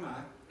the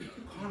farmer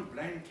can't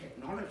blame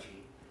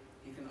technology,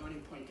 he can only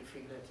point a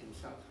finger at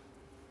himself.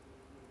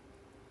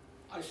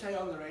 I say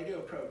on the radio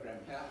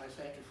program here, I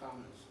say to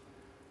farmers,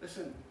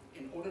 listen,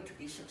 in order to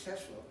be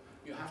successful,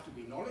 you have to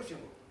be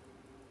knowledgeable.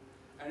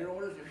 And in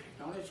order to be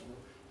knowledgeable,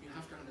 you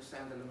have to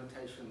understand the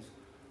limitations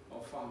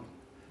of farming.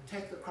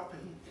 Take the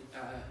cropping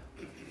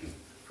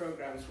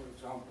programs, for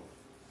example.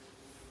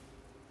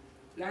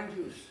 Land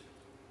use,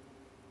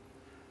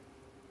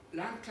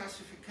 land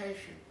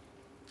classification,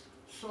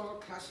 soil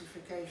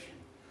classification,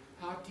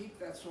 how deep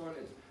that soil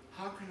is,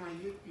 how can I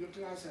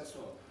utilize that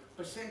soil,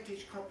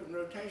 percentage crop and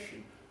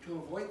rotation to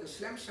avoid the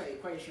Slemsa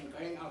equation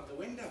going out the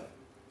window.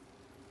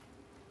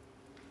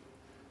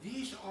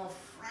 These are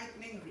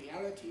frightening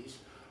realities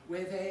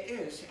where there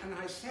is, and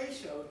I say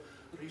so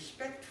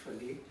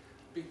respectfully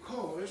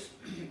because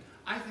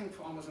I think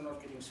farmers are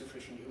not getting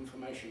sufficient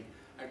information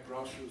at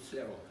grassroots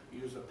level,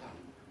 use the pun.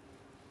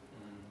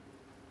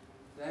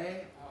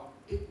 They are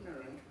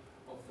ignorant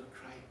of the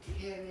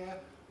criteria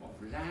of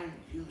land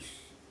use.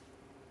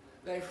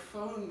 They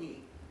phone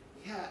me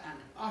here and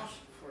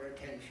ask for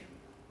attention.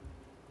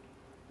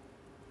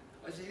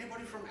 Is there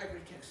anybody from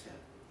AgriTech here?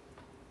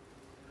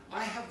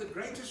 I have the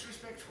greatest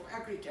respect for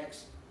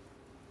AgriTech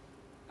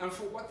and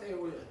for what they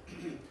were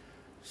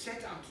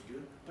set out to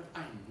do, but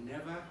I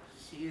never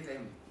see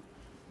them.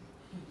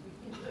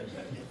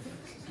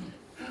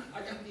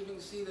 I don't even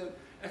see them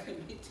at a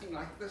meeting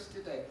like this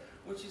today,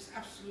 which is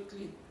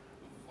absolutely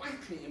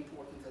vitally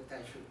important that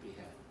they should be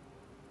here.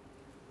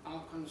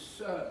 Our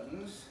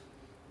concerns,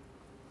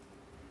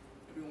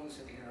 everyone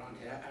sitting around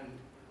here, and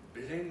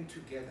blend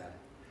together.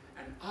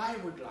 And I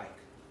would like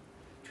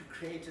to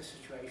create a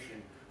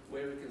situation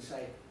where we can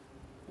say,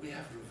 we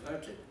have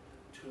reverted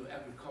to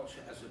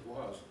agriculture as it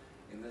was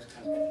in this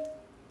country,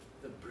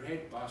 the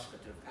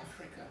breadbasket of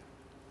Africa.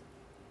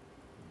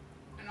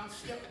 And I'll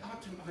step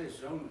out of my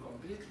zone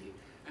completely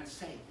and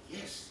say,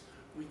 yes,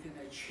 we can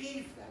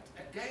achieve that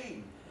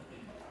again,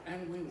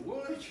 and we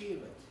will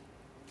achieve it.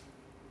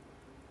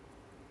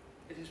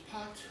 It is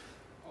part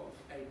of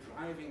a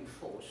driving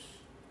force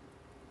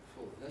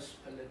for this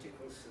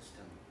political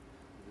system.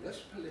 This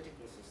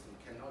political system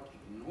cannot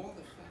ignore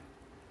the fact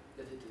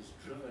that it is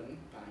driven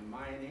by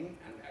mining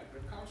and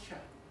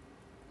agriculture.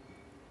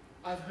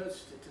 I've heard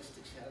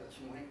statistics here this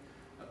morning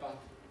about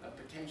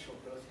potential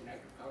growth in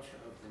agriculture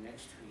over the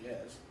next 2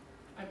 years.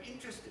 I'm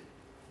interested.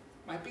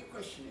 My big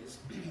question is,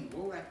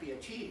 will that be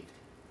achieved?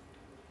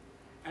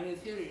 And in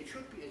theory, it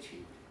should be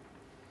achieved.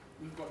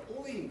 We've got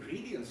all the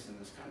ingredients in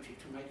this country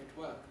to make it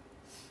work.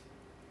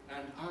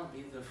 And I'll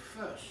be the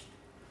first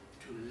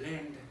to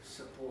lend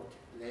support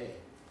there.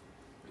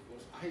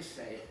 Because I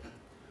say,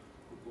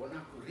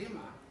 Kugona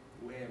Kurima,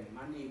 where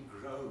money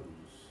grows.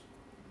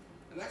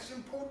 And that's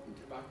important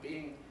about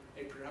being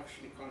a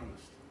production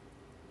economist.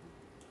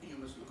 You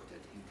must look at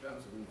it in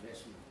terms of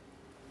investment.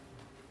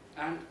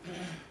 And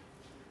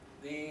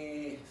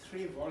the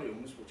 3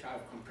 volumes, which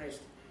I've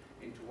compressed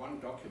into one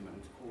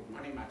document called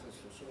Money Matters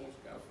for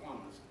Small-Scale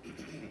Farmers,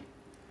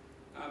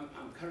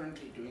 I'm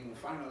currently doing the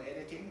final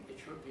editing. It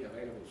should be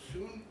available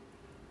soon.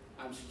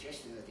 I'm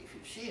suggesting that if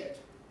you see it,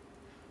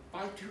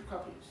 buy 2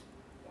 copies.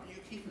 One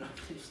you keep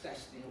nicely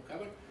stashed in your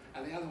cupboard,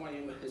 and the other one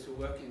is a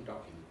working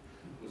document,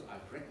 because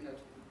I've written it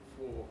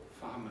for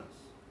farmers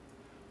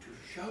to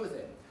show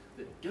them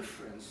the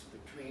difference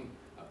between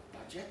a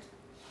budget,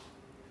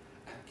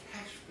 a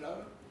cash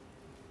flow,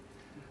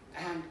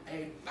 and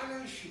a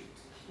balance sheet,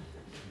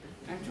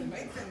 and to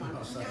make them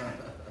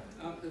understand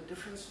the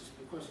differences,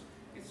 because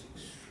it's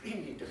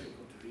extremely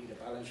difficult to read a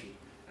balance sheet.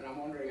 And I'm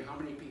wondering how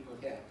many people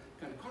here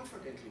can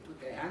confidently put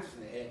their hands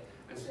in the air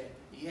and say,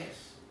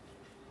 yes,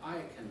 I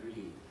can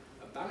read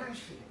a balance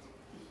sheet.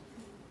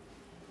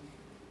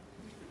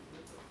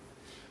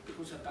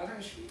 Because a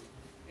balance sheet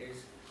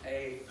is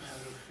a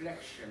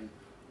reflection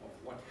of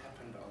what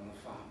happened on the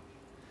farm.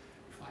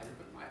 If I look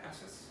at my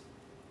assets,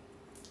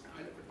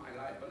 I look at my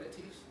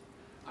liabilities,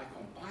 I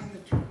combine the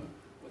 2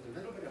 with a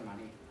little bit of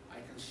money, I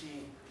can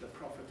see the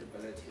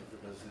profitability of the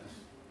business.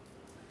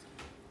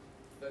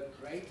 The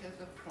greater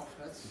the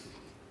profits,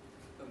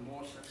 the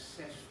more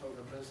successful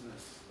the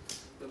business.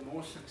 The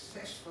more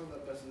successful the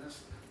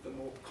business, the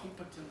more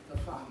competent the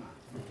farmer.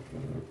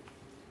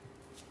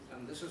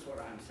 And this is what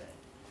I'm saying.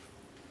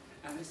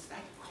 And it's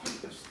that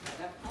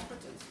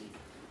competency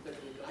that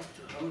we'd like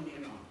to hone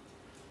in on.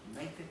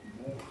 Make it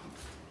more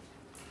competent.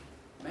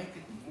 Make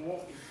it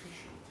more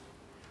efficient.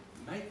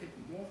 Make it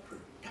more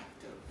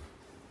productive.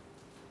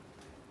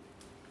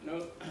 You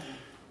know,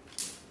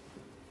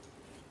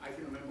 I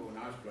can remember when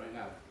I was growing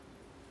up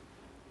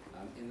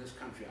in this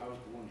country. I was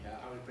born here,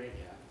 I was bred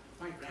here.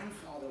 My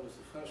grandfather was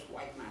the first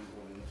white man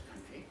born in this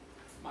country.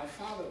 My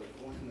father was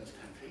born in this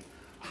country.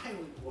 I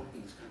was born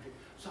in this country.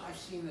 So I've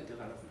seen the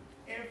development,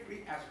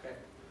 every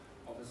aspect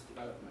of its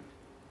development.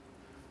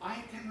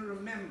 I can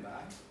remember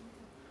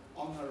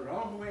on the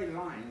railway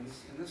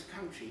lines in this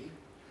country,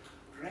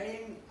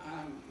 grain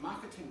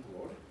marketing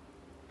board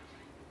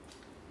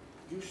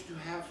used to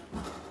have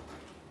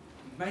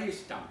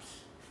maize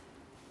dumps.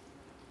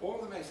 All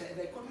the maize,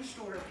 they couldn't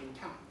store it in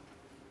town.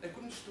 They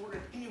couldn't store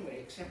it anywhere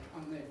except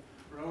on the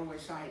railway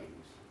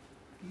sidings.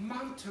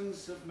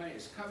 Mountains of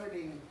maize covered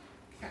in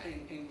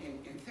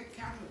thick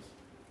canvas.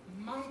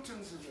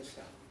 Mountains of this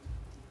stuff.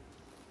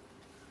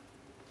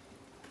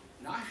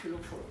 Now if you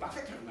look for a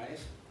bucket of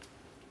maize,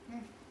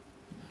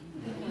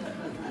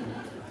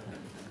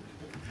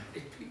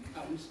 it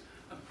becomes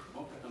a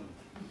problem.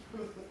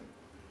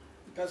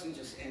 It doesn't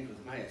just end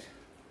with maize.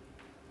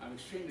 I'm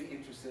extremely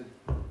interested,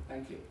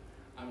 thank you,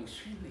 I'm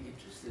extremely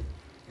interested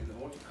in the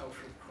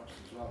horticultural crops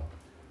as well,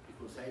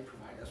 because they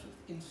provide us with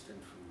instant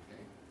food.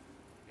 Okay?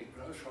 It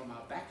grows from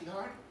our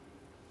backyard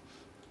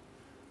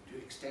to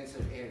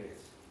extensive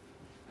areas,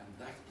 and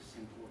that is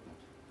important.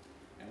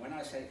 And when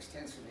I say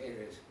extensive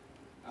areas,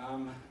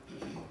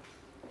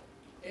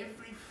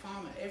 every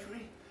farmer,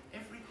 every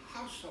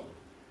household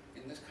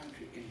in this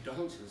country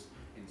indulges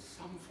in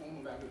some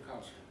form of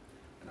agriculture.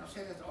 And I've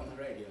said it on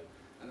the radio.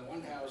 And the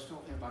one day I was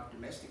talking about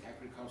domestic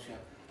agriculture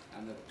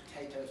and the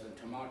potatoes and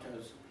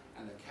tomatoes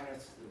and the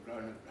carrots that are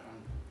grown at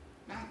ground.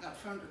 Man, that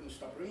phone didn't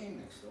stop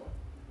ringing next door.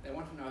 They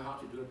want to know how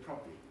to do it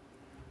properly.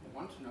 They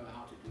want to know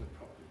how to do it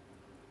properly.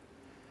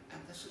 And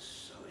this is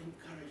so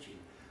encouraging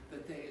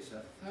that there is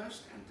a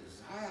thirst and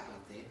desire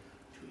out there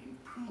to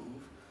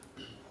improve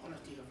the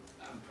quality of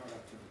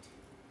productivity.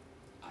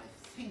 I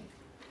think,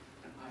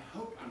 and I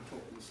hope I'm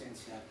talking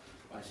sense here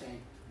by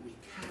saying we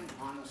can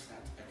harness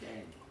that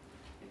again.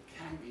 It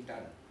can be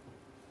done.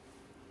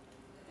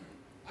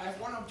 I have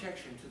one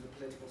objection to the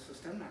political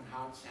system and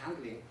how it's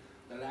handling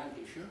the land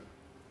issue.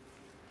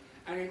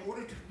 And in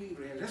order to be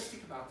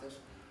realistic about this,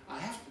 I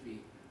have to be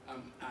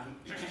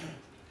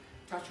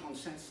touch on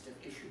sensitive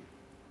issue.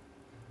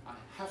 I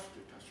have to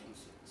touch on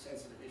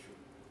sensitive issue.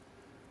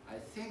 I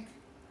think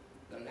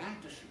the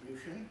land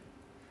distribution,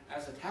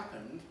 as it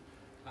happened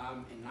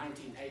in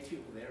 1980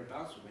 or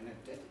thereabouts, when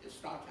it did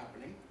start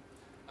happening,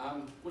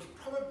 was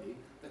probably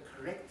the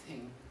correct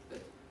thing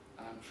that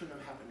should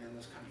have happened in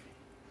this country.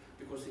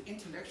 because the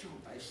intellectual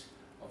base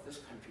of this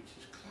country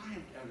has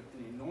climbed an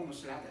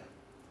enormous ladder,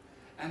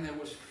 and there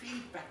was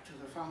feedback to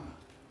the farmer.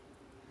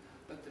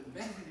 But the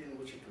method in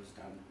which it was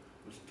done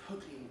was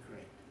totally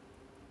incorrect.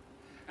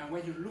 And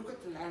when you look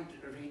at the land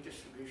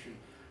redistribution,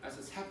 as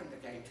it's happened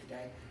again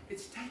today,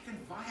 it's taken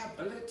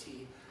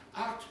viability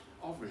out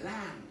of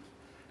land.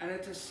 And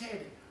it has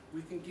said,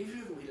 we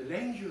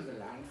lend you the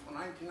land for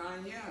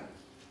 99 years.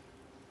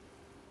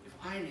 If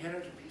I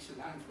inherit a piece of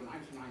land for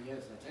 99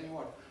 years, I tell you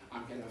what,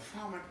 I'm going to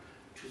farm it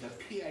to the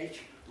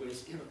pH where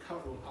it's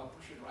irrecoverable. I'll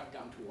push it right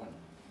down to 1.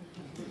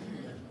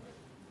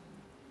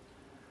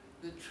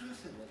 The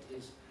truth of it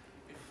is,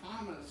 if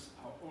farmers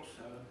are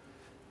also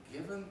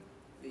given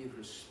the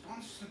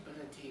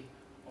responsibility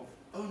of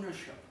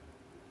ownership,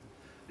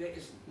 there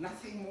is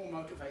nothing more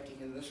motivating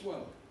in this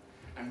world.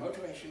 And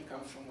motivation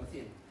comes from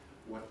within.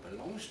 What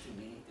belongs to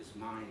me is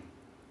mine.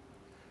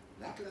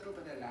 That little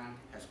bit of land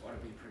has got to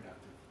be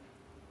productive.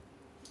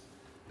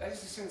 That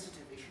is a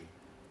sensitive issue.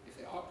 If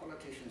there are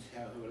politicians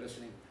here who are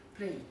listening,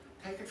 please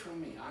take it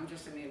from me. I'm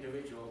just an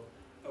individual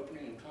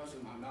opening and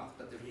closing my mouth.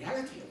 But the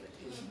reality of it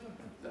is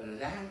the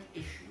land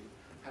issue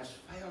has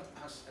failed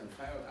us and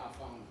failed our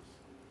farmers.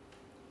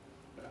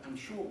 But I'm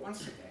sure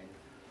once again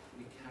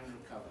we can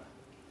recover.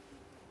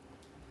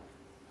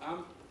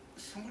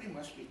 Somebody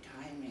must be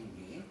timing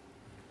me.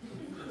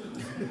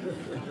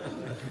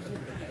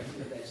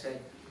 They say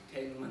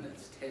 10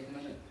 minutes, 10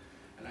 minutes.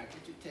 And I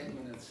get to 10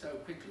 minutes so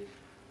quickly.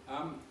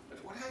 But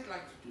what I'd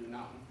like to do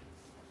now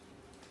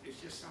is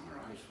just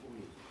summarize for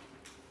you.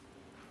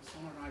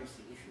 Summarize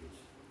the issues.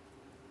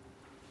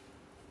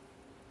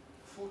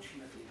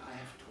 Fortunately, I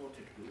have taught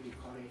at Beauty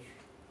College.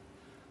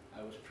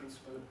 I was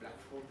principal at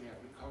Blackford, the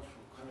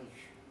Agricultural College.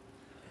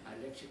 I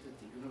lectured at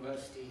the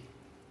university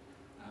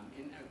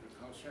in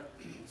agriculture.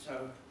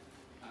 So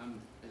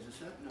there's a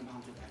certain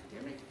amount of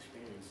academic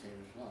experience there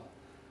as well.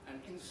 And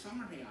in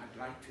summary, I'd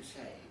like to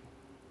say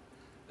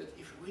that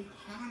if we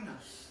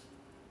harness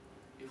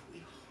the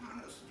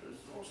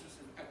resources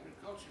of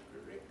agriculture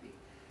correctly,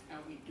 and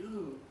we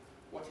do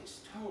what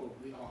is told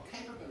we are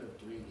capable of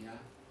doing here,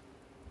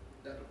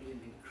 that will be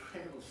an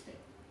incredible step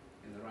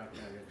in the right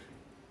direction.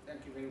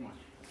 Thank you very much.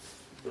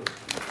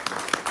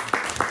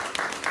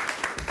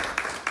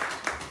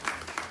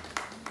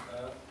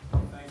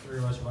 Thanks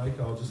very much, Mike.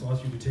 I'll just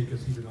ask you to take a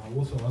seat, and I'll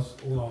also ask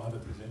all our other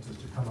presenters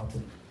to come up to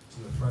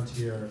the front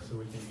here so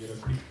we can get a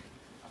quick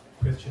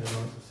question and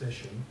answer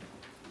session.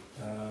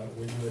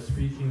 When you were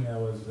speaking, I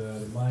was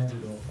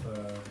reminded of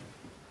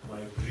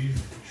my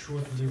brief,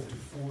 short-lived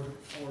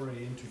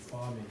foray into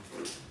farming,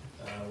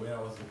 where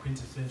I was the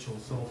quintessential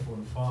cell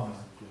phone farmer.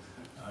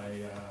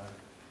 I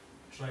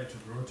tried to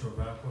grow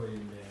tobacco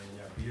in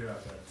Yabira,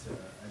 but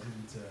I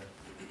didn't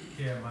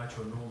care much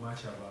or know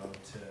much about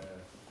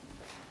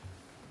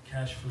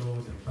cash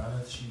flows and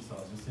balance sheets. I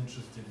was just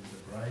interested in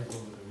the drive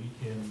over the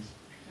weekend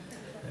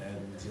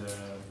and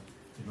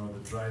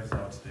the drives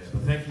out there.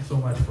 But thank you so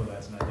much for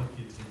that, and I think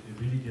it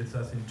really gets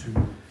us into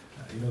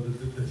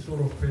the sort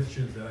of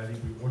questions that I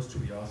think we ought to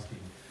be asking.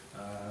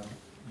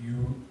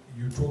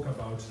 You talk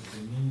about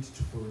the need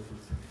for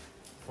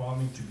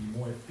farming to be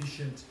more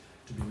efficient,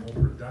 to be more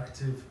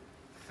productive.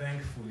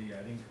 Thankfully,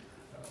 I think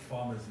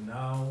farmers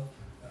now,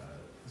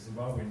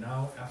 Zimbabwe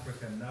now,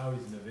 Africa now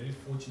is in a very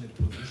fortunate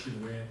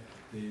position where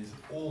there is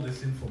all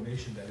this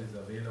information that is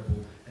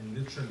available and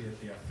literally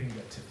at their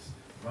fingertips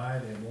via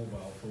their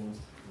mobile phones,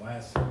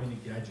 via so many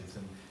gadgets,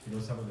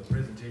 and some of the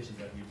presentations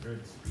that we've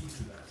heard speak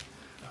to that.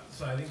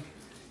 So I think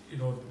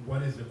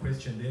what is the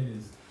question then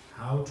is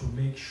how to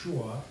make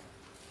sure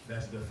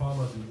that the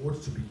farmers who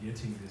ought to be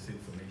getting this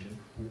information,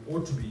 who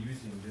ought to be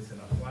using this and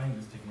applying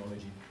this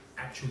technology,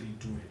 actually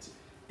do it.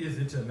 Is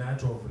it a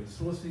matter of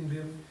resourcing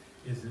them?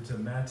 Is it a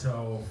matter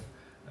of,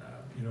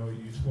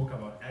 you spoke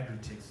about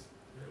AgriTech,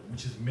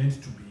 which is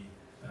meant to be,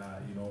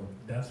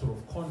 that sort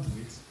of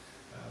conduit.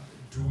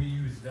 Do we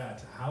use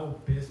that? How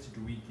best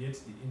do we get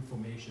the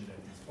information that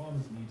these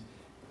farmers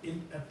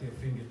need at their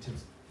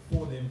fingertips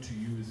for them to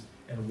use,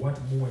 and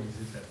what more is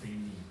it that they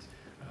need?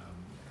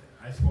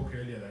 I spoke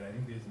earlier that I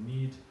think there's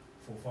need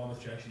for farmers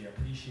to actually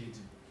appreciate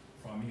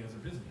farming as a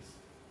business,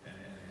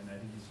 and I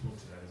think you spoke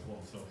to that as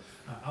well. So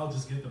I'll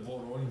just get the ball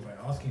rolling by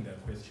asking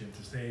that question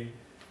to say,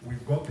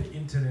 we've got the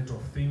Internet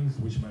of Things,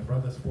 which my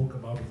brother spoke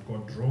about. We've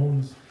got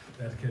drones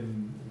that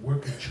can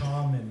work a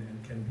charm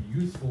and can be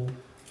useful.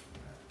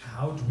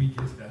 How do we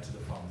get that to the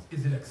farmers?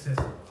 Is it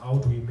accessible? How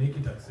do we make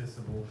it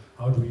accessible?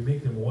 How do we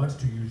make them want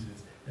to use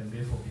it and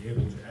therefore be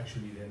able to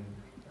actually then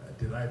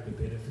derive the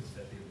benefits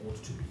that they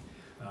ought to be?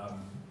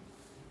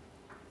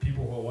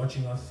 People who are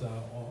watching us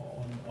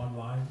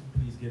online,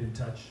 please get in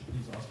touch,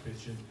 please ask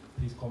questions,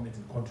 please comment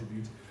and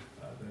contribute.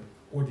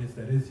 The audience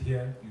that is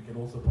here, you can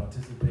also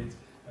participate.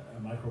 A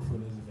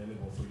microphone is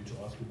available for you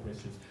to ask your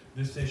questions.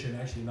 This session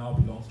actually now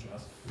belongs to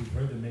us. We've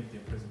heard them make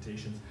their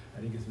presentations. I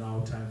think it's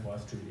now time for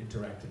us to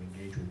interact and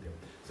engage with them.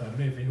 So I don't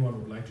know if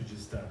anyone would like to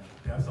just,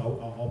 perhaps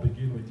I'll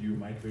begin with you,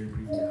 Mike, very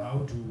briefly. How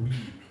do we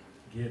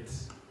get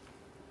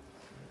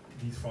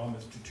these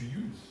farmers to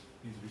use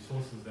these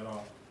resources that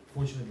are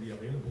fortunately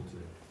available to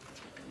them?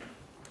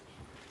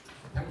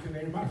 Thank you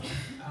very much.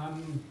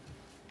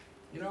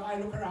 You know, I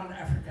look around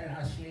Africa and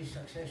I see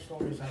success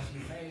stories, I see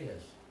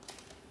failures.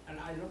 And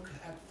I look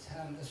at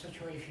the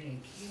situation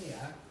in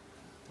Kenya,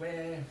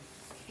 where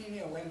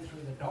Kenya went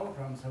through the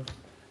doldrums of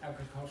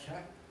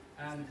agriculture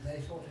and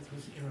they thought it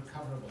was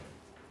irrecoverable.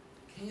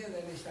 Kenya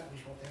then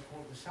established what they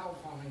called the cell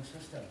farming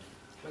system,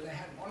 where they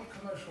had one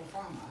commercial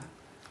farmer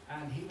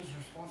and he was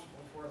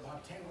responsible for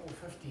about 10 or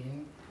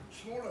 15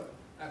 smaller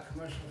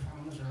commercial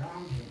farmers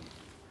around him.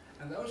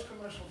 And those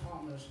commercial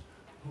farmers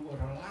who were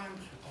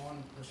reliant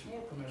on the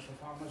small commercial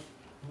farmers,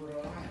 who were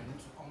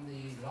reliant on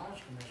the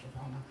large commercial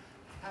farmer,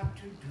 had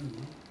to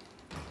do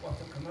what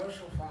the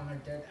commercial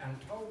farmer did and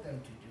told them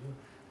to do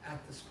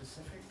at the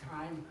specific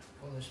time,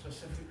 for the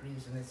specific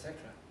reason, etc.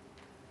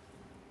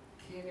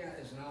 Kenya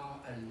is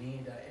now a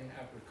leader in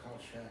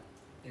agriculture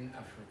in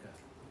Africa.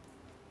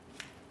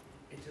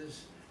 It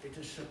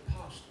has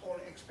surpassed all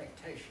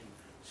expectation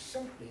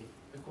simply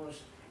because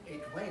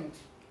it went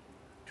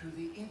to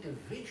the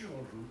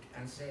individual route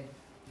and said,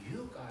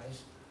 you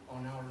guys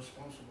are now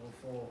responsible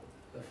for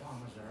the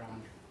farmers around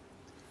you.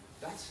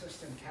 That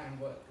system can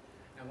work.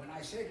 And when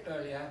I said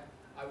earlier,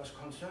 I was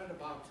concerned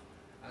about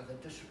the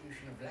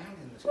distribution of land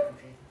in this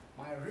country,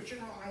 my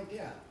original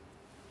idea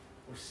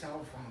was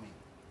cell farming,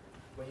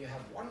 where you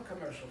have one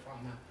commercial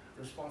farmer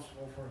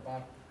responsible for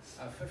about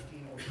 15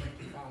 or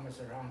 20 farmers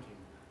around him.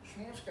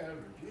 Small scale,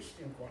 reduced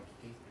in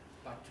quantity,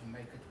 but to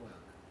make it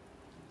work.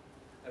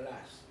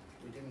 Alas,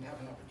 we didn't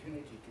have an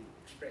opportunity to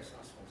express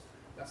ourselves.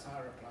 That's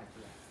how I reply to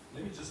that.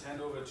 Let me just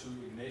hand over to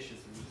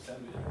Ignatius,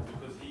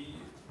 because he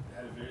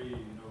had a very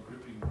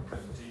gripping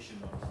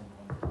presentation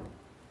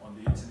on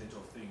the Internet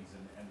of Things,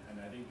 and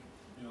I think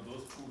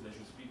those tools that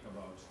you speak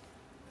about,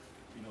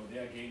 they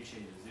are game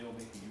changers. They will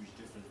make a huge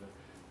difference. But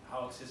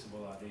how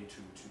accessible are they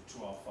to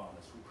our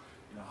farmers?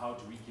 How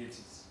do we get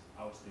it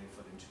out there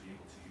for them to be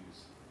able to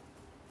use?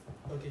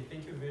 Okay,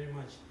 thank you very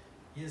much.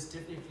 Yes,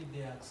 definitely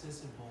they are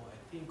accessible. I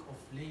think of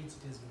late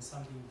it has been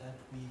something that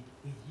we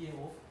hear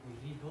of, we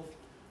read of,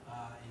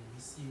 and we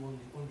see on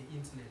the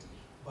internet.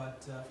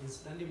 But in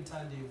Standing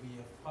Tande, we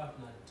have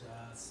partnered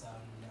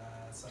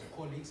some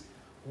colleagues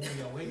who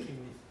we are working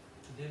with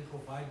to then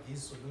provide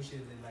these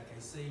solutions. And like I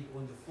said,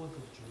 on the 4th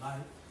of July,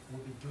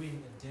 we'll be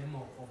doing a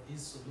demo of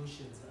these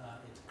solutions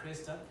at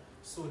Cresta.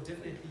 So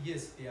definitely,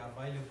 yes, they are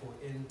available.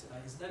 And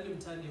Standing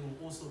Tande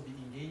will also be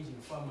engaging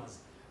farmers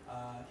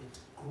at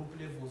group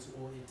levels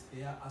or at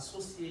their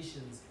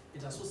associations,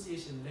 at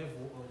association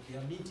level, or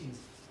their meetings,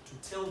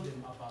 to tell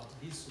them about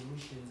these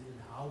solutions and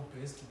how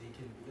best they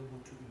can be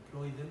able to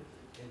employ them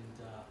and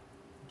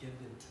get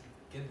them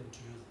to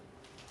use them.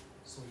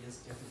 So yes,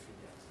 definitely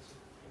they are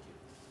accessible.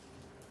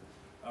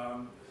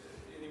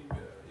 Thank you.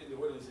 In the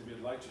audience, if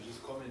you'd like to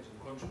just comment and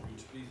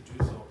contribute, please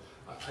do so.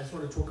 I just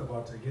want to talk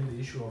about again the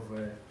issue of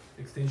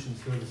extension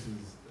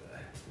services.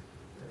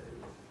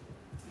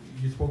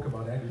 You spoke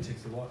about AgriTech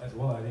as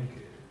well. I think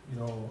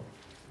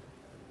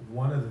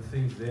one of the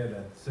things there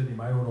that certainly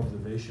my own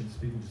observation,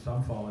 speaking to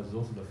some farmers, is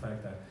also the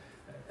fact that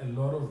a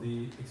lot of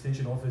the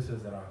extension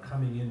officers that are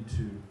coming in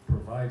to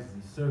provide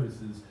these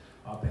services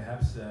are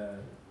perhaps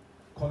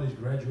college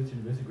graduates,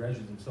 university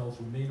graduates themselves,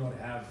 who may not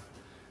have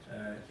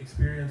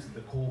experience in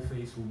the coal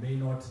face, who may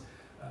not,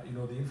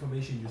 the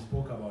information you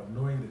spoke about,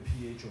 knowing the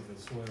pH of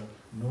the soil,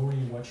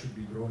 knowing what should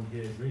be grown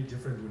here is very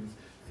different when it's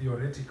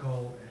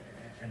theoretical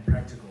and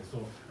practical.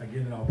 So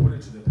again, and I'll put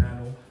it to the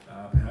panel,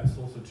 perhaps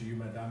also to you,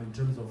 Madam, in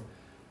terms of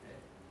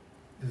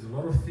there's a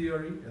lot of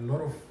theory, a lot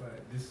of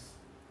this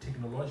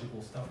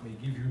technological stuff may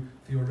give you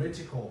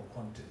theoretical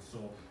content.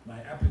 So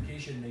my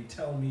application may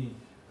tell me,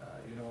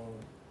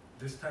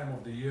 this time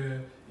of the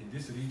year in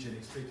this region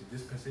expect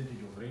this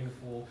percentage of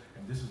rainfall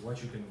and this is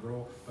what you can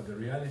grow, but the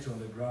reality on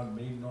the ground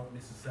may not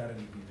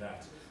necessarily be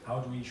that. How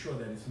do we ensure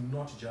that it's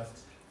not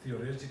just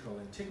theoretical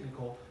and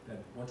technical,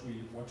 that what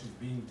is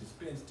being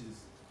dispensed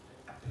is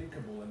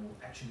applicable and will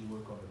actually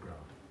work on the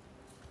ground?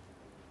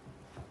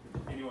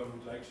 Anyone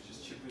would like to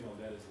just chip in on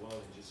that as well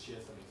and just share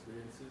some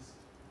experiences?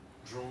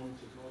 Drone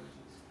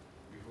technologies,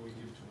 before we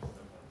give to Mr.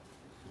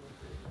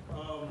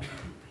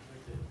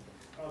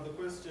 The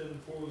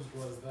question posed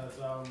was that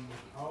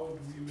how do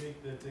we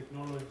make the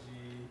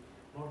technology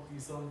not be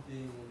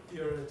something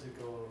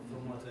theoretical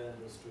from what I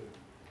understood,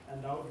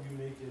 and how do we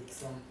make it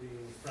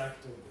something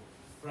practicable?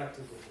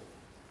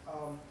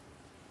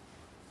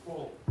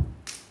 Well,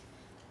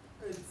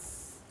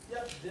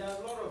 there are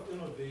a lot of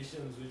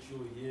innovations which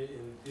you'll hear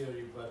in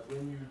theory, but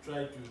when you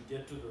try to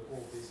get to the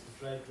core base, you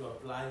try to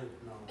apply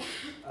it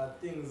now,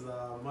 things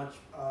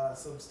are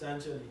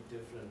substantially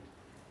different.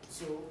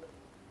 So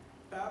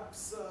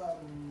perhaps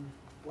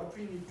what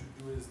we need to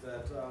do is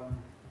that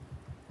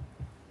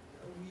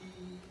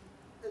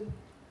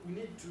we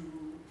need to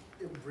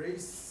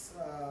embrace,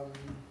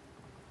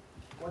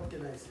 what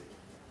can I say?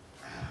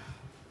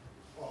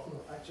 Well, no,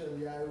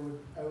 actually, I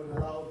would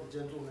allow the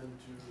gentleman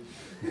to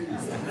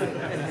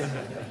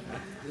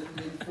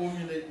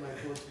formulate my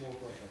thoughts more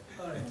properly.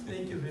 All right,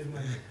 thank you very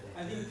much.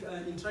 I think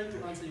in trying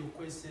to answer your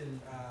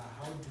question,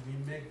 how do we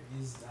make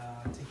these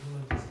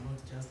technologies not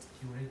just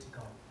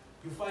theoretical?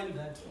 you find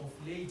that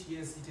of late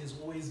years it has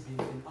always been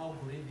an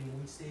algorithm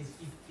which says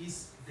if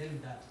this, then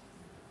that.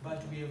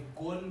 But we have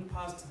gone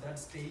past that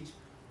stage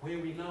where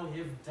we now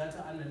have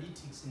data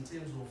analytics in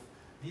terms of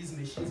these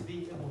machines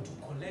being able to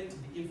collect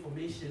the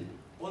information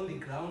on the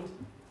ground,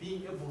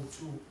 being able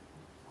to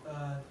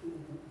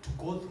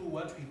go through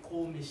what we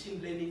call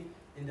machine learning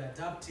and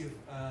adaptive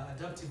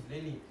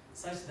learning,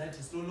 such that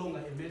it's no longer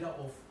a matter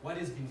of what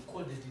has been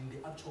coded in the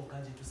actual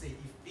gadget to say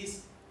if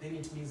this, then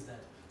it means that.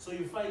 So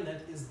you find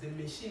that as the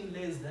machine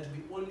learns that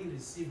we only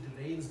received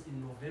rains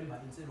in November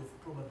instead of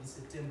probably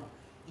September,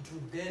 it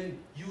would then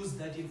use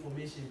that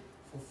information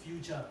for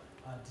future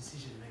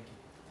decision making.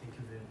 Thank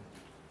you very much.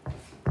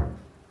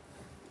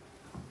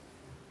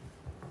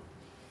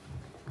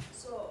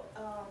 So,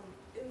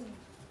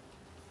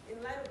 in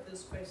light of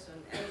this question,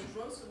 as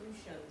Dron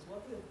Solutions,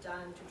 what we've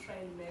done to try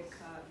and make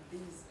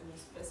these, and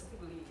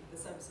specifically the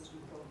services we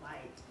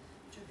provide,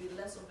 to be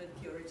less of a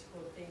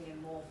theoretical thing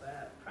and more of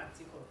a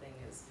practical thing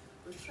is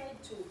we've tried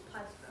to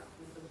partner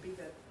with the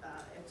bigger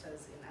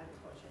actors in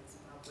agriculture in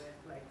Zimbabwe,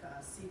 like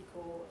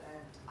CITCO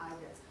and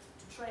others,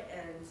 to try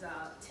and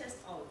test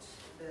out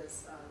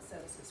these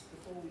services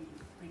before we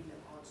bring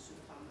them out to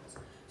the farmers.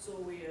 So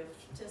we have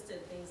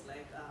tested things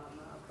like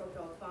crop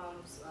health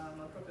farms,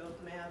 crop health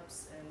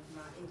maps, and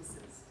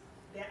indices,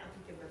 their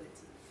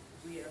applicability.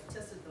 We have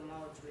tested them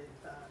out with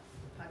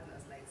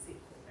partners like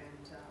CITCO,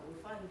 and we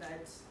find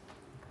that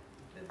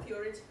the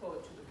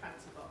theoretical to the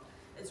practical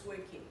is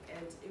working.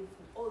 And if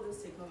all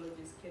these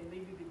technologies can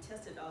maybe be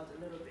tested out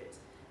a little bit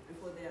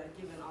before they are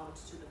given out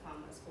to the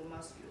farmers for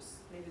mass use,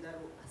 maybe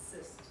that will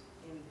assist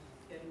in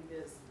getting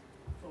this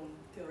from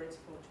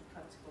theoretical to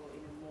practical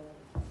in a more,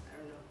 I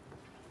don't know,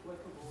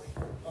 workable way.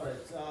 All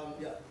right,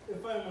 yeah,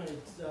 if I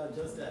might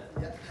just add.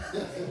 Yeah.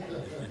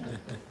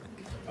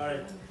 All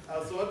right,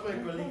 so what my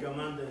colleague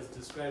Amanda is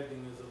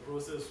describing is a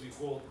process we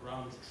call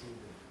ground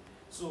truthing.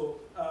 So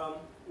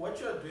what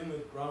you are doing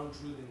with ground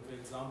truthing, for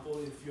example,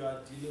 if you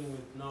are dealing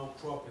with now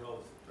crop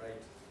health,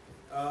 right?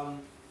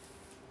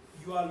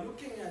 You are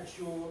looking at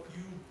you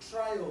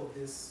trial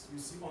this, you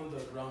see on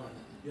the ground.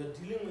 You're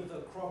dealing with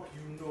a crop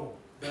you know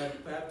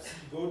that perhaps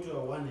you go to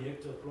a 1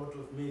 hectare plot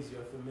of maize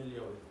you're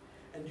familiar with.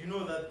 And you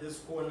know that this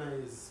corner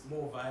is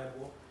more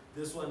viable,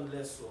 this one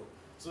less so.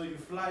 So you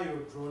fly your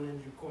drone and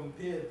you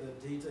compare the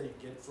data you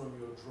get from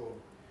your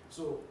drone.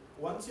 So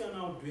once you're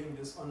now doing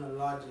this on a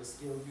larger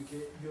scale,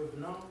 you have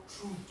now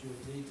truthed your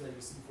data,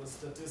 you see, for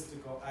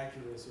statistical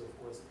accuracy,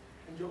 of course.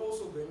 And you're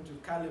also going to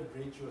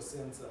calibrate your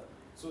sensor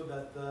so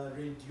that the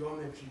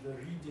radiometry, the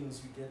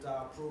readings you get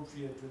are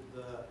appropriate with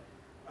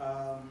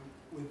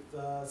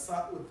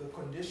the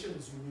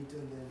conditions you meet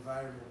in the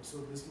environment. So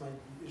this might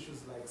be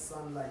issues like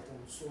sunlight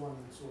and so on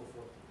and so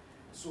forth.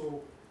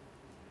 So,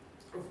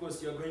 of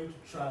course, you're going to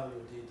trial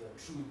your data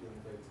through them,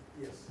 but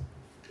yes,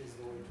 is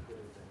the way to put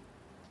it then.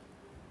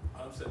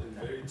 Answered in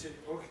very okay,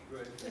 go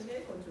ahead. Can I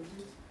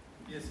contribute?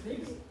 Yes,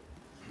 maybe please.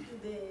 To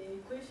the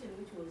question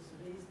which was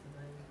raised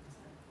by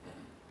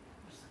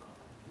Mr.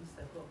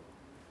 Cobb.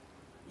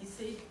 He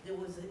said there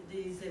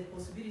is a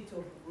possibility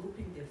of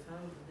grouping the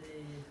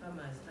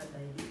farmers under a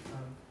big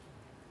farm.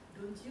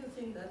 Don't you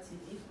think that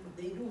if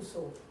they do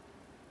so,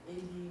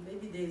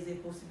 maybe there is a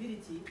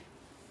possibility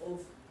of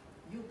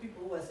you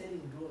people who are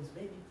selling drones,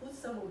 maybe put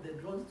some of the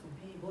drones to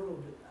be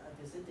borrowed at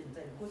a certain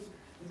time, because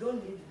you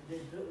don't need the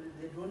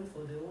drone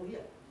for the whole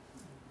year.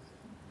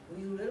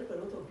 We will help a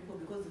lot of people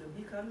because they'll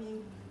be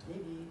coming,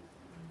 maybe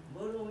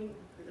borrowing,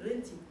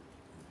 renting,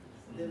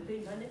 they'll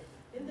pay money,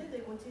 and then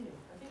they continue.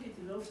 I think it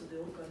will help the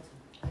whole country.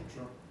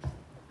 Sure.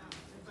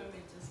 If I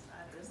may just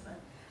address that.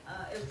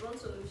 As Dron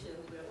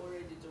Solutions, we're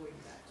already doing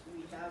that.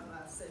 We have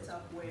a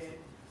setup where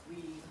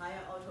we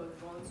hire out our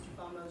drones to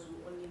farmers who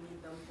only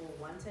need them for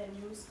one-time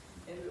use.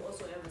 And we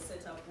also have a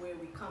setup where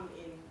we come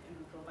in and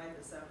we provide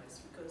the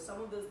service, because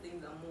some of those things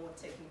are more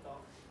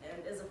technical.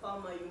 And as a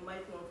farmer, you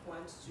might not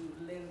want to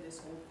learn this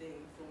whole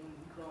thing from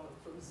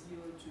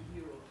zero to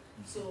hero.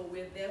 So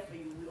we're there for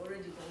you. We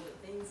already know the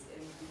things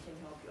and we can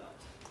help you out.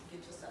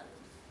 Get you started.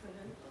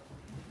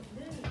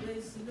 Then there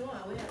is no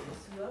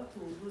awareness. You have to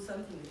do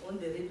something on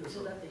the radio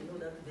so that they know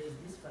that there is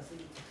this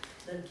facility.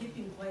 Then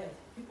keeping quiet.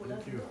 People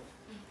don't know.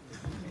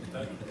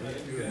 Thank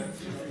you.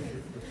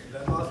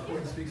 That last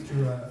point speaks to,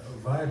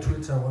 via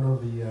Twitter, one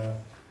of the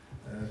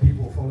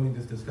people following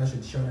this discussion,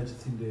 Shana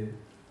Chitsinde,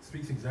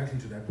 speaks exactly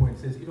to that point. It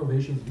says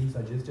innovations being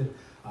suggested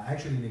are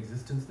actually in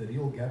existence. The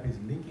real gap is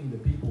linking the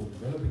people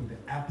developing the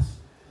apps,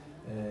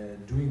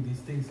 doing these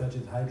things such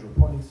as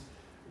hydroponics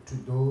to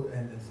do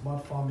and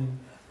smart farming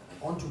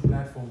onto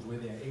platforms where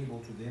they are able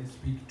to then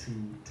speak to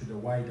the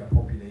wider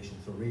population,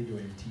 so radio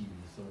and TV.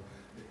 So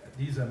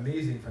these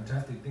amazing,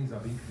 fantastic things are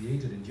being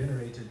created and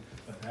generated,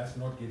 but perhaps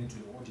not getting to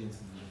the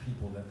audiences and the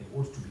people that they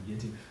ought to be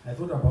getting. I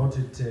thought about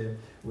it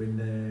when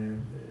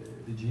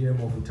the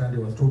GM of Utande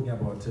was talking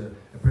about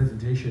a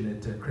presentation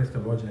at Cresta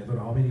Lodge, and I thought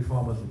how many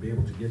farmers would be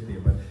able to get there,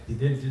 but he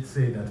then did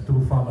say that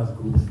through farmers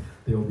groups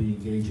they will be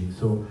engaging.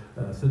 So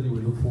certainly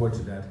we look forward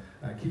to that.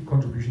 Keep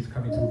contributions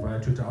coming through via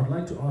Twitter. I would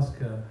like to ask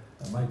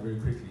Mike very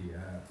quickly.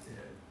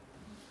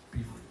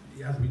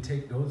 as we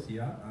take those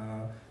here,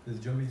 this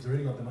gentleman's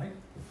already got the mic?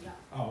 Yeah.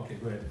 Oh, okay,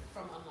 go ahead.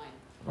 From online.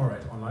 All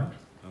right, online.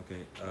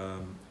 Okay.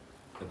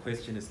 The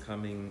question is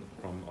coming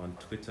from on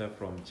Twitter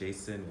from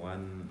Jason.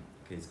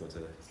 Okay, he's got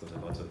a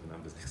lot of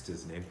numbers next to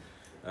his name.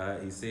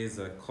 He says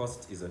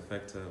cost is a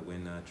factor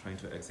when trying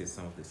to access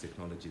some of this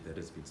technology that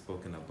has been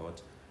spoken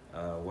about.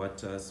 What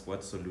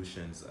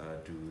solutions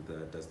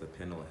does the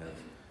panel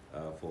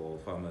have for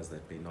farmers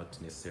that may not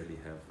necessarily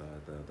have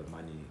the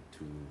money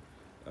to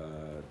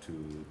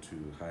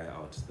hire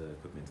out the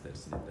equipment that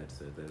has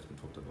been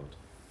talked about?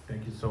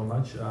 Thank you so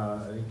much.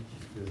 I think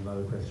there's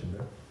another question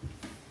there.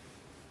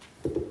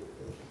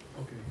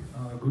 Okay,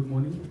 good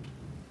morning.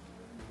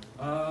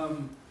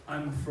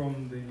 I'm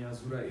from the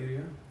Nyazura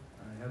area.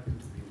 I happen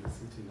to be in the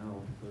city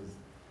now because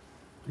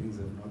things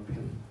have not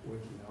been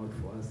working out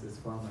for us as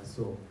farmers.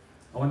 So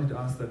I wanted to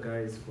ask the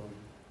guys from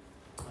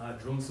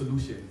Drone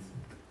Solutions.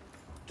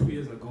 2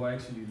 years ago, I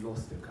actually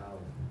lost a cow,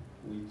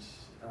 which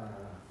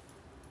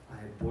I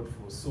had bought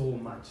for so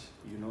much,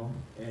 you know.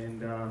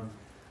 And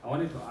I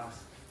wanted to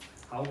ask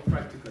how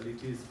practical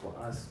it is for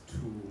us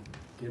to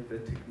get the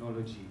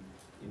technology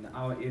in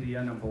our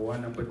area, number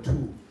one. Number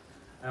two,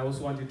 I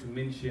also wanted to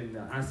mention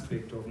the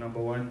aspect of, number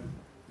one,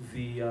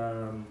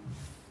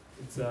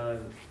 it's a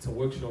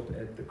workshop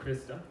at the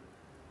Cresta.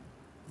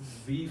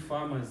 The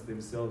farmers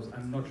themselves,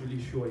 I'm not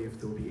really sure if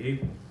they'll be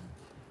able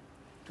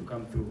to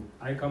come through.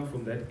 I come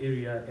from that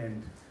area,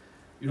 and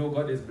you know,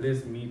 God has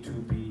blessed me to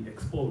be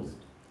exposed,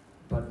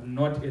 but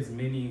not as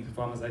many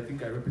farmers. I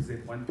think I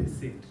represent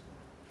 1%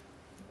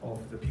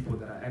 of the people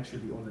that are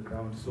actually on the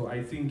ground. So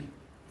I think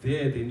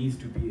there needs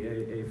to be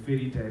a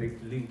very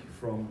direct link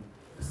from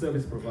the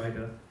service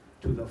provider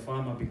to the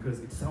farmer, because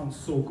it sounds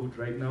so good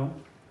right now,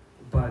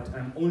 but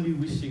I'm only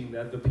wishing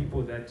that the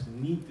people that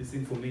need this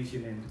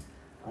information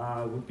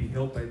and would be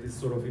helped by this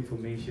sort of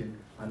information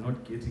are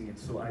not getting it.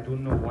 So I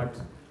don't know what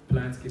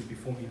plans can be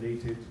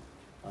formulated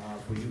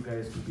for you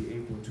guys to be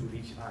able to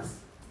reach us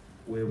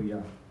where we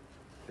are.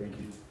 Thank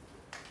you.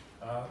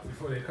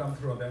 Before they come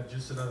through on that,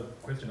 just another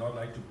question I would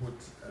like to put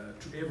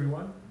to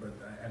everyone, but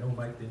I know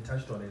Mike then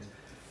touched on it.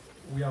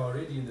 We are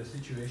already in the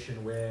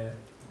situation where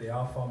there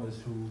are farmers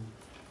who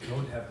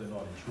don't have the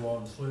knowledge, who are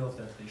on soils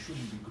that they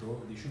shouldn't be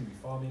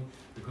farming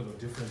because of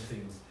different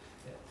things.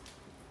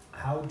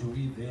 How do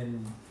we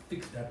then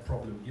fix that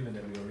problem, given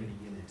that we're already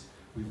in it?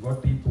 We've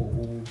got people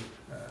who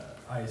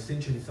are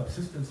essentially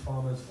subsistence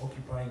farmers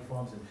occupying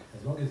farms, and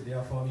as long as they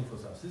are farming for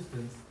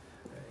subsistence,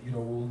 you know,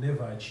 we'll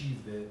never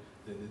achieve the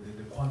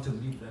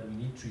quantum leap that we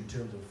need to in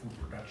terms of food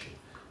production.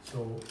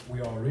 So we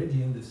are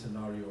already in this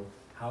scenario.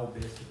 How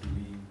best do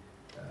we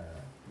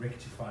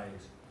rectify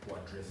it or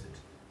address it?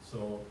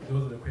 So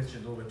those are the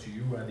questions. Over to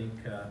you, I think,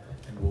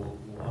 and we'll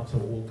answer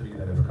all three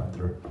that have come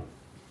through.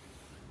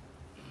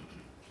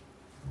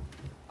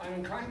 I'm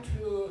inclined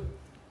to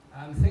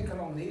think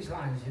along these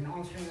lines in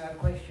answering that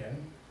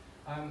question.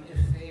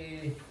 If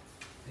the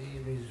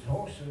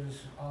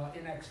resources are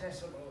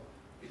inaccessible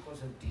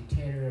because of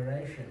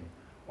deterioration,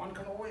 one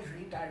can always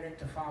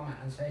redirect a farmer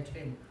and say to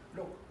him,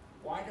 look,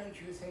 why don't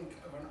you think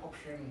of an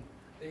option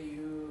that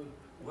you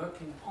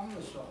working on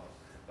the soil?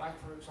 Like,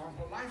 for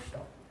example,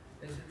 livestock.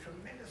 There's a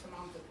tremendous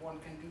amount that one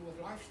can do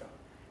with livestock,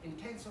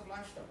 intensive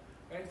livestock,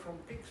 going from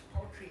pigs,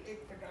 poultry,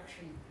 egg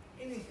production,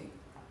 anything,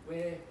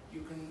 where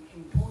you can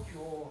import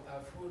your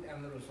food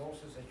and the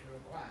resources that you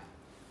require.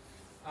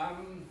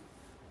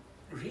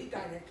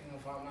 Redirecting a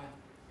farmer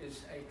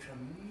is a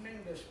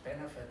tremendous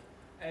benefit,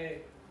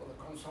 A, for the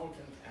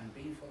consultant, and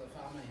B, for the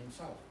farmer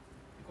himself,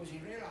 because he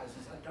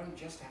realizes I don't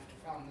just have to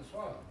farm the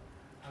soil,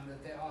 and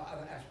that there are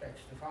other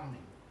aspects to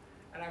farming.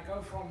 And I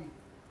go from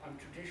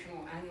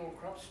traditional annual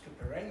crops to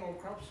perennial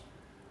crops,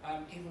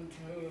 even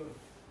to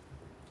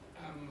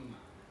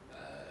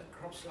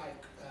crops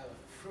like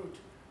fruit,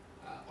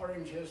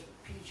 oranges,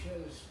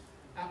 peaches,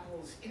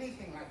 apples,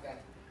 anything like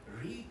that.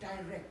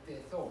 Redirect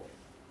their thought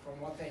from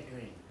what they're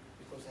doing,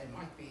 because they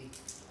might be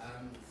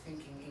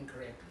thinking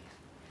incorrectly.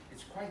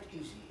 It's quite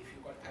easy if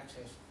you've got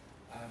access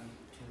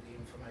to the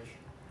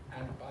information.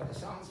 And by the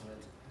sounds of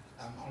it,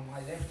 on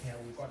my left here,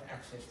 we've got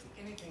access to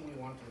anything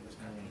we want in this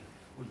country.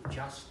 We're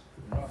just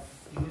not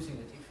using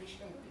it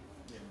efficiently.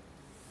 Yeah.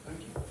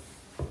 Thank you.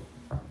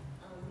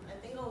 I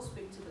think I'll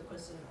speak to the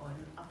question on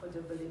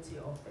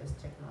affordability of this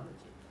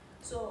technology.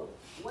 So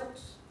what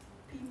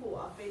people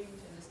are failing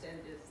to understand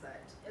is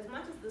that as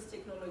much as this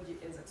technology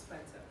is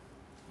expensive,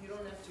 you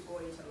don't have to go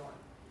it alone.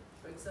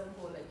 For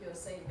example, like you're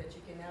saying that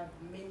you can have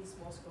many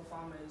small-scale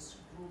farmers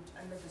grouped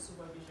under the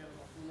supervision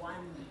of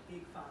one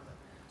big farmer.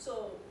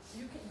 So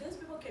these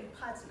people can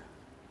partner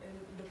in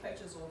the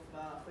purchase of,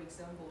 for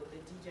example, the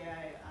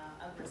DJI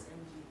Agris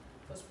MG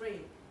for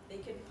spraying. They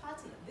can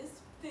partner. This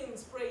thing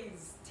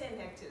sprays 10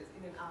 hectares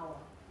in an hour.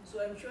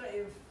 So I'm sure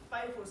if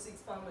 5 or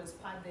 6 farmers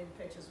partner and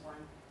purchase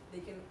one, they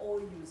can all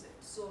use it.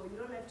 So you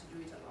don't have to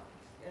do it alone.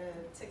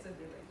 It takes a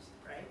village,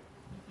 right?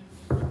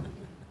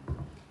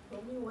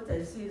 For me, what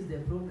I see is the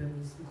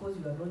problem is because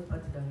you are not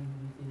partnering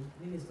with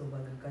the Minister of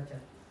Agriculture.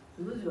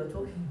 Because you are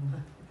talking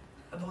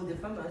about the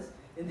farmers,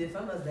 and the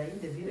farmers that are in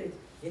the village,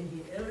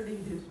 and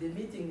holding the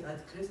meeting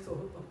at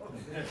Crystal.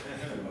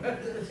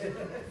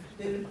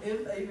 They will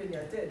never even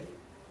attend.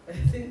 I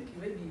think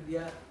maybe we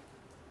are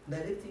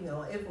directing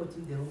our effort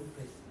in the wrong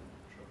place.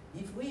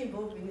 If we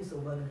involve Minister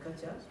of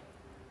Agriculture,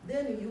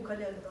 then you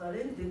can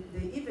arrange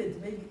the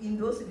event maybe in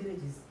those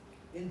villages.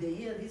 And they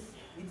hear this,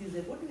 it is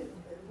a good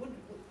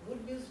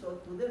news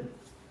to them.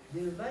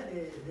 They will buy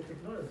the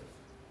technology.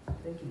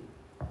 Thank you.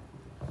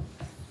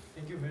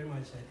 Thank you very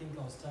much. I think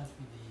I'll start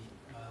with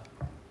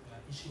the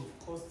issue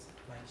of cost.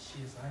 Like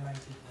she has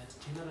highlighted that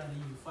generally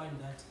you find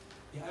that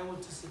the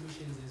IoT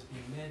solutions has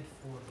been made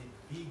for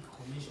the big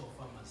commercial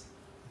farmers,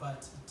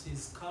 but it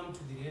has come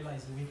to the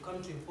realization, we've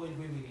come to a point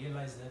where we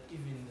realize that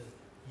even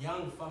the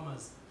young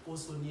farmers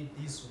also need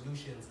these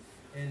solutions.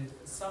 And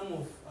some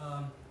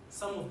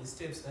of the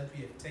steps that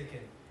we have taken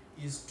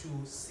is to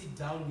sit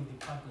down with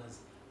the partners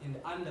and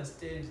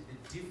understand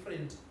the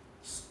different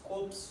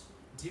scopes,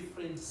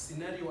 different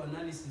scenario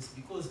analysis,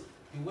 because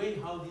the way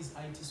how these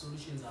IT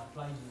solutions are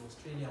applied in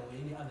Australia or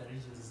any other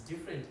regions is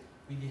different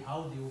with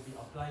how they will be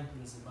applied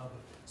in Zimbabwe.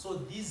 So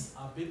these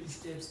are baby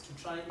steps to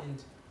try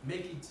and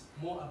make it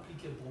more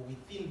applicable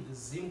within the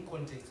Zim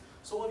context.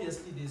 So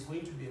obviously there's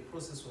going to be a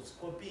process of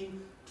scoping,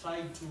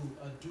 try to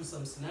do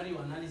some scenario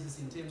analysis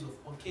in terms of,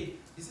 okay,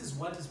 this is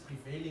what is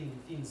prevailing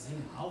within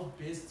Zim, how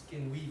best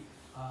can we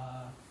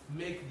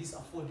make this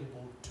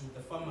affordable to the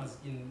farmers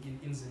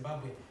in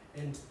Zimbabwe,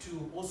 and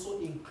to also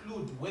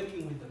include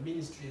working with the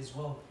ministry as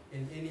well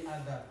and any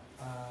other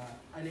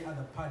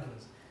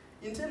partners.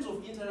 In terms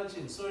of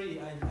interaction,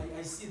 sorry,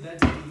 I see that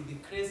the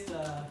crest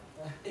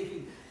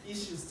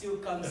issue still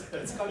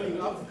it's coming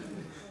up.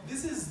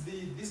 This is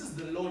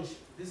the launch,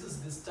 this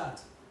is the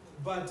start.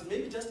 But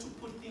maybe just to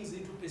put things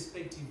into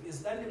perspective,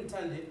 as London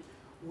Tande,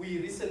 we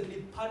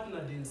recently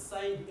partnered and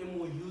signed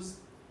MOUs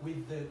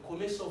with the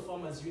Commercial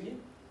Farmers Union.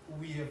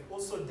 We have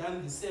also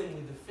done the same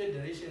with the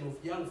Federation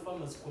of Young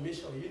Farmers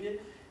Commercial Union,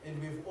 and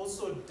we've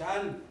also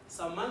done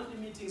some monthly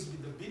meetings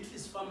with the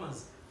Beatrice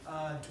farmers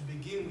to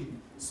begin with.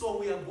 So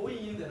we are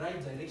going in the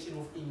right direction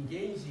of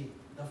engaging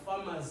the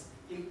farmers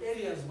in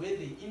areas where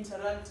they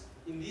interact,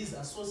 in these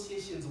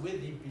associations where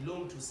they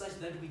belong to, such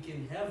that we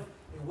can have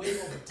a way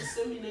of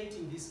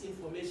disseminating this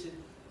information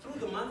through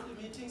the monthly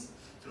meetings,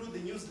 through the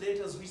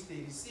newsletters which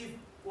they receive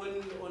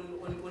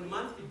on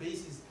monthly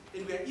basis.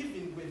 And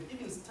we've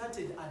even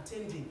started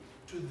attending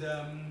to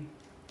the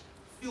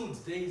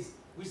field days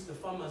which the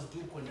farmers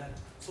do conduct.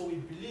 So we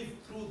believe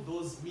through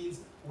those means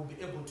we'll be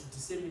able to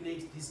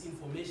disseminate this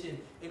information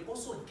and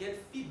also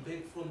get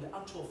feedback from the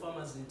actual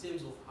farmers in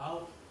terms of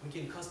how we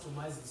can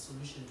customize the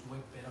solution to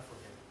work better for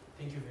them.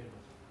 Thank you very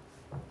much.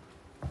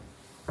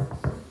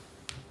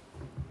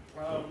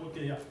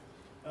 Okay, yeah.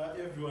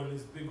 Everyone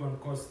is big on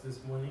cost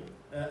this morning,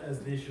 as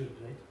they should,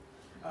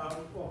 right?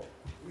 Well,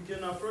 we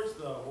can approach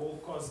the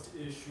whole cost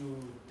issue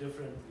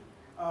differently.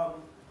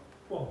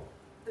 Well,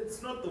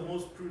 it's not the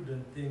most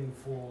prudent thing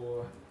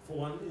for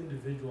one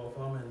individual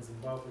farmer in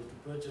Zimbabwe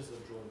to purchase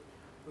a drone,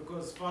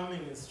 because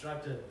farming is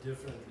structured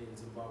differently in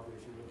Zimbabwe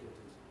if you look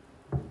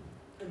at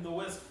it. In the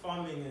West,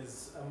 farming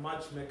is a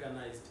much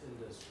mechanized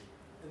industry.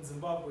 In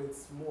Zimbabwe,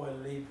 it's more a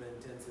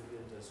labor-intensive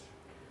industry.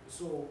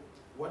 So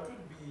what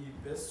would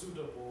be best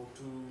suitable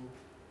to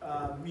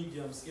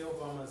medium-scale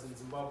farmers in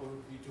Zimbabwe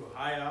would be to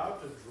hire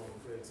out a drone,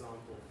 for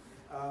example.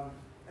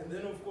 And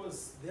then, of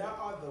course, there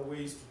are other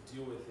ways to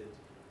deal with it.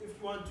 If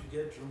you want to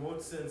get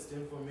remote-sensed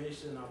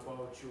information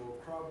about your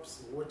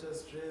crops, water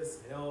stress,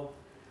 health,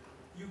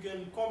 you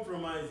can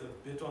compromise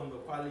a bit on the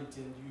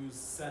quality and use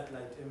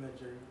satellite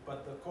imagery,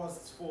 but the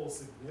costs fall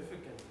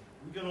significantly.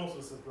 We can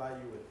also supply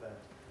you with that.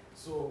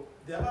 So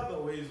there are other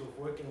ways of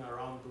working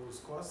around those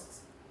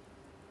costs.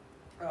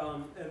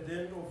 And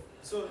then,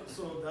 so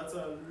that's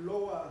a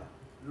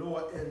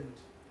lower end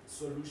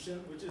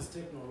solution, which is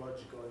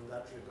technological in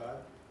that regard.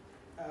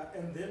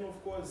 And then,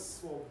 of course,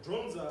 well,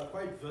 drones are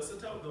quite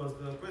versatile. There was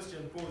the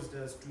question posed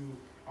as to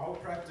how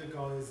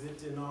practical is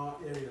it in our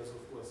areas,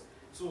 of course.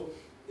 So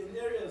in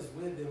areas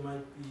where there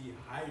might be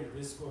high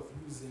risk of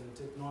using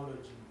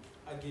technology,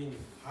 again,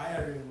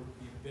 hiring would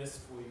be best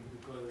for you,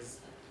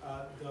 because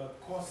the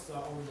costs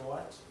are on the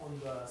what? On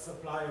the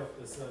supply of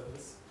the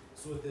service.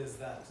 So there's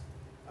that.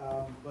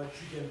 But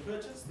you can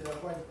purchase, they are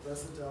quite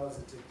versatile as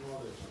a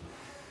technology.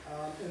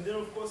 And then,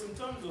 of course, in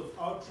terms of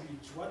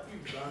outreach, what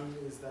we've done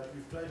is that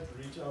we've tried to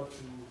reach out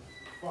to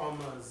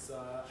farmers,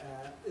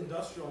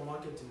 industrial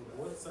marketing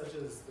boards such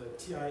as the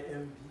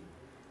TIMB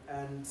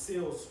and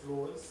sales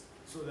floors,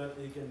 so that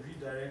they can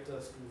redirect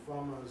us to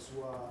farmers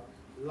who are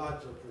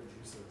larger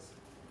producers.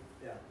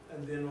 Yeah.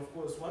 And then, of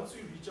course, once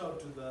we reach out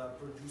to the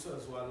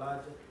producers who are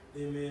larger,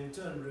 they may in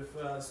turn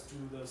refer us to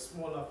the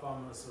smaller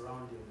farmers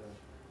surrounding them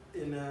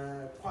in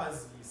a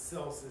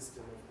quasi-cell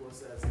system, of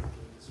course, as it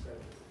can describe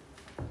it.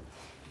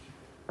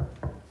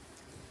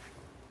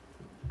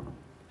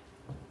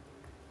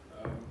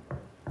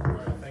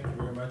 Thank you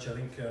very much. I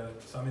think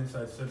some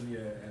insights, certainly,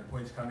 and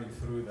points coming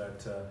through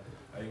that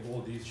I think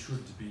all these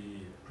should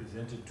be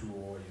presented to,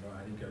 or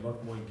I think a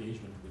lot more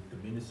engagement with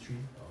the Ministry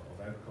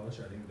of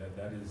Agriculture. I think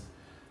that is,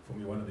 for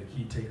me, one of the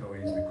key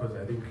takeaways, because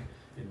I think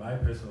in my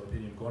personal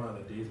opinion, gone are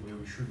the days where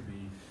we should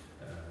be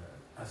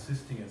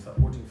assisting and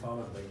supporting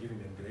farmers by giving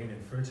them grain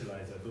and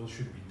fertilizer. Those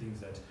should be things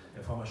that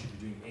a farmer should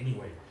be doing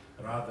anyway.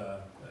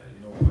 Rather,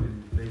 put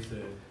in place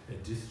a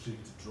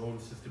district drone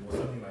system or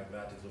something like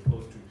that, as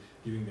opposed to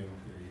giving them,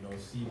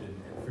 seed and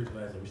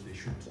fertilizer, which they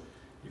should,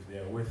 if they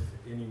are worth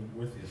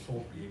their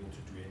salt, be able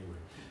to do anyway.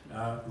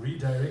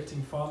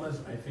 Redirecting farmers,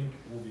 I think,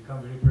 will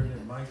become very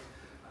pertinent. Mike,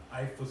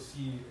 I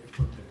foresee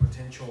the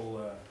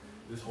potential,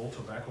 this whole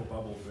tobacco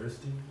bubble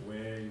bursting,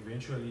 where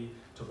eventually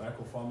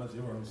tobacco farmers,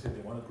 everyone who said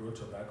they want to grow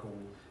tobacco,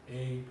 will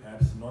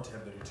perhaps not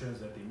have the returns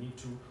that they need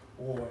to,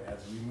 or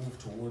as we move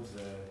towards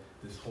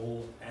this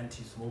whole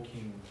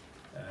anti-smoking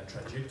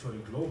trajectory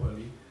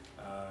globally,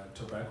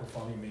 tobacco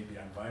farming may be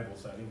unviable.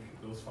 So I think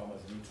those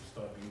farmers need to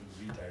start being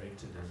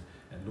redirected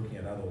and looking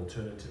at other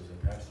alternatives,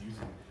 and perhaps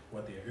using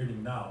what they're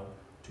earning now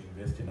to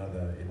invest in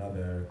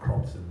other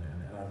crops and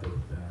other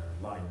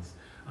lines.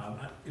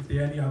 If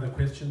there are any other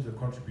questions or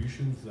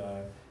contributions,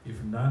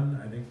 if none,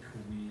 I think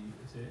we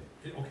say,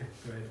 okay,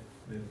 go ahead.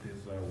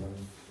 There's one.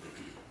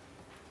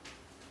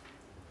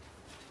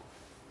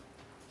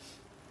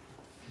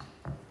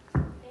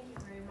 Thank you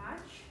very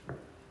much.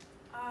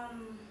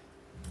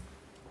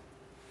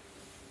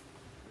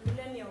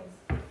 Millennials,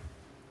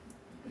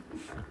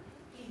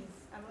 please,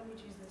 allow me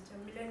to use this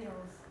term,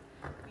 millennials,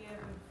 we have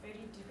a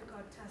very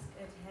difficult task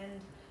at hand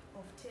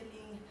of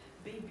telling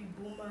baby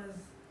boomers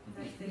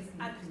that there's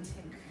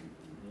AgriTech.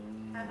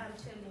 I'm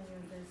telling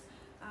you this.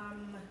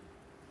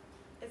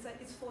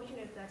 It's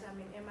fortunate that I'm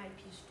an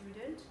MIP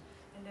student,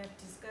 and I've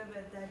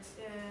discovered that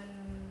in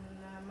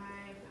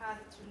my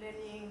path to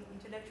learning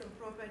intellectual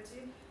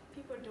property,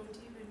 people don't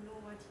even know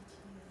what it is.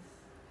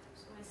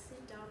 So I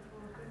sit down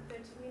for a good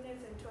 30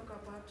 minutes and talk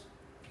about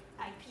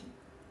IP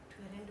to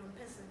a random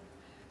person.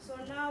 So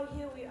now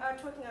here we are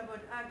talking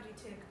about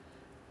AgriTech.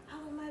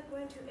 How am I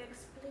going to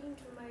explain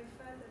to my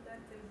father that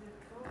there's a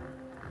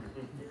drone,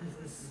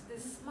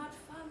 there's smart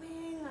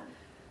farming?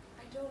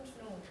 I don't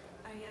know.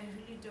 I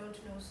really don't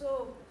know.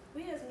 So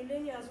we as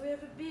millennials, we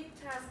have a big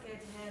task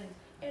at hand.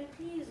 And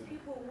please,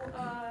 people who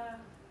are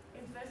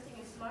investing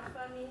in smart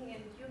farming,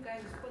 and you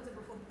guys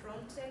responsible for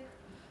drone tech,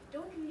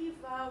 don't leave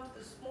out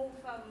the small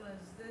farmers,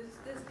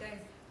 these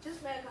guys.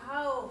 Just like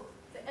how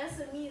the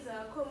SMEs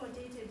are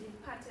accommodated in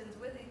patterns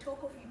where they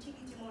talk of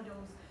utility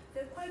models,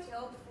 they're quite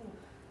helpful.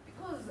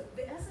 Because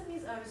the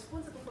SMEs are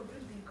responsible for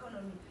building the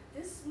economy.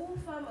 These small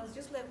farmers,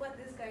 just like what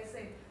this guy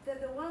said, they're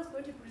the ones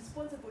going to be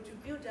responsible to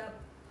build up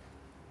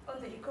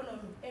on the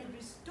economy and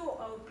restore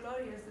our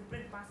glory as the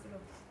breadbasket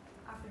of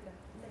Africa.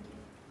 Thank you.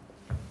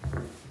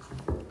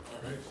 All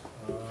right.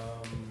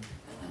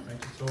 Thank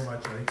you so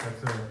much. I think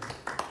that's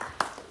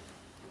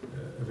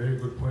a very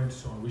good point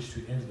on which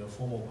to end the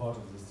formal part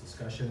of this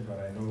discussion, but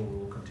I know we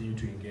will continue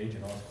to engage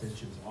and ask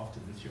questions after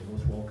this. You're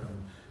most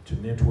welcome to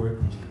network,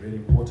 which is a very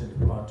important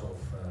part of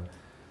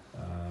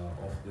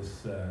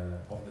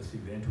this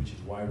event, which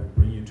is why we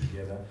bring you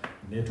together.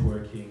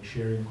 Networking,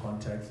 sharing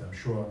contacts. I'm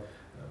sure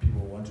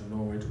people want to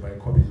know where to buy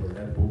copies of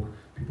that book.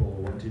 People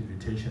will want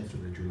invitations to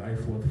the July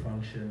 4th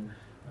function.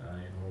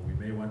 We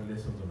may want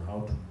lessons on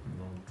how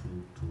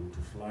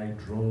to fly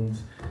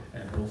drones,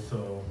 and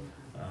also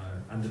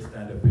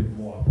understand a bit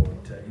more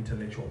about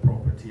intellectual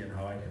property and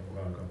how I can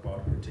go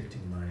about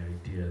protecting my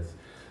ideas.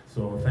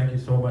 So thank you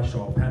so much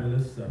to our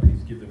panelists.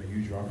 Please give them a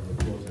huge round of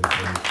applause as they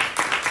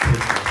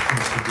take their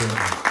seats together.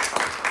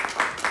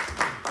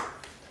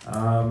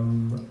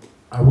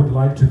 I would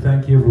like to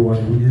thank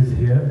everyone who is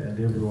here and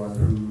everyone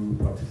who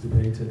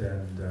participated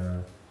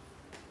and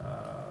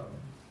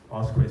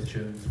asked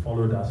questions,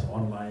 followed us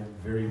online.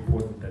 Very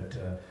important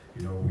that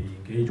we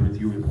engage with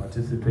you, we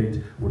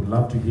participate. Would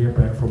love to hear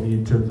back from you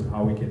in terms of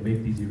how we can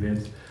make these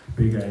events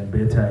bigger and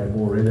better and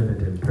more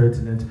relevant and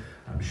pertinent.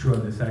 I'm sure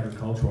this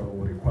agricultural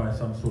will require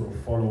some sort of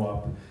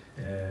follow-up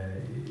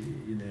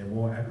in a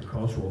more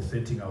agricultural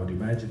setting, I would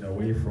imagine,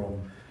 away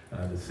from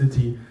the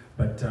city.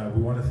 But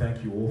we want to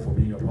thank you all for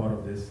being a part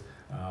of this,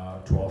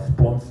 to our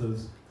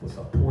sponsors for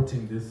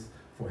supporting this,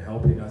 for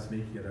helping us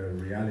making it a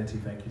reality.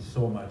 Thank you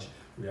so much.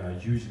 We are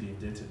hugely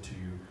indebted to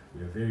you.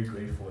 We are very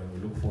grateful, and we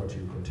look forward to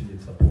your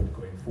continued support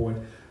going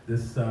forward.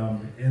 This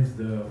ends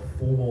the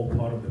formal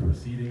part of the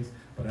proceedings,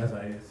 but as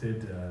I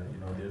said,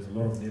 there's a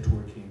lot of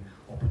networking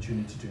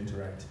opportunity to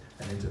interact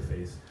and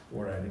interface.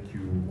 Or I think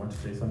you want to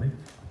say something?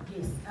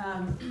 Yes,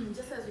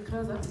 just as we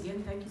close up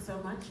again, thank you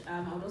so much.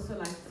 I would also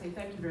like to say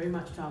thank you very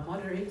much to our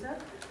moderator.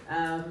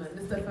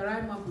 Mr.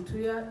 Farai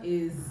Mwakutuya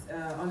is,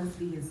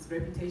 honestly, his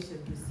reputation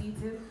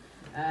precedes him.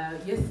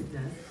 Yes, it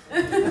does.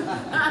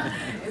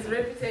 His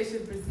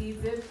reputation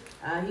precedes him.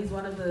 He's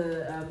one of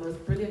the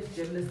most brilliant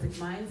journalistic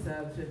minds to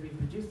have been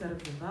produced out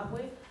of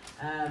Zimbabwe.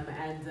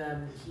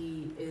 And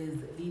he is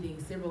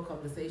leading several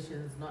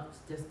conversations, not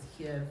just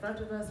here in front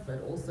of us,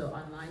 but also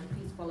online.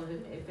 Please follow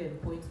him, FM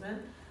Pointman,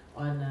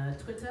 on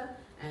Twitter,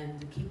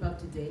 and keep up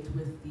to date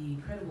with the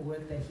incredible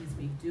work that he's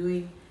been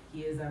doing.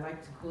 He is, I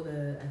like to call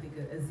a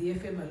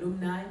ZFM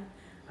alumni.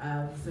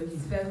 So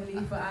he's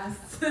family for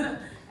us.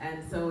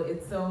 And so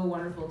it's so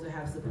wonderful to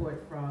have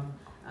support from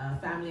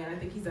family, and I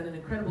think he's done an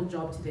incredible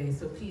job today.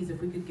 So please,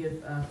 if we could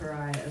give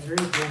Farai a very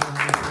warm round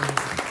of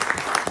applause.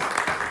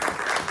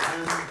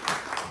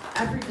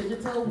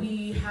 AgriDigital,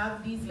 we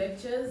have these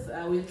lectures.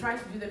 We're trying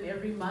to do them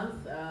every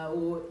month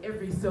or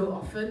every so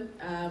often.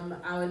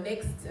 Our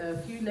next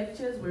few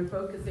lectures, we're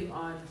focusing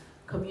on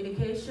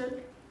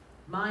communication,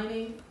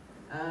 mining,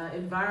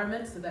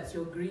 environment, so that's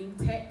your green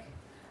tech,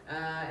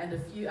 and a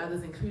few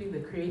others, including the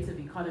creative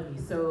economy.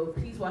 So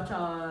please watch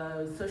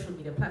our social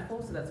media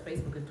platforms, so that's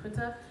Facebook and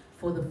Twitter,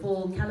 for the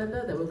full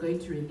calendar that we're going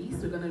to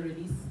release. We're going to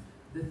release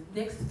the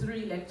next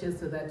 3 lectures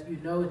so that you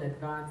know in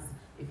advance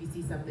if you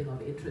see something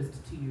of interest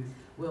to you.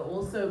 We're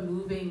also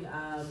moving,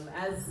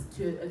 as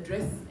to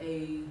address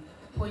a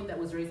point that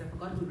was raised, I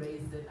forgot who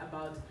raised it,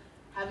 about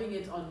having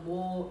it on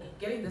more,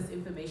 getting this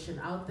information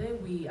out there.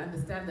 We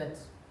understand that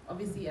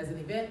obviously as an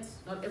event,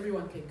 not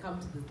everyone can come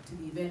to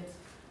the event,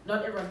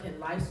 not everyone can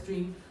live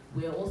stream.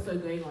 We're also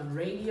going on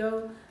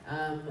radio.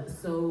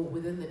 So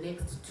within the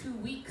next 2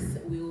 weeks,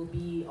 we will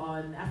be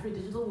on,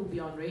 AgriDigital will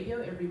be on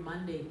radio every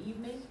Monday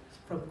evening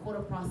from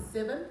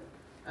 7:15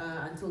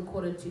 until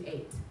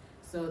 7:45.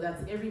 So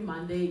that's every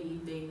Monday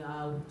evening,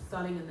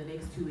 starting in the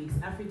next 2 weeks,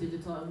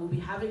 AgriDigital, and we'll be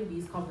having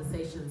these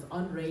conversations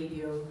on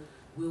radio.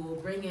 We will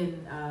bring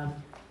in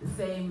the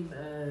same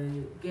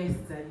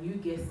guests and new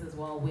guests as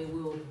well, where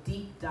we'll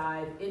deep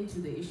dive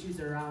into the issues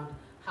around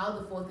how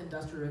the 4th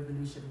Industrial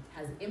Revolution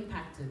has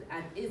impacted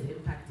and is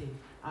impacting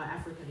our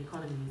African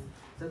economies.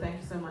 So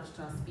thank you so much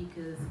to our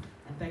speakers,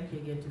 and thank you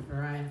again to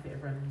Farai and for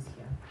everyone who's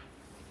here.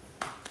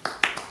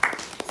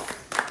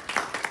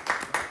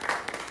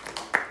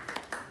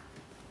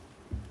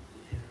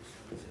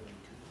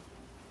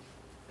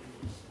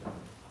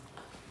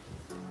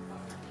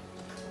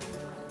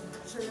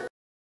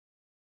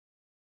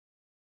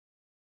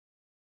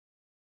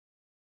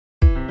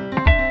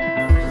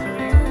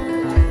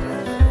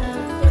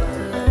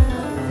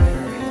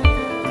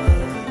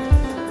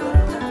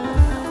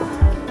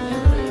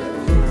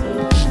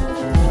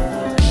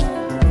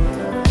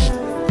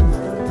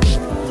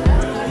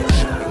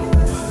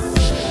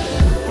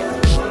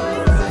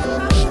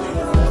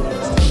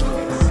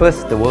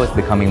 First, the world is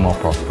becoming more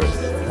prosperous.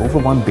 Over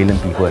 1 billion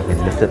people have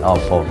been lifted out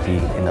of poverty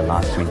in the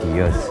last 20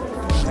 years.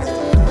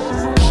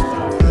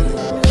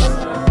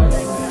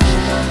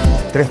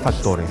 3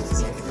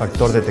 factores.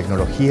 Factor de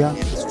tecnología,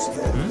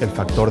 el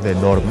factor de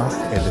normas,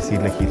 es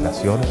decir,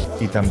 legislación,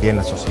 y también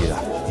la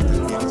sociedad.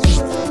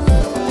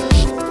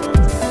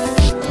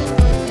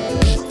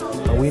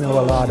 We know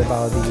a lot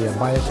about the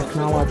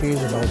biotechnologies,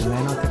 about the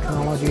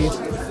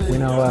nanotechnologies. We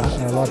know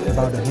a lot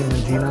about the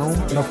human genome.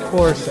 And of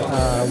course,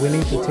 we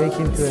need to take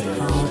into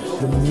account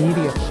the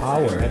media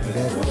power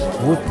that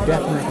would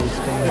definitely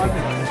stand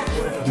behind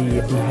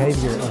the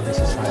behavior of the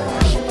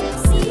society.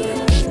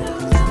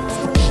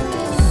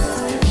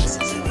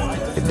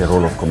 The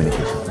role of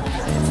communication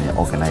in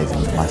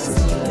organizing the masses.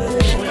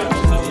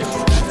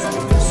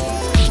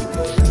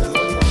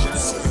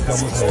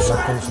 Vamos a ver la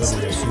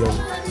consolidación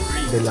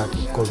de la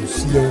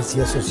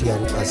conciencia social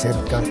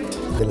acerca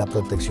de la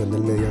protección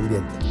del medio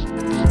ambiente.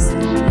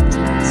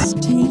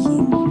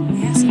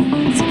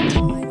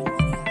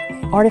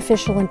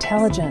 Artificial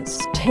intelligence,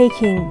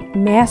 taking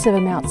massive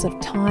amounts of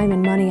time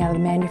and money out of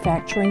the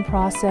manufacturing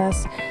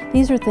process.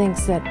 These are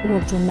things that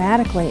will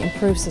dramatically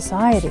improve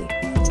society.